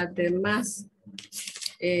con las demás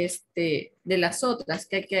de las otras,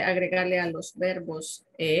 que hay que agregarle a los verbos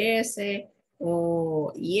es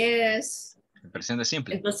o yes. El presente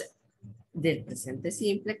simple. Entonces, del presente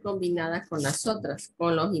simple combinada con las otras,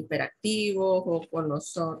 con los imperativos o con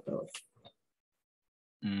los otros.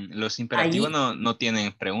 Los imperativos Ahí, no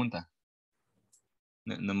tienen pregunta.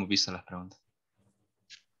 No hemos visto las preguntas.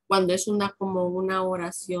 cuando es como una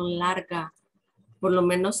oración larga, por lo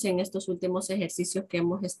menos en estos últimos ejercicios que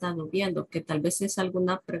hemos estado viendo, que tal vez es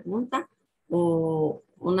alguna pregunta o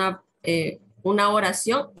una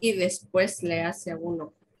oración y después le hace a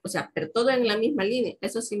uno, o sea, pero todo en la misma línea.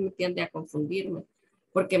 Eso sí me tiende a confundirme,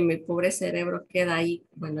 porque mi pobre cerebro queda ahí.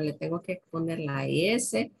 Bueno, le tengo que poner la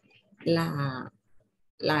S, la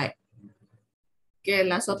que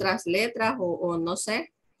las otras letras o no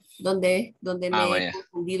sé, donde me he Vaya.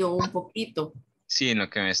 confundido un poquito. Sí, según lo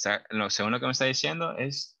que me está diciendo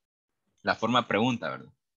es la forma pregunta,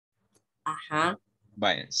 ¿verdad? Ajá.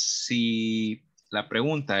 Vaya, si la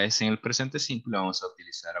pregunta es en el presente simple, vamos a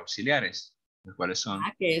utilizar auxiliares, los cuales son,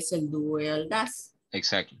 Que es el do y el das.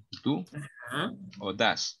 exacto, tú Ajá. o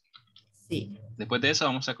das. Sí. Después de eso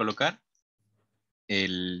vamos a colocar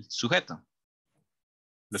el sujeto,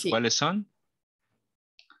 los Sí. cuales son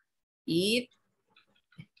Y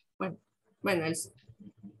bueno, es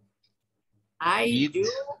I, it, you,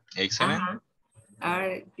 excellent, ajá,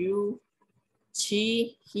 are, you,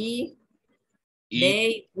 she, he, it,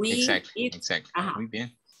 they, we, it, exacto, ajá, muy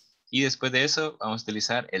bien. Y después de eso vamos a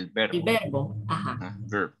utilizar el verbo. el verbo, ajá. Ajá,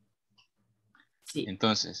 verb. Sí.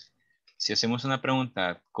 Entonces, si hacemos una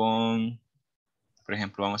pregunta con, por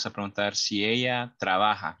ejemplo, vamos a preguntar si ella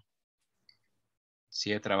trabaja. Si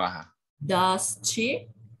ella trabaja. Does she?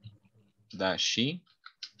 Does she?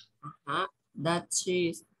 Ajá. Does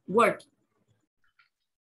she work?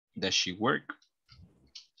 Does she work?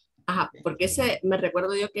 Ajá, porque ese me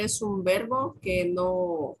recuerdo yo que es un verbo que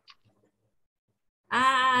no.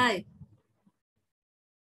 Ay,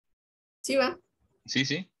 sí va. Sí,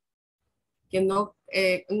 sí. Que no,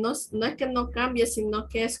 no es que no cambie, sino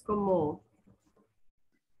que es como.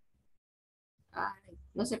 Ay,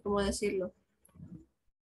 no sé cómo decirlo.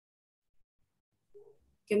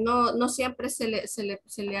 Que no siempre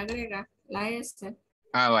se le agrega la S.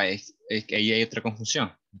 Ah, vaya, es que ahí hay otra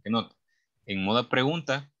confusión. Que noto. En modo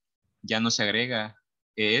pregunta ya no se agrega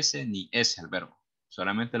ES ni S al verbo.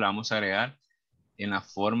 Solamente lo vamos a agregar en la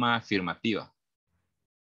forma afirmativa.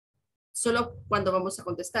 Solo cuando vamos a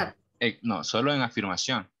contestar. No, solo en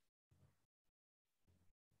afirmación.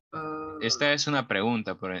 Esta es una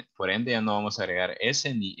pregunta, por ende ya no vamos a agregar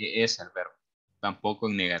S ni ES al verbo. Tampoco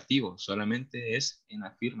en negativo, solamente es en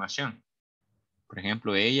afirmación. Por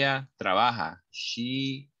ejemplo, ella trabaja.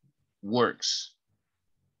 She works.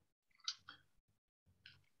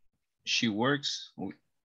 She works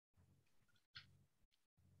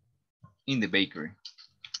in the bakery.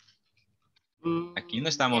 Aquí no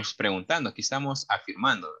estamos preguntando, aquí estamos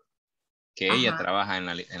afirmando que ella trabaja en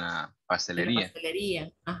la pastelería. En la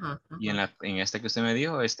pastelería. Ajá, ajá. Y en esta que usted me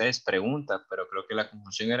dijo, esta es pregunta, pero creo que la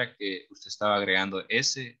confusión era que usted estaba agregando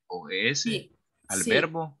S o ES al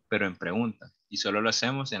verbo, pero en pregunta. Y solo lo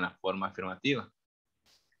hacemos en la forma afirmativa.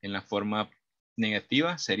 En la forma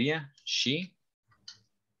negativa sería she.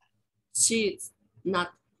 She's not.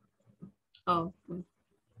 Oh.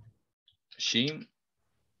 She.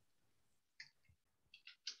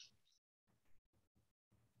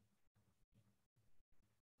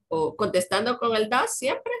 O contestando con el does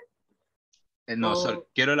siempre. No,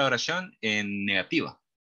 quiero la oración en negativa.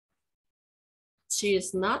 She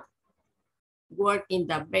is not work in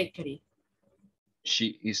the bakery.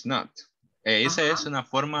 She is not. Esa es una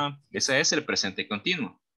forma, esa es el presente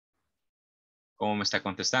continuo. Como me está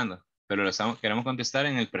contestando. Pero queremos contestar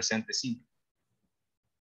en el presente simple.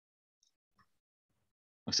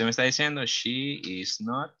 Usted me está diciendo, she is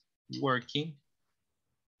not working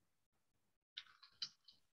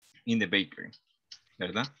in the bakery.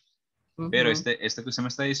 ¿Verdad? Pero este que usted me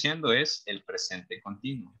está diciendo es el presente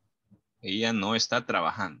continuo. Ella no está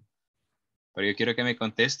trabajando. Pero yo quiero que me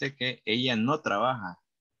conteste que ella no trabaja.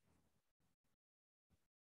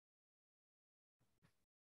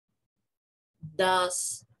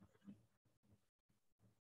 Does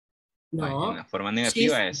No. En la forma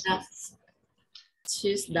negativa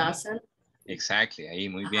She doesn't. Exactly, ahí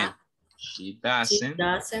muy bien. She She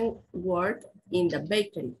doesn't work in the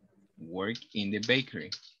bakery. Work in the bakery.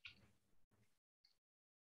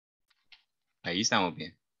 Ahí estamos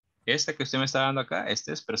bien. Esta que usted me está dando acá,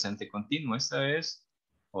 este es presente continuo. Esta es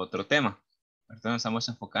otro tema. Ahorita nos estamos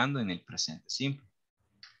enfocando en el presente simple.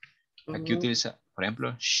 Aquí utiliza, por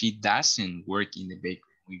ejemplo, she doesn't work in the bakery.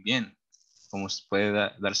 Muy bien. Como se puede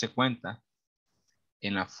darse cuenta,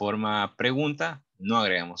 en la forma pregunta no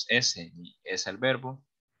agregamos S ni S al verbo.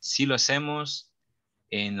 Si lo hacemos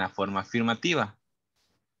en la forma afirmativa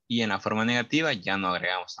y en la forma negativa ya no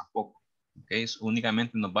agregamos tampoco. Okay?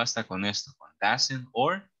 Únicamente nos basta con esto, con doesn't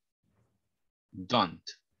or don't.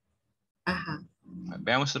 Ajá.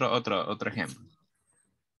 Veamos otro ejemplo.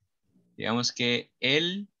 Digamos que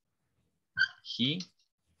él, he,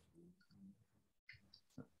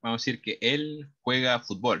 vamos a decir que él juega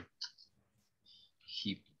fútbol.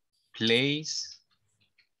 He plays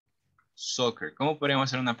soccer. ¿Cómo podríamos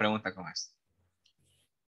hacer una pregunta como esta?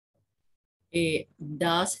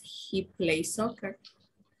 Does he play soccer?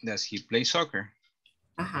 Does he play soccer?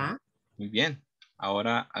 Ajá. Muy bien.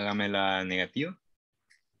 Ahora hágame la negativa.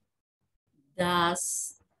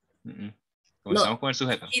 Does. Comenzamos con el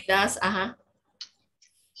sujeto. He does, ajá.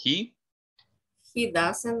 He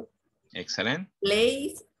doesn't. Excelente.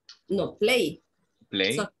 Play. Play.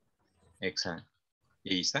 Excelente.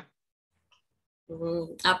 Y ahí está.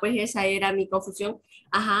 Pues esa era mi confusión.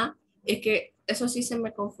 Ajá. Es que eso sí se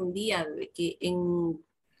me confundía, de que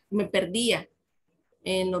me perdía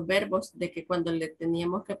en los verbos, de que cuando le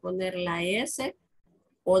teníamos que poner la S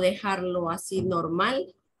o dejarlo así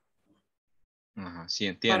normal. Ajá, sí,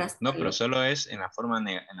 entiendo. No, pero solo es en la forma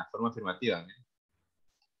afirmativa. ¿Eh?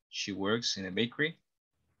 She works in a bakery.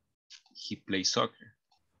 He plays soccer.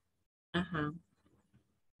 Ajá.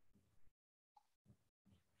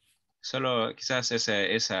 Solo quizás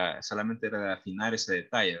esa solamente era de afinar ese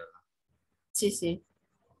detalle, ¿verdad? Sí, sí.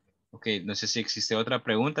 Ok, no sé si existe otra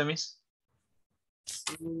pregunta, Miss.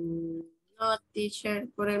 No, teacher,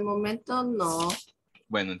 por el momento no.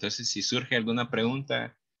 Bueno, entonces si surge alguna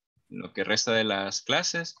pregunta en lo que resta de las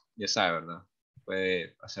clases, ya sabe, ¿verdad?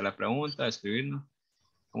 Puede hacer la pregunta, escribirnos.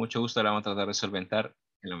 Con mucho gusto la vamos a tratar de solventar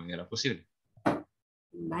en la medida posible.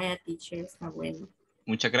 Vaya, teacher, está bueno.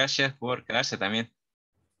 Muchas gracias por quedarse también.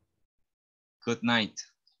 Good night.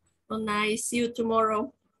 Good night. See you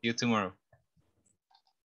tomorrow. See you tomorrow.